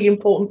hugely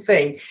important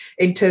thing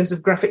in terms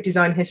of graphic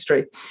design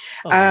history.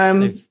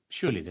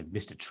 Surely they've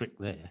missed a trick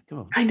there. Come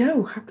on. I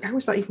know. How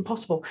is that even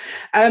possible?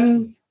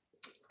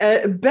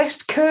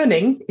 Best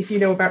kerning, if you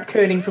know about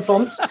kerning for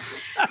fonts.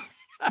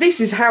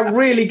 This is how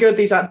really good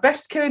these are.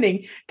 Best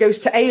kerning goes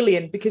to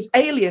Alien, because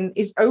Alien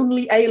is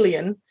only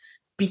Alien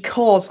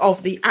because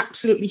of the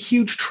absolutely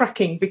huge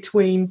tracking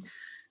between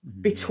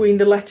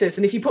the letters.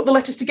 And if you put the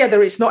letters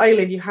together, it's not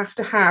Alien. You have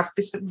to have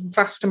this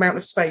vast amount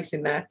of space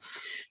in there.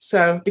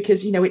 So,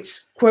 because,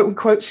 it's quote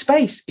unquote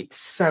space. It's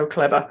so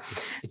clever.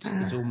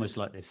 It's almost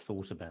like they've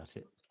thought about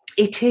it.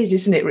 It is,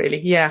 isn't it,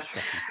 really? Yeah.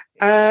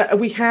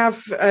 We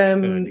have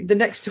the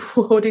next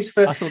award is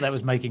for... I thought that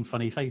was making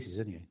funny faces,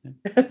 anyway.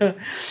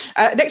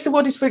 Next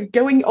award is for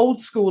going old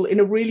school in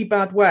a really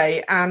bad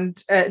way.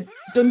 And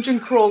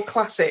Dungeon Crawl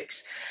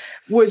Classics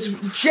was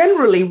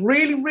generally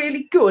really,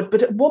 really good.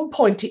 But at one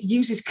point, it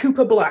uses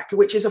Cooper Black,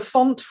 which is a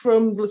font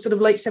from the sort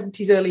of late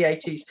 70s, early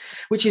 80s,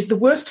 which is the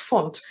worst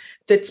font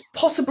that's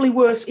possibly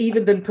worse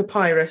even than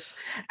Papyrus.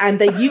 And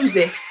they use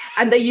it.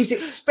 And they use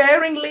it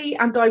sparingly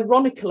and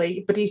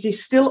ironically, but it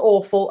is still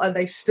awful, and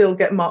they still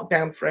get marked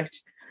down for it.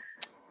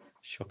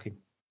 Shocking.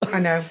 I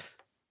know.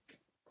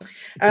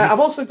 I've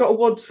also got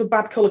awards for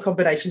bad colour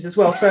combinations as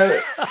well. So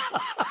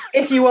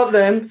if you want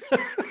them,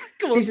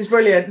 this is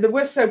brilliant.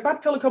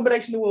 Bad colour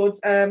combination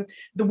awards. The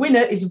winner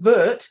is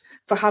Vert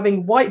for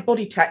having white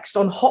body text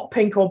on hot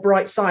pink or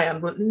bright cyan,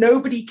 but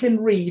nobody can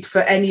read for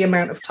any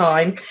amount of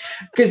time,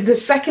 because the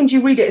second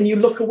you read it and you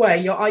look away,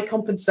 your eye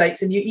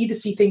compensates and you either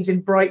see things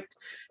in bright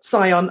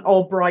cyan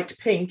or bright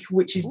pink,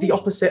 which is the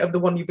opposite of the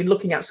one you've been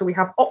looking at. So we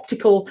have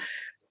optical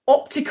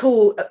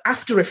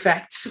after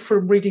effects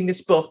from reading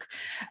this book.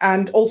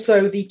 And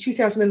also the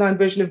 2009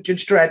 version of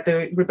Judge Dredd,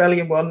 the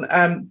Rebellion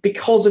one,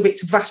 because of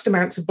its vast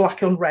amounts of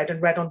black on red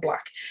and red on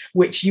black,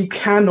 which you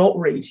cannot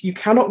read. You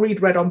cannot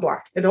read red on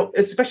black,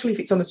 especially if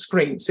it's on a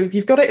screen. So if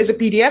you've got it as a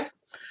PDF,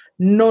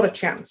 not a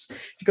chance.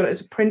 If you've got it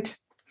as a print,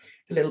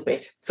 a little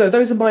bit. So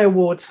those are my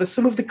awards for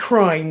some of the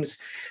crimes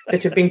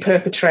that have been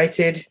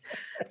perpetrated.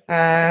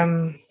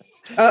 And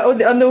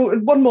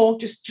one more,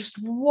 just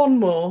one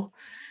more.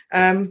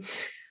 And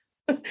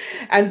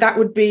that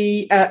would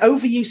be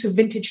overuse of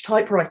vintage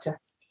typewriter.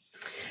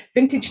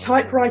 Vintage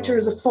typewriter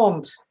as a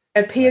font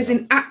appears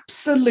in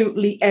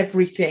absolutely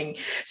everything.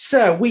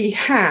 So we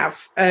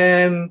have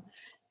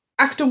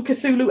Achtung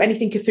Cthulhu,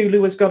 anything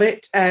Cthulhu has got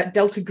it.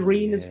 Delta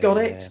Green has got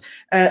it.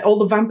 All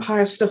the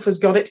vampire stuff has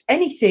got it.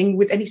 Anything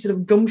with any sort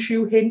of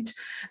gumshoe hint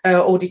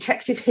or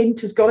detective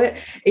hint has got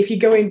it. If you're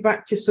going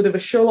back to sort of a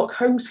Sherlock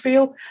Holmes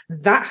feel,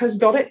 that has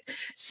got it.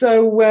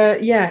 So,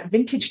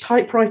 vintage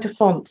typewriter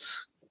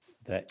fonts.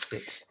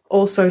 It's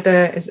also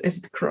there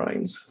is the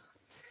crimes.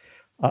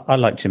 I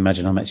like to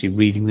imagine I'm actually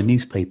reading the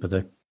newspaper,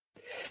 though,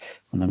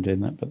 when I'm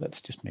doing that, but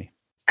that's just me.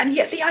 And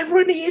yet the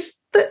irony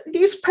is that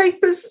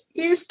newspapers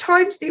use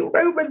Times New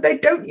Roman, they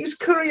don't use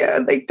Courier,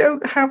 and they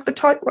don't have the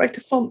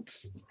typewriter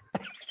fonts.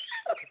 At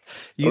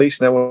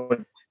least no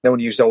one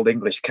used Old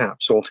English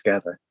caps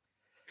altogether.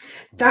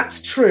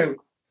 That's true.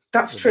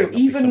 That's true.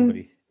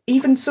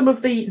 Even some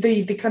of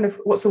the kind of,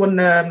 what's the one,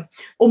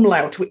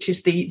 umlaut, which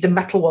is the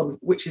metal one,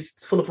 which is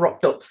full of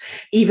rock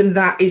dots, even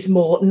that is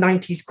more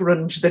 90s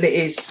grunge than it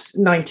is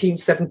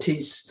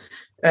 1970s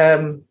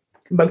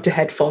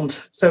Motorhead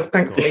font. So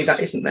thankfully that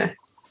isn't there.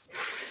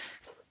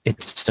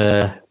 It's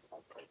an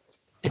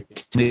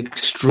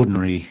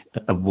extraordinary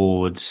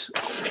awards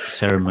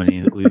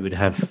ceremony that we would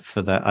have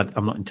for that.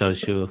 I'm not entirely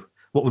sure.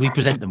 What would we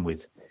present them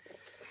with?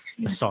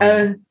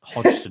 Assign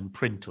Hodgson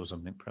print or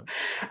something, perhaps.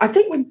 I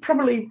think we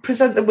probably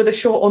present them with a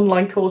short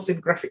online course in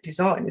graphic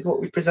design is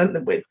what we present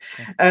them with.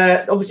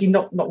 Okay. Obviously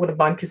not one of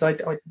mine because I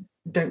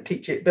don't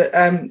teach it, but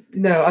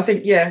no, I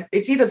think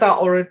it's either that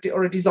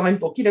or a design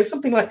book.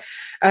 Something like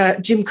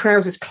Jim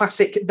Krause's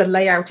classic The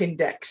Layout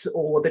Index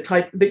or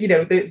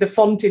the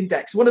Font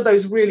Index. One of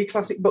those really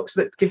classic books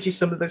that gives you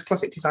some of those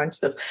classic design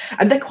stuff,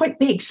 and they're quite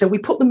big, so we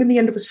put them in the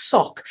end of a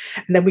sock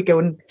and then we go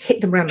and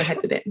hit them around the head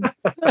with it.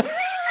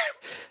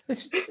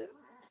 It's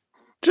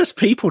just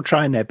people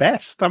trying their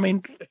best. I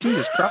mean,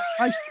 Jesus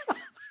Christ.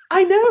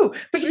 I know,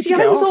 but you see,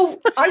 I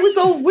was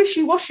all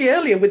wishy-washy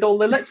earlier with all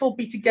the let's all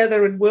be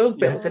together and world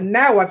build, and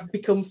now I've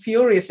become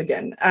furious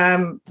again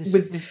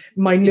with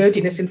my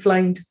nerdiness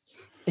inflamed.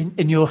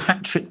 In your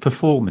hat-trick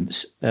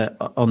performance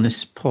on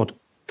this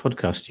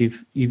podcast,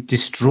 you've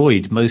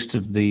destroyed most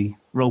of the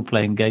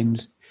role-playing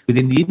games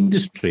within the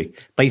industry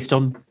based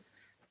on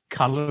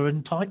colour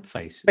and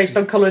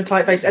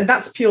typeface. And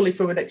that's purely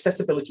from an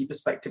accessibility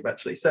perspective,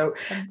 actually. So,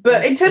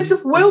 but in terms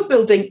of world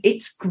building,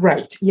 it's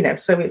great,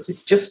 So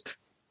it's just.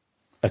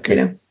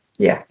 Okay.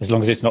 As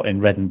long as it's not in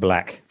red and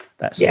black,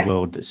 that's the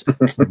world that's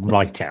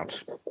right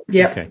out.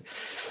 Yeah. Okay.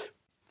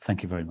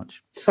 Thank you very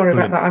much. Sorry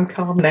about that. I'm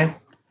calm now.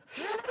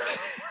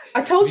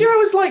 I told you I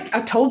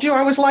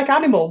was like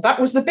Animal. That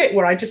was the bit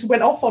where I just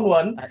went off on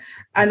one,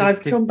 and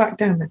I've come back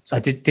down. I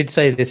did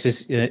say this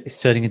is it's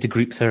turning into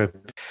group therapy.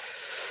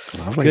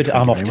 Lovely. Good.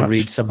 I'm off to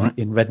read some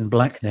in red and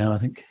black now, I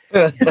think.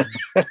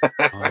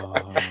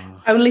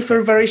 Only for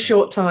a very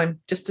short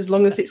time, just as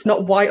long as it's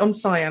not white on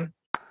cyan.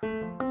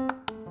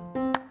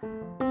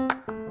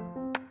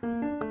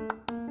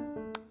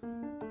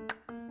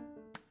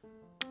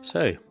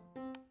 So,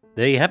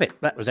 there you have it.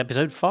 That was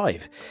episode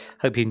 5.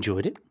 Hope you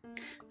enjoyed it.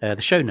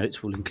 The show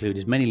notes will include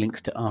as many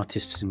links to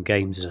artists and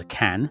games as I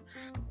can,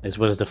 as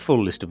well as the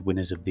full list of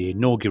winners of the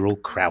inaugural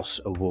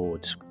Krause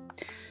Awards.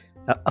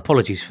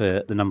 Apologies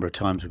for the number of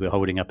times we were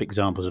holding up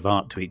examples of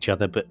art to each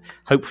other, but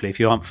hopefully if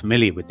you aren't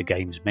familiar with the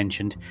games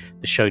mentioned,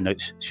 the show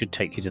notes should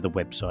take you to the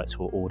websites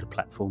or order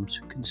platforms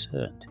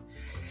concerned.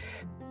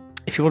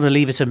 If you want to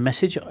leave us a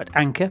message at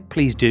Anchor,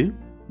 please do.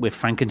 We're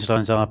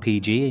Frankenstein's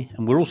RPG,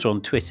 and we're also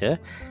on Twitter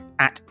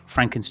at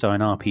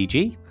Frankenstein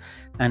RPG,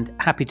 and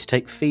happy to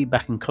take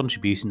feedback and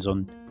contributions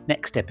on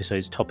next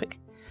episode's topic,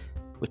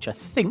 which I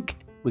think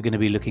we're going to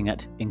be looking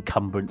at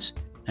encumbrance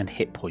and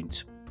hit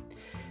points.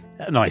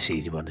 A nice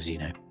easy one, as you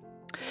know.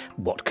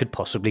 What could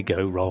possibly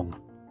go wrong?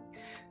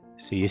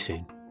 See you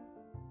soon.